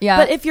 Smart, yeah.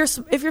 But if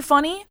you're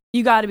funny,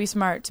 you got to be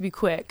smart to be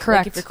quick.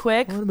 Correct. Like if you're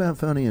quick, What about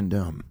funny and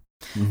dumb?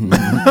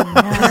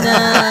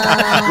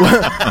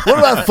 What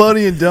about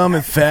funny and dumb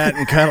and fat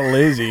and kind of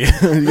lazy?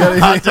 You got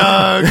Hot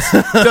dogs.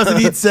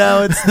 Doesn't eat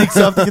salad. Sneaks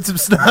off to get some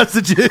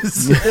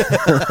sausages.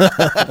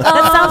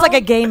 That sounds like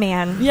a gay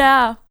man.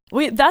 yeah.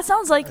 That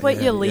sounds like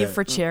what you leave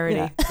for charity.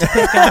 Yeah. To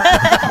pick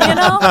up. You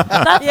know,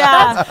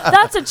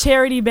 that's a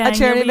charity bang. A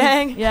charity you leave-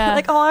 bang? Yeah.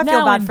 Like, oh, I feel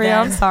Now bad and for you.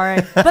 I'm then.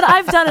 sorry. But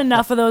I've done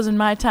enough of those in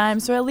my time,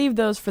 so I leave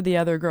those for the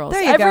other girls.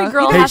 There you Every go.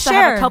 girl You has to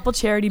have share. a couple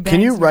charity bangs. Can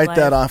you in her write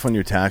that life. off on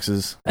your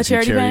taxes? A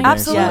charity bang?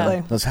 banks?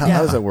 Absolutely. Yeah.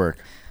 How does that work?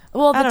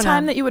 Well, I the don't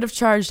time know. that you would have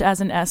charged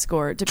as an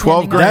escort, 12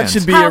 depending grand. on That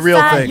should be how a real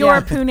fat thing. your Yeah.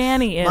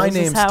 punani is. My is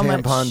name's how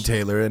Tampon much.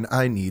 Taylor, and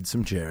I need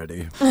some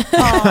charity.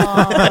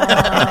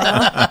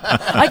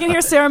 I can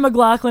hear Sarah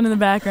McLachlan in the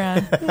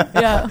background.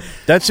 Yeah.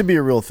 That should be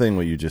a real thing.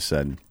 What you just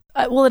said.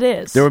 Well, it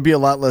is. There would be a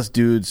lot less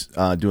dudes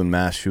doing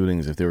mass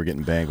shootings if they were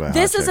getting banged by.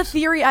 This hot is a chicks.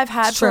 theory I've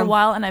had It's for a true.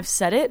 while, and I've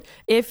said it.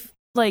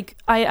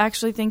 I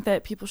actually think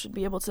that people should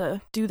be able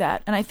to do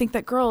that, and I think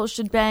that girls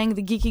should bang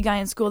the geeky guy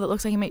in school that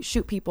looks like he might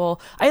shoot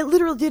people. I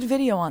literally did a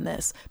video on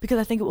this because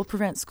I think it will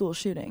prevent school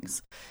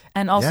shootings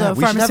and also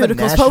we should have a pharmaceuticals,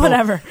 national- but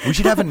whatever. We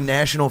should have a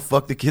national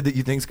fuck the kid that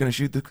you think is going to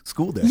shoot the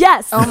school day.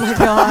 Yes. Oh my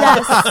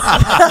god.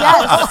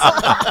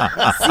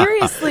 Yes.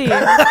 Seriously.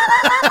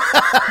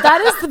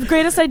 That is the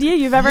greatest idea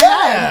you've ever had.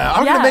 Yeah,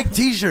 I'm going to make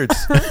T-shirts.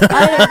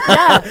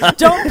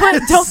 Don't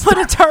put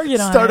a target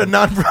on Start a it.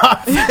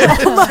 nonprofit.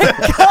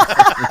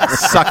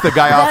 Suck the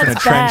guy off in a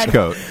That's trench bad.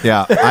 coat.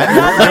 Yeah,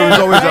 there was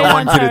always that Right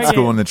one on kid at target.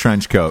 school in the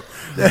trench coat.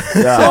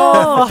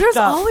 Oh, there's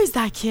up. always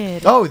that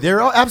kid. Oh,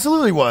 there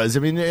absolutely was. I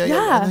mean,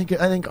 Yeah. I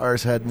think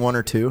ours had one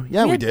or two.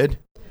 Yeah, we had- did.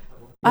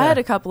 I had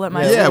a couple at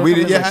my Yeah, school. we a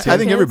did. couple of Yeah, those I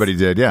think kids. everybody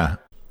did. Yeah.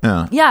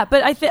 Yeah. Yeah,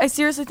 but I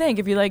seriously think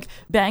if you like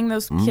bang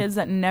those kids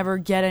that never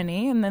get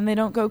any, and then they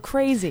don't go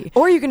crazy.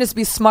 Or you can just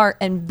be smart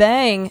and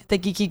bang the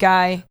geeky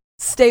guy,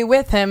 stay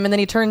with him, and then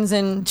he turns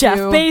into Jeff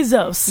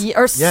Bezos.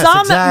 Or Yes,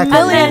 some exactly.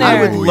 millionaire.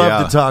 I would Ooh,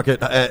 love yeah. to talk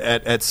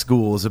at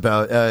schools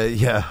about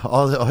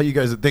all you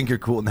guys that think you're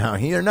cool now.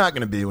 You're not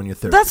going to be when you're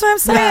 30. That's what I'm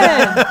saying.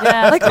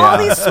 Yeah. Like all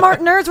these smart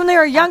nerds when they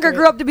were younger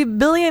grew up to be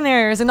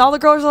billionaires, and all the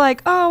girls are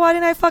like, "Oh, why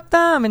didn't I fuck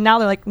them?" And now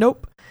they're like,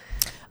 "Nope."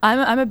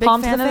 I'm a big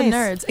Palm to fan the of the face.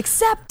 nerds.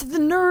 Except the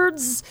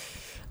nerds,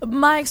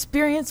 my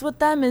experience with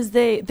them is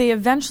they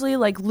eventually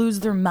like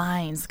lose their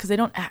minds because they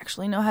don't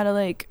actually know how to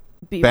like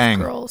be Bang.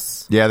 with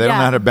girls. Yeah, they don't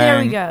know how to There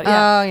we bang. go.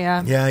 Yeah. Oh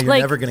yeah. Yeah, you're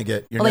Like- never going to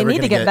get. You're Well, they never need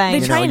gonna to get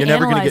banged. They try and You're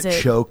never gonna analyze get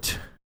it. choked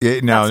No,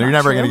 That's you're not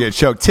never true. going to get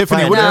choked.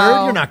 Tiffany, by a what,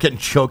 nerd. You're not getting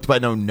choked by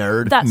no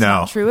nerd. That's No.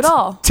 not true at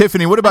all.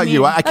 Tiffany, what about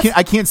you? mean,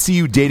 I can't see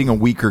you dating a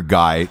weaker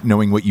guy,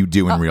 knowing what you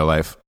do in real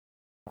life.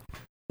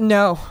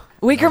 No,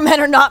 weaker men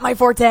are not my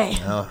forte.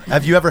 Oh.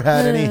 Have you ever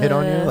had any hit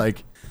on you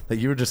like that?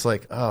 You were just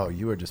like, oh,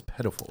 you were just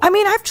pitiful. I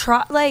mean, I've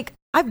tried. Like,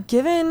 I've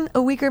given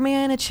a weaker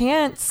man a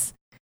chance.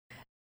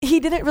 He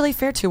didn't really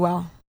fare too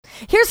well.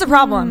 Here's the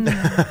problem.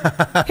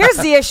 Here's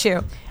the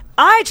issue.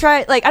 I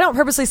try, like, I don't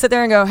purposely sit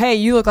there and go, hey,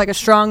 you look like a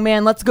strong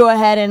man. Let's go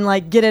ahead and,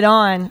 like, get it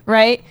on,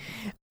 right?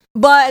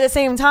 But at the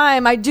same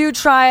time, I do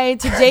try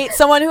to date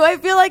someone who I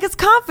feel like is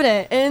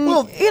confident. And,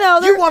 Well, you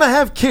know, you want to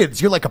have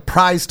kids. You're like a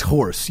prized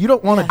horse. You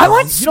don't want to. I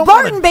want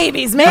Spartan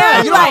babies, man.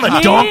 Yeah, you don't want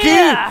a donkey.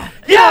 Yeah.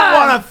 You don't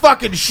want a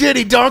fucking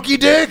shitty donkey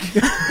dick.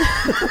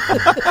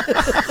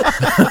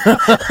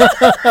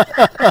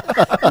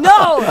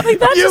 No, like,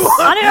 that's You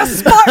want- I need a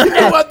Spartan.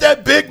 You want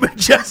that big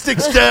majestic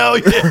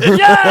stallion.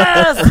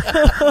 Yes.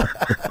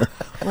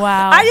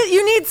 Wow.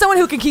 You need someone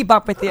who can keep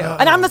up with you,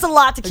 and I'm just a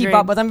lot to keep Agreed.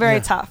 up with. I'm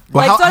very tough.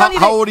 Well, Like, so I don't need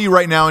how to- old are you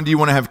right now, and do you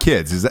want to have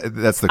kids?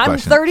 That's the I'm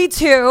question.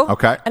 32.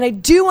 Okay. And I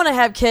do want to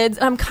have kids.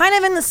 And I'm kind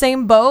of in the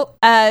same boat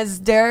as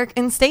Derek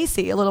and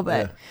Stacy a little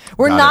bit.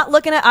 We're Got not it.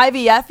 looking at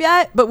IVF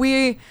yet, but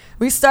we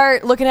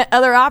start looking at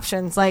other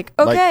options. Like,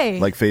 okay.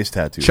 Like face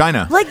tattoos.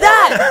 China. Like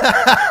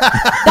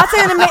that. That's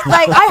an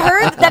like I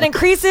heard that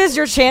increases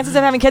your chances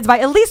of having kids by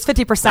at least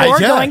 50%. Or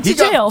going to he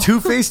got jail. 2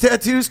 face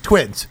tattoos,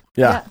 twins.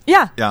 Yeah.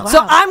 Yeah. Yeah. So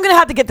I'm gonna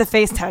have to get the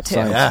face tattoo.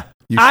 Yeah,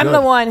 you I'm should.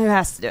 the one who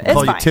has to do it. It's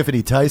Call you fine.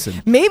 Tiffany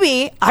Tyson.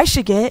 Maybe I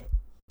should get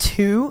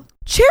 2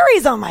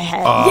 cherries on my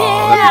head.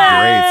 Oh,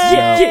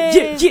 that'd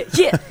be great.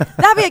 Yeah.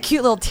 That'd be a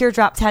cute little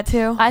teardrop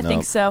tattoo. I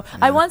think so.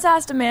 I once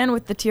asked a man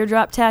with the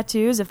teardrop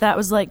tattoos if that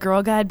was like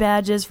Girl Guide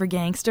badges for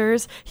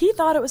gangsters. He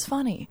thought it was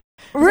funny.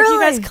 He's like, Really?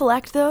 you guys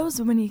collect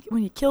those when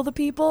you kill the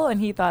people?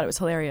 And he thought it was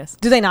hilarious.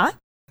 Do they not?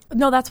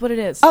 No, that's what it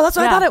is. Oh, that's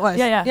what I Yeah. thought it was.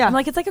 Yeah. Yeah. I'm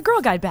like, it's like a Girl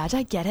Guide badge.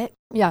 I get it.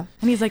 Yeah.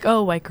 And he's like,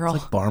 oh, white girl.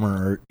 Bomber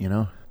art, you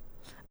know?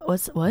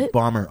 What?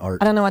 Bomber art.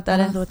 I don't know what I that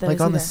don't is. know what that Like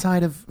is on the either.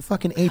 side of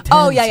fucking A10.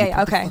 Oh,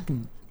 yeah, okay.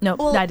 No,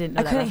 Well, I didn't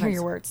know I that couldn't hear reference.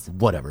 your words.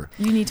 Whatever.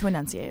 You need to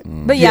enunciate.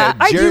 But yeah, Yeah,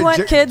 I do Jared-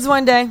 want kids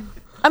one day.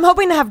 I'm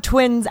hoping to have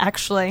twins,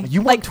 actually. You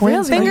want like,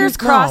 twins? Fingers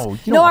No, crossed. you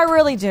don't No, I want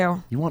really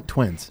do. You want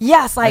twins.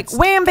 Yes, like That's-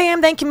 wham,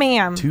 bam, thank you,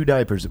 ma'am. 2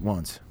 diapers at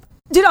once.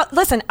 Dude,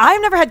 listen,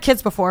 I've never had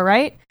kids before,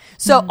 right?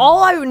 So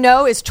all I would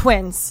know is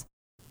twins.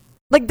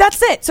 Like, that's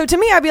it. So to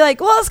me, I'd be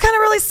like, well, this kind of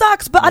really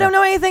sucks, but I don't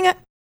know anything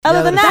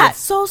other than that. That's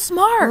so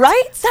smart.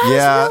 Right?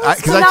 Yeah,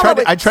 because So now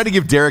I tried to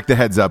give Derek the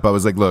heads up. I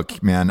was like,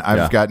 look, man,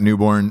 I've got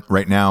newborn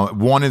right now.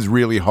 1 is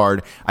really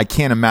hard. I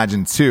can't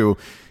imagine 2.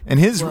 And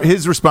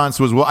his response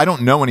was, well, I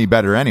don't know any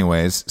better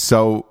anyways.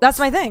 So That's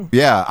my thing.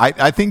 yeah,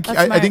 I think That's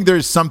I smart. think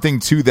there's something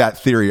to that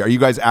theory. Are you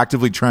guys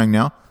actively trying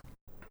now?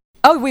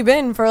 Oh, we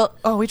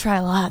try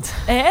a lot.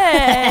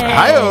 Hey.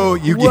 Hi-oh,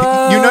 you know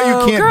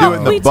you can't Girl, do it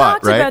in the we butt,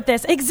 talked right? about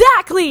this.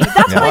 Exactly.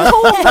 That's what I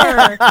told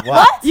her.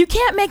 What? You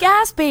can't make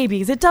ass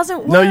babies. It doesn't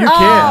work. No, you Oh,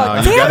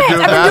 can't. you damn gotta it.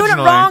 do it I've been doing it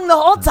vaginally. wrong the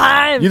whole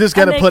time. You just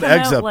got And to they put come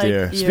eggs out up like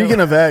there. you.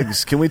 Speaking of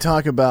eggs, can we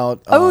talk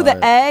about the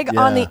egg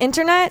on yeah, the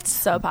internet?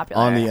 So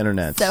popular. on the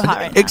internet? So hot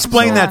right now.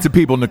 Explain that to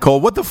people,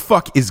 Nicole. What the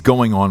fuck is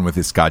going on with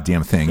this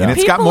goddamn thing? And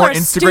it's got People more are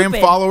Instagram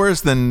stupid.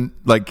 followers than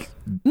like.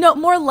 No,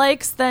 more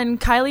likes than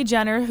Kylie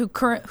Jenner,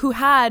 who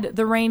had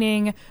the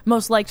reigning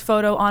most liked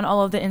photo on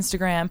all of the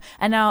Instagram,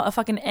 and now a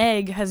fucking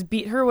egg has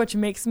beat her, which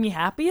makes me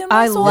happy in my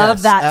I soul.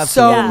 love that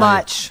absolutely. so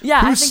much.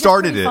 Yeah, Who I think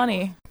started it's pretty it?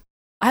 funny.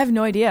 I have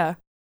no idea.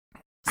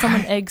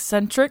 Someone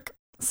egg-centric?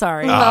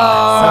 Sorry. Nailed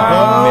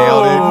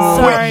it.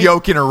 Sorry. Quit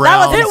yoking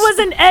around. It was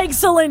an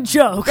excellent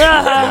joke. Oh,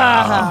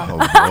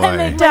 I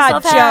make boy.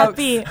 myself Dad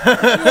happy.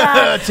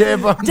 Yeah.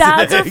 Tampons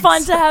Dads and are eggs.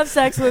 fun to have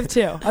sex with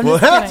too. I'm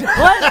just kidding.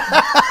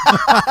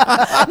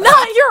 What?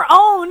 Not your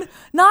own.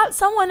 Not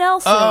someone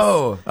else's.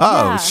 Oh.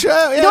 Yeah. Sure.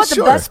 Yeah, You know what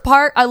sure. the best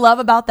part I love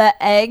about that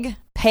egg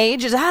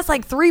page is it has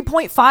like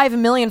 3.5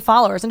 million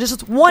followers and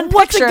just one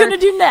What's picture it gonna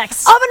do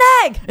next? of an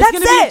egg. It's That's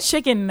gonna be it.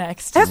 chicken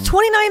next. It has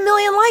 29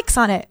 million likes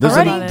on it There's,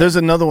 already. there's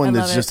another I one love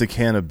that's it. just a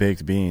can of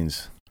baked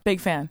beans. Big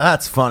fan.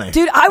 That's funny.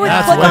 Dude, I would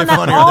That's click way on that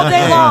funnier all than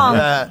day the long.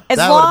 egg. As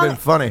That long would've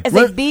been funny. as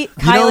they beat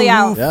Kylie you know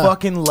out. who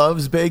fucking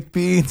loves baked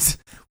beans?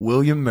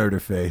 William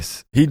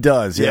Murderface. He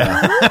does,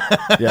 yeah.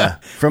 Yeah.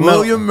 From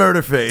William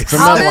Murderface. From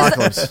How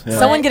Metalocalypse. Yeah.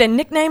 Someone get a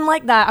nickname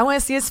like that. I want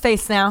to see his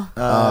face now. Dave's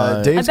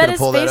I bet gonna his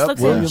pull that face up. looks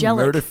William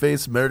angelic.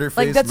 Murderface.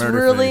 Like that's Murderface.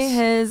 really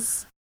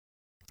his.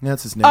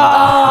 That's his name.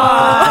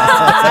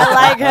 I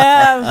like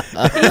him.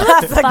 He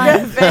looks a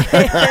good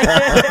face.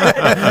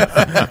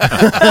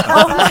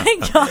 Oh my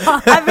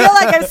god. I feel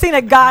like I've seen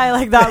a guy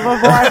like that before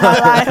in my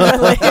life,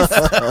 at least.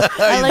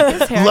 I like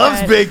this haircut.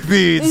 Loves baked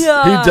beans.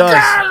 Yeah. He does.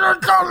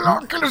 I'm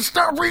not gonna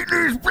stop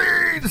eating these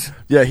beans.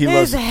 Yeah, he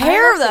His loves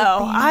hair, though,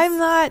 I'm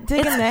not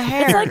digging the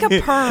hair. It's like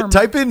a perm.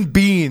 Type in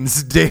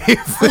beans, Dave.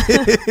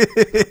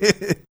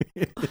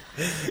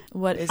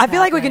 What is I feel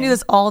like we can do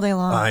this all day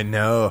long. I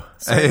know.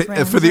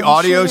 For the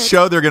audio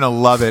show, they're gonna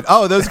love it.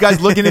 Oh, those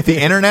guys looking at the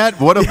internet?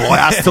 What a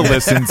blast to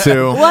listen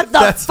to. What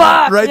the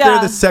fuck? Right Yeah. there,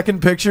 the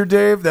second picture,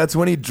 Dave. That's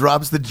when he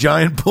drops the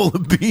giant bowl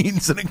of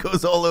beans and it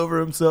goes all over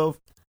himself.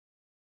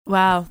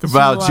 Wow. this is a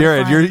Wow, lot of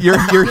Jared, fun.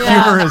 your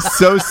humor is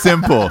so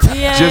simple.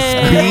 Yay.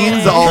 Just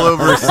beans all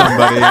over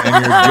somebody,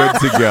 and you're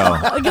good to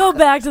go. Go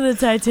back to the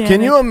Titanic.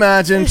 Can you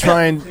imagine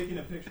trying?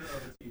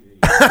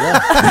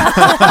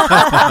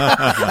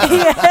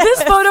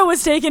 This photo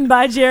was taken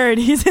by Jared.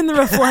 He's in the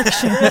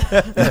reflection.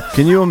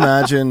 Can you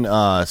imagine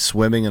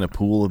swimming in a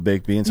pool of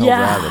baked beans? How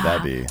rad would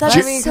that be?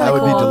 That'd be That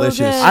would be delicious.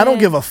 good. I don't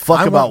give a fuck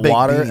I want about baked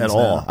water beans at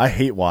all. now. I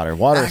hate water.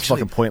 Water is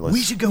fucking pointless.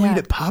 We should go eat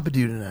at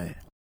Papadu tonight.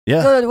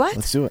 Yeah. Go to what?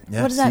 Let's do it.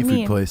 Yeah, What does that seafood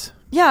mean? place.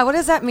 Yeah, what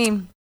does that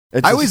mean?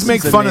 I always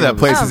make fun of that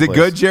place. Is it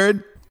good,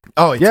 Jared?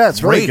 Oh, Yeah,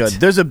 it's really great. good.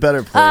 There's a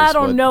better place. I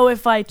don't but- know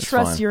if I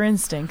trust fine. your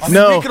instincts.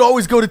 No. We could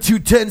always go to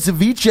 210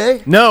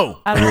 Ceviche. No.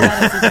 I don't know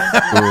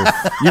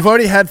that You've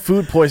already had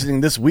food poisoning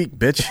this week,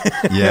 bitch.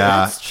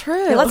 Yeah. is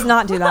true. Okay, let's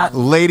not do that.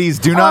 Ladies,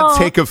 do not Oh.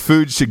 take a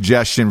food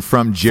suggestion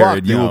from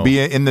Jared. Fuck You no. will be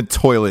in the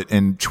toilet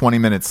in 20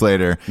 minutes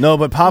later. No,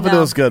 but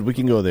Papado's No. good. We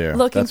can go there.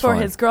 Looking That's for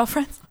fine. his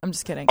girlfriends? I'm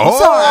just kidding.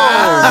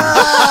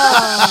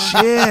 Oh,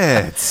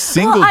 shit.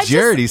 Single Well,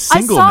 Jared. He's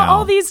single I saw now.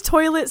 all these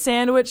toilet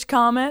sandwich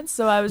comments,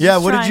 so I was Yeah,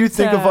 just what did trying you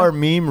think to- of our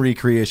meme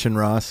recreation,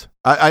 Ross?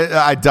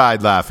 I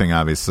died laughing,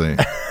 obviously.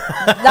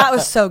 That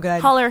was so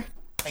good. Holler.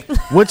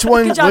 Which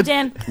one? Good job,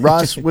 Dan.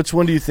 Ross, which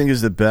one do you think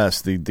is the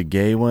best? The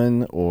gay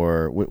one,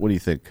 or what do you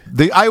think?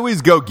 I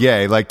always go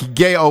gay. Like,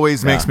 gay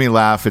always makes me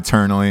laugh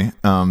eternally.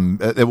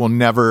 It will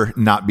never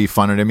not be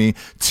funny to me.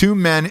 Two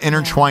men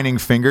intertwining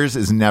fingers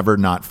is never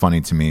not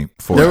funny to me.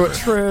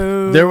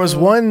 True. There was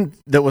one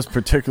that was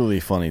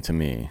particularly funny to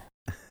me,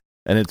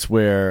 and it's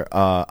where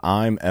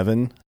I'm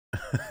Evan,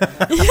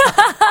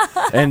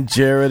 and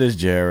Jared is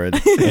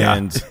Jared,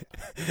 and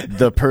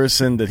the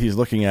person that he's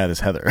looking at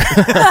is Heather.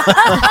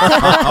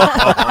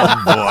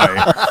 Oh, boy.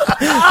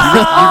 You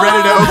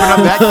ready to open up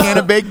that can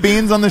of baked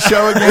beans on the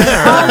show again?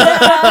 On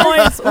that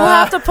point, we'll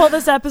have to pull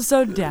this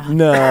episode down.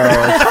 No, it's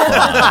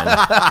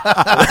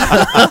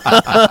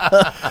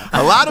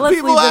A lot of Let's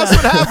people leave it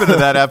ask what happened to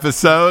that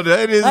episode.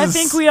 It is. I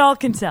think we all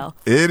can tell.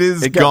 It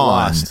is It got gone.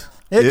 lost.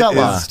 It got is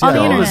lost. On the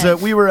Yeah, it was,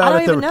 internet. we were I out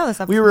don't at the even know this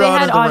we were They out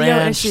had at the audio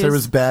ranch. issues. There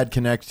was bad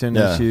connection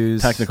Yeah,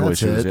 issues, technical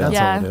That's issues, it. yeah. That's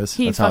yeah, all it is.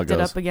 he That's how fucked it it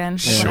goes. up again.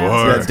 Sure.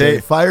 Yeah,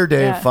 Dave, fire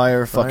Dave. Yeah.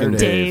 Fire fucking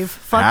Dave.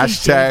 Fucking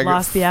Hashtag Dave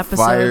lost the episode.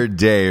 Fire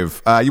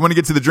Dave. You want to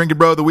get to the Drinking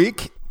Bro of the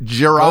Week?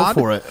 Gerard?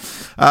 Go for it.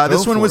 This Go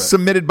one for was it.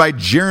 submitted by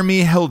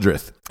Jeremy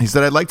Hildreth. He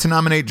said, I'd like to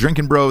nominate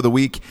Drinking Bro of the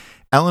Week,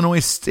 Illinois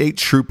State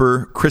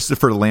Trooper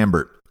Christopher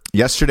Lambert.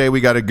 Yesterday,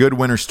 we got a good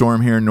winter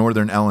storm here in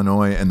northern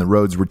Illinois, and the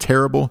roads were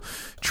terrible.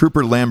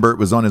 Trooper Lambert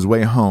was on his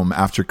way home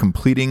after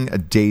completing a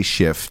day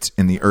shift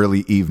in the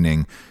early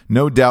evening,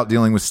 no doubt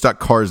dealing with stuck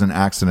cars and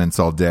accidents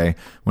all day,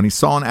 when he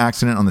saw an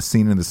accident on the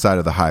scene of the side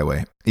of the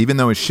highway. Even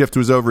though his shift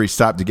was over, he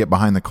stopped to get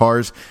behind the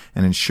cars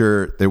and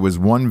ensure there was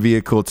one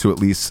vehicle to at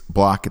least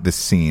block the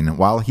scene.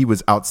 While he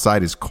was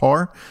outside his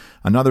car,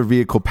 another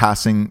vehicle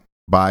passing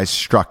by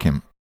struck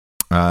him.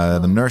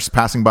 The nurse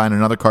passing by in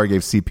another car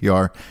gave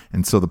CPR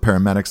until the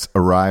paramedics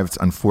arrived.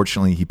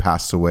 Unfortunately, he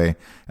passed away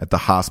at the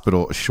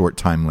hospital a short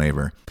time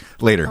later.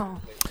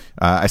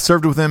 I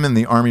served with him in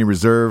the Army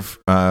Reserve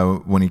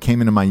when he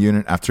came into my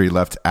unit after he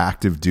left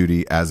active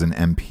duty as an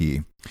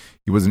MP.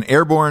 He was an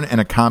airborne and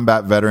a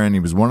combat veteran. He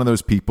was one of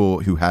those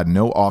people who had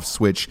no off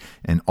switch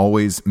and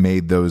always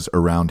made those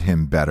around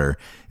him better.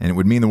 And it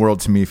would mean the world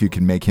to me if you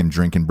could make him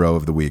Drinking Bro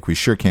of the Week. We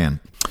sure can.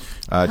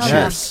 Cheers.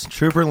 Yes,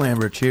 Trooper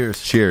Lambert.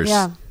 Cheers. Cheers.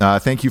 Yeah.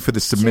 Thank you for the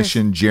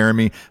submission,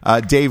 Jeremy.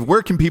 Dave,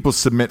 where can people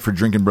submit for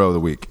Drinking Bro of the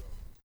Week?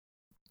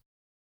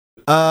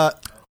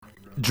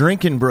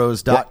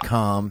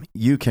 Drinkingbros.com.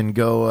 You can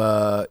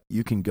go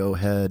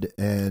ahead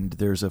and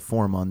there's a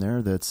form on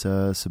there that's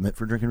submit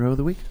for Drinking Bro of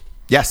the Week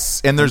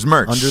Yes, and there's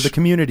merch. under the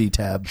community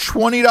tab.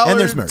 $20 And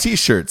there's merch.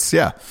 t-shirts,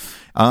 yeah.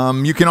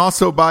 You can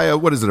also buy a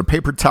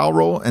paper towel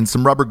roll and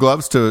some rubber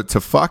gloves to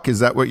fuck. Is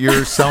that what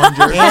you're selling,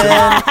 Jerry?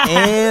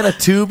 and a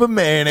tube of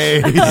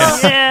mayonnaise.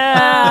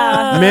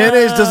 Yeah.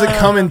 Mayonnaise doesn't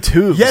come in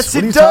tubes. Yes,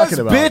 what are it you does, talking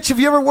about? bitch. Have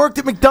you ever worked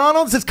at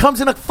McDonald's? It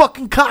comes in a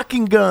fucking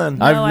cocking gun.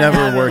 I've No, I never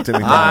haven't. worked at I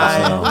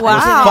McDonald's. so.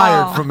 was Wow.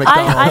 fired from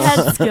McDonald's I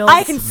had skills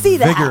I can see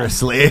that.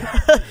 vigorously.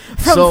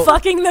 from So-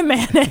 fucking the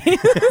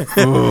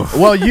mayonnaise.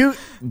 Well,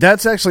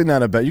 that's actually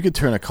not a bet. You could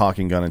turn a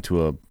caulking gun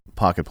into a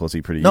pocket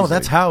pussy pretty No, easily.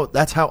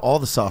 that's how all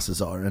the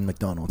sauces are in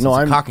McDonald's. No,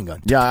 It's I'm a cocking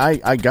gun. Yeah,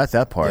 I got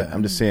that part. Yeah.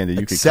 I'm just saying that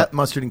you Except could.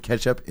 mustard and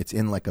ketchup, it's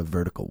in like a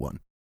vertical one.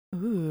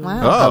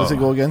 Wow. How does it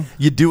go again?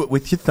 You do it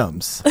with your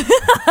thumbs.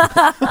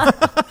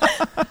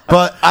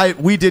 But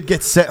we did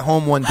get sent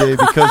home one day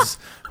because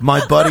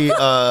my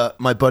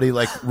buddy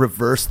like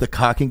reversed the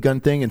cocking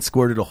gun thing and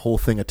squirted a whole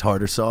thing of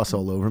tartar sauce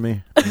all over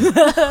me.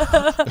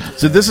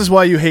 So this is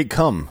why you hate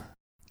cum.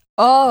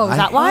 Oh, is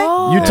that why?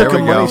 Oh. You There took a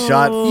we money go.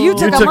 shot. You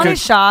took a money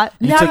shot.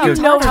 You Now took you a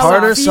know how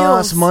tartar it feels.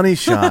 sauce money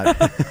shot,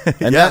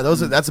 and Yeah,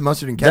 that that's a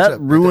mustard and ketchup. that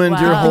ruined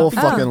your Wow. whole Oh.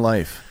 fucking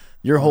life.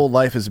 Your whole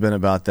life has been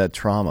about that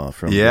trauma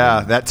from.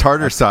 Yeah, that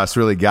tartar sauce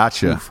really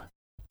got you. Oof.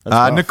 That's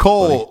rough,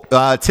 Nicole,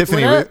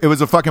 Tiffany, What up? it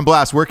was a fucking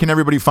blast. Where can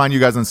everybody find you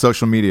guys on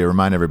social media?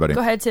 Remind everybody.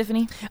 Go ahead,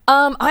 Tiffany.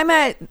 I'm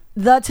at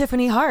the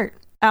Tiffany Hart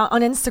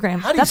on Instagram.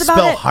 How do That's you spell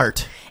about it.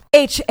 heart?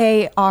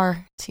 HART.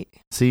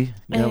 See,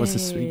 that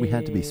was we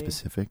had to be Hey.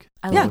 specific.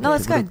 I Yeah, love no, it.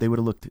 that's good. They would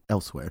have looked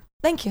elsewhere.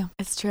 Thank you.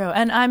 It's true.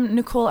 And I'm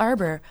Nicole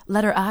Arbor,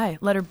 letter I,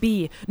 letter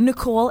B.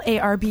 Nicole,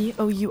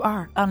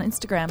 ARBOUR, on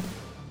Instagram.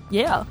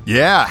 Yeah.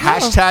 Yeah,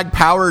 hashtag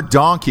Power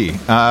Donkey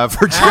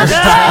for Jared,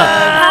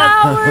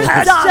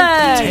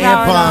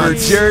 for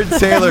Jared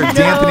Taylor,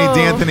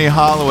 D'Anthony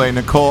Holloway,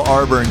 Nicole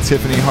Arbor, and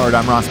Tiffany Hart.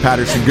 I'm Ross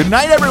Patterson. Good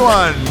night,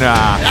 everyone. Good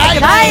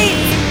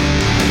night.